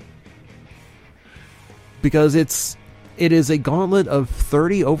 Because it is a gauntlet of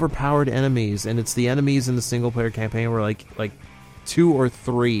 30 overpowered enemies, and it's the enemies in the single player campaign where like 2 or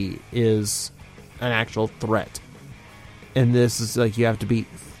 3 is an actual threat. And this is like you have to beat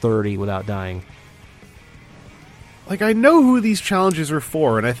 30 without dying. Like, I know who these challenges are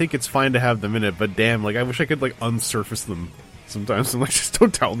for, and I think it's fine to have them in it, but damn, like, I wish I could, like, unsurface them sometimes. I'm like, just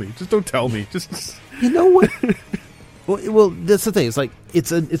don't tell me. Just don't tell me. Just... You know what? well, that's the thing. It's like,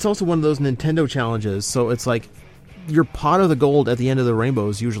 it's also one of those Nintendo challenges, so it's like, your pot of the gold at the end of the rainbow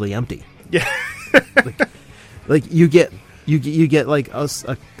is usually empty. Yeah. like you get like a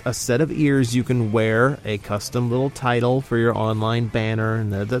set of ears you can wear, a custom little title for your online banner,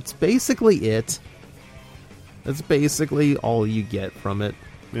 and that's basically it. That's basically all you get from it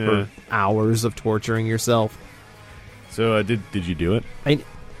for hours of torturing yourself. So, did you do it?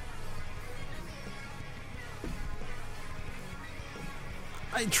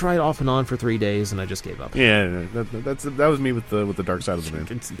 I tried off and on for 3 days, and I just gave up. Yeah, that was me with the Dark Side of the Moon.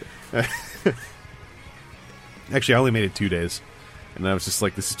 Actually, I only made it 2 days, and I was just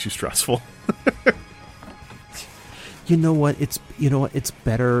like, this is too stressful. You know what? It's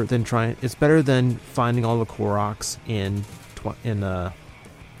better than finding all the Koroks in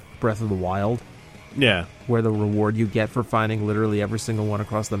Breath of the Wild. Yeah. Where the reward you get for finding literally every single one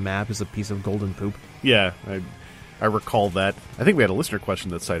across the map is a piece of golden poop. Yeah, I recall that. I think we had a listener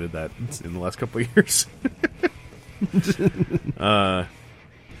question that cited that in the last couple of years.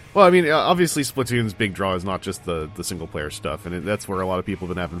 Well, I mean, obviously Splatoon's big draw is not just the single-player stuff, and that's where a lot of people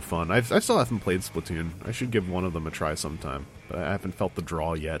have been having fun. I still haven't played Splatoon. I should give one of them a try sometime, but I haven't felt the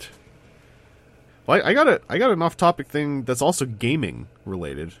draw yet. Well, I got an off-topic thing that's also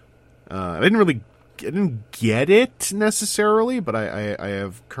gaming-related. I didn't get it necessarily, but I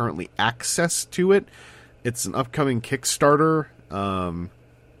have currently access to it. It's an upcoming Kickstarter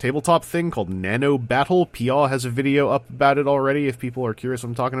tabletop thing called Nano Battle. Pia has a video up about it already if people are curious what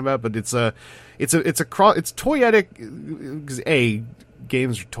I'm talking about, but it's toyetic, because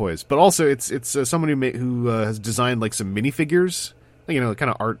games are toys, but also it's someone who has designed like some minifigures, kind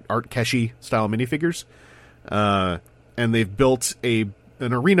of art Keshi style minifigures, and they've built an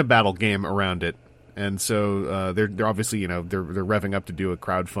arena battle game around it. And so they're obviously they're revving up to do a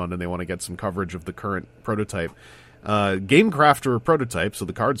crowdfund, and they want to get some coverage of the current prototype. Gamecrafter prototype, so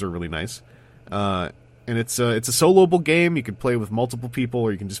the cards are really nice. And it's a soloable game. You can play with multiple people,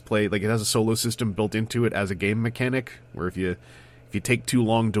 or you can just play, like, it has a solo system built into it as a game mechanic, where if you take too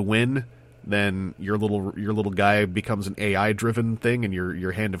long to win, then your little guy becomes an AI driven thing, and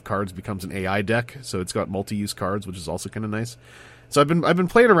your hand of cards becomes an AI deck. So it's got multi-use cards, which is also kind of nice. So I've been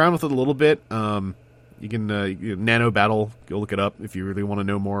playing around with it a little bit. You can Nano Battle, go look it up if you really want to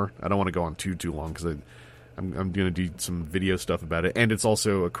know more. I don't want to go on too long because I'm going to do some video stuff about it, and it's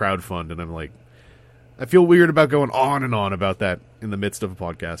also a crowdfund, and I'm like, I feel weird about going on and on about that in the midst of a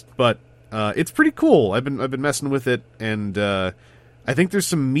podcast, but it's pretty cool. I've been messing with it, and I think there's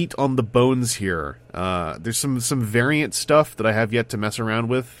some meat on the bones here. There's some variant stuff that I have yet to mess around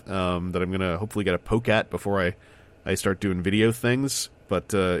with, that I'm gonna hopefully get a poke at before I start doing video things.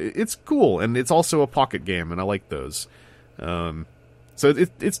 But it's cool, and it's also a pocket game, and I like those. So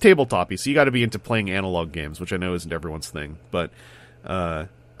it's tabletop-y, so you got to be into playing analog games, which I know isn't everyone's thing. But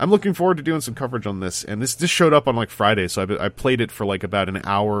I'm looking forward to doing some coverage on this, and this showed up on like Friday, so I played it for like about an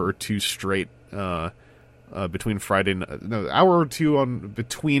hour or two straight. Between Friday, hour or two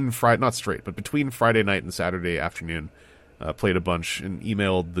between Friday night and Saturday afternoon. Played a bunch and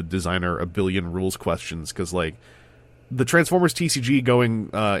emailed the designer a billion rules questions, because like the Transformers TCG going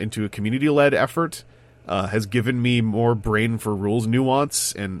into a community-led effort has given me more brain for rules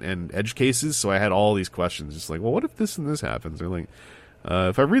nuance and edge cases. So I had all these questions, just like, well, what if this and this happens? Or like,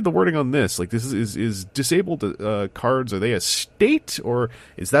 if I read the wording on this, like this is disabled cards, are they a state, or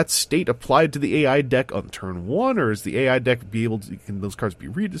is that state applied to the AI deck on turn 1, or is the AI deck can those cards be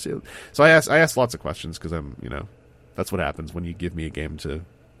redisabled? So I asked lots of questions, because that's what happens when you give me a game to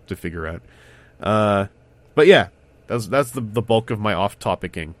figure out. But yeah, that's the bulk of my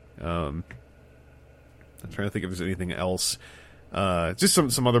off-topicing. I'm trying to think if there's anything else. Just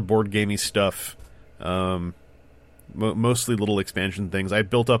some other board gamey stuff. Mostly little expansion things. I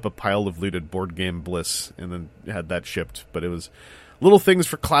built up a pile of looted Board Game Bliss and then had that shipped, but it was little things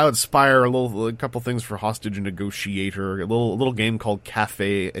for Cloud Spire, a couple things for Hostage Negotiator, a little game called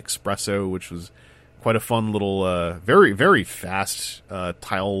Cafe Espresso, which was quite a fun little, very, very fast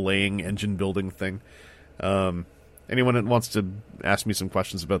tile laying, engine building thing. Anyone that wants to ask me some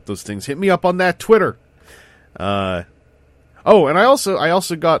questions about those things, hit me up on that Twitter. Oh, and I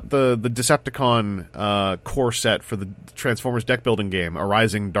also got the Decepticon core set for the Transformers deck building game,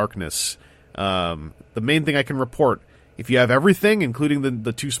 Arising Darkness. The main thing I can report, if you have everything, including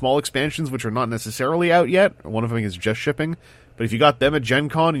the two small expansions, which are not necessarily out yet, one of them is just shipping, but if you got them at Gen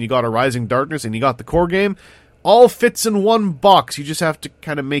Con and you got Arising Darkness and you got the core game, all fits in one box. You just have to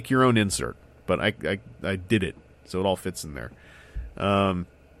kind of make your own insert. But I did it, so it all fits in there.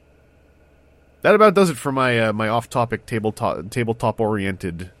 That about does it for my my off-topic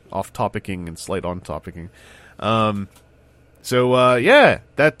tabletop-oriented off-topicing and slight on-topicing. Yeah,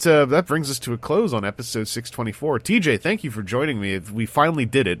 that brings us to a close on episode 624. TJ, thank you for joining me. We finally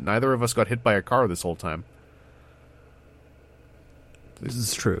did it. Neither of us got hit by a car this whole time. This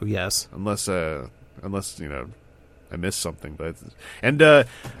is true, yes. Unless I missed something.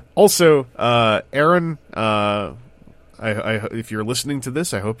 Also, Aaron, if you're listening to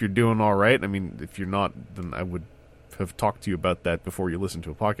this, I hope you're doing all right. I mean, if you're not, then I would have talked to you about that before you listen to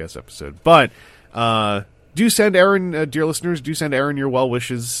a podcast episode. But do send Aaron, dear listeners, your well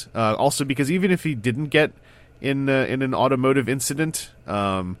wishes. Also, because even if he didn't get in an automotive incident,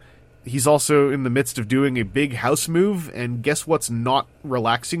 he's also in the midst of doing a big house move. And guess what's not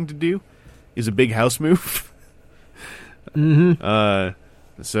relaxing to do? Is a big house move. Mm-hmm.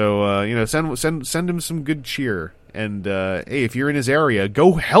 Send him some good cheer. And, hey, if you're in his area,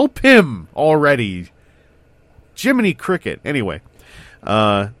 go help him already. Jiminy Cricket. Anyway,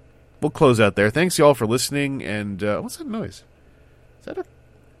 we'll close out there. Thanks, y'all, for listening. And, what's that noise? Is that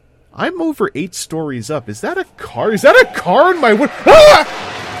I'm over 8 stories up. Is that a car? Is that a car in my wood? Ah!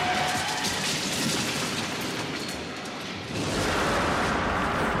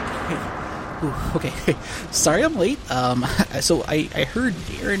 Okay. Sorry I'm late. So I heard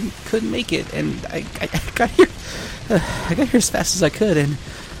Aaron couldn't make it, and I got here. I got here as fast as I could, and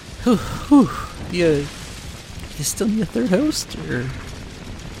you still need a third host, or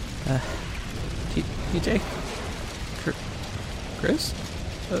TJ, Chris?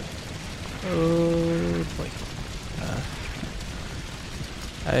 Oh boy.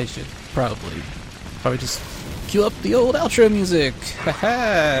 I should probably just cue up the old outro music.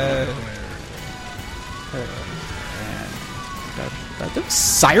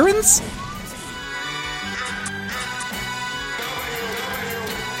 Sirens?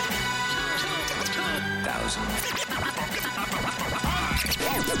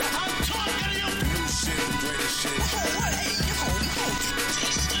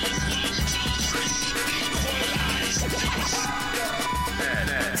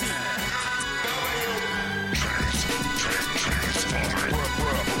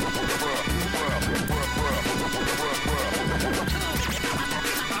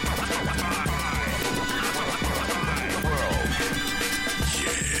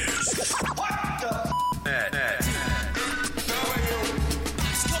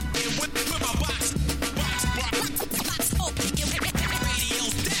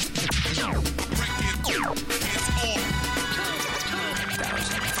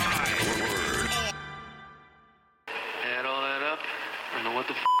 don't know what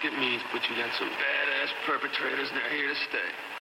the f it means, but you got some badass perpetrators and they're here to stay.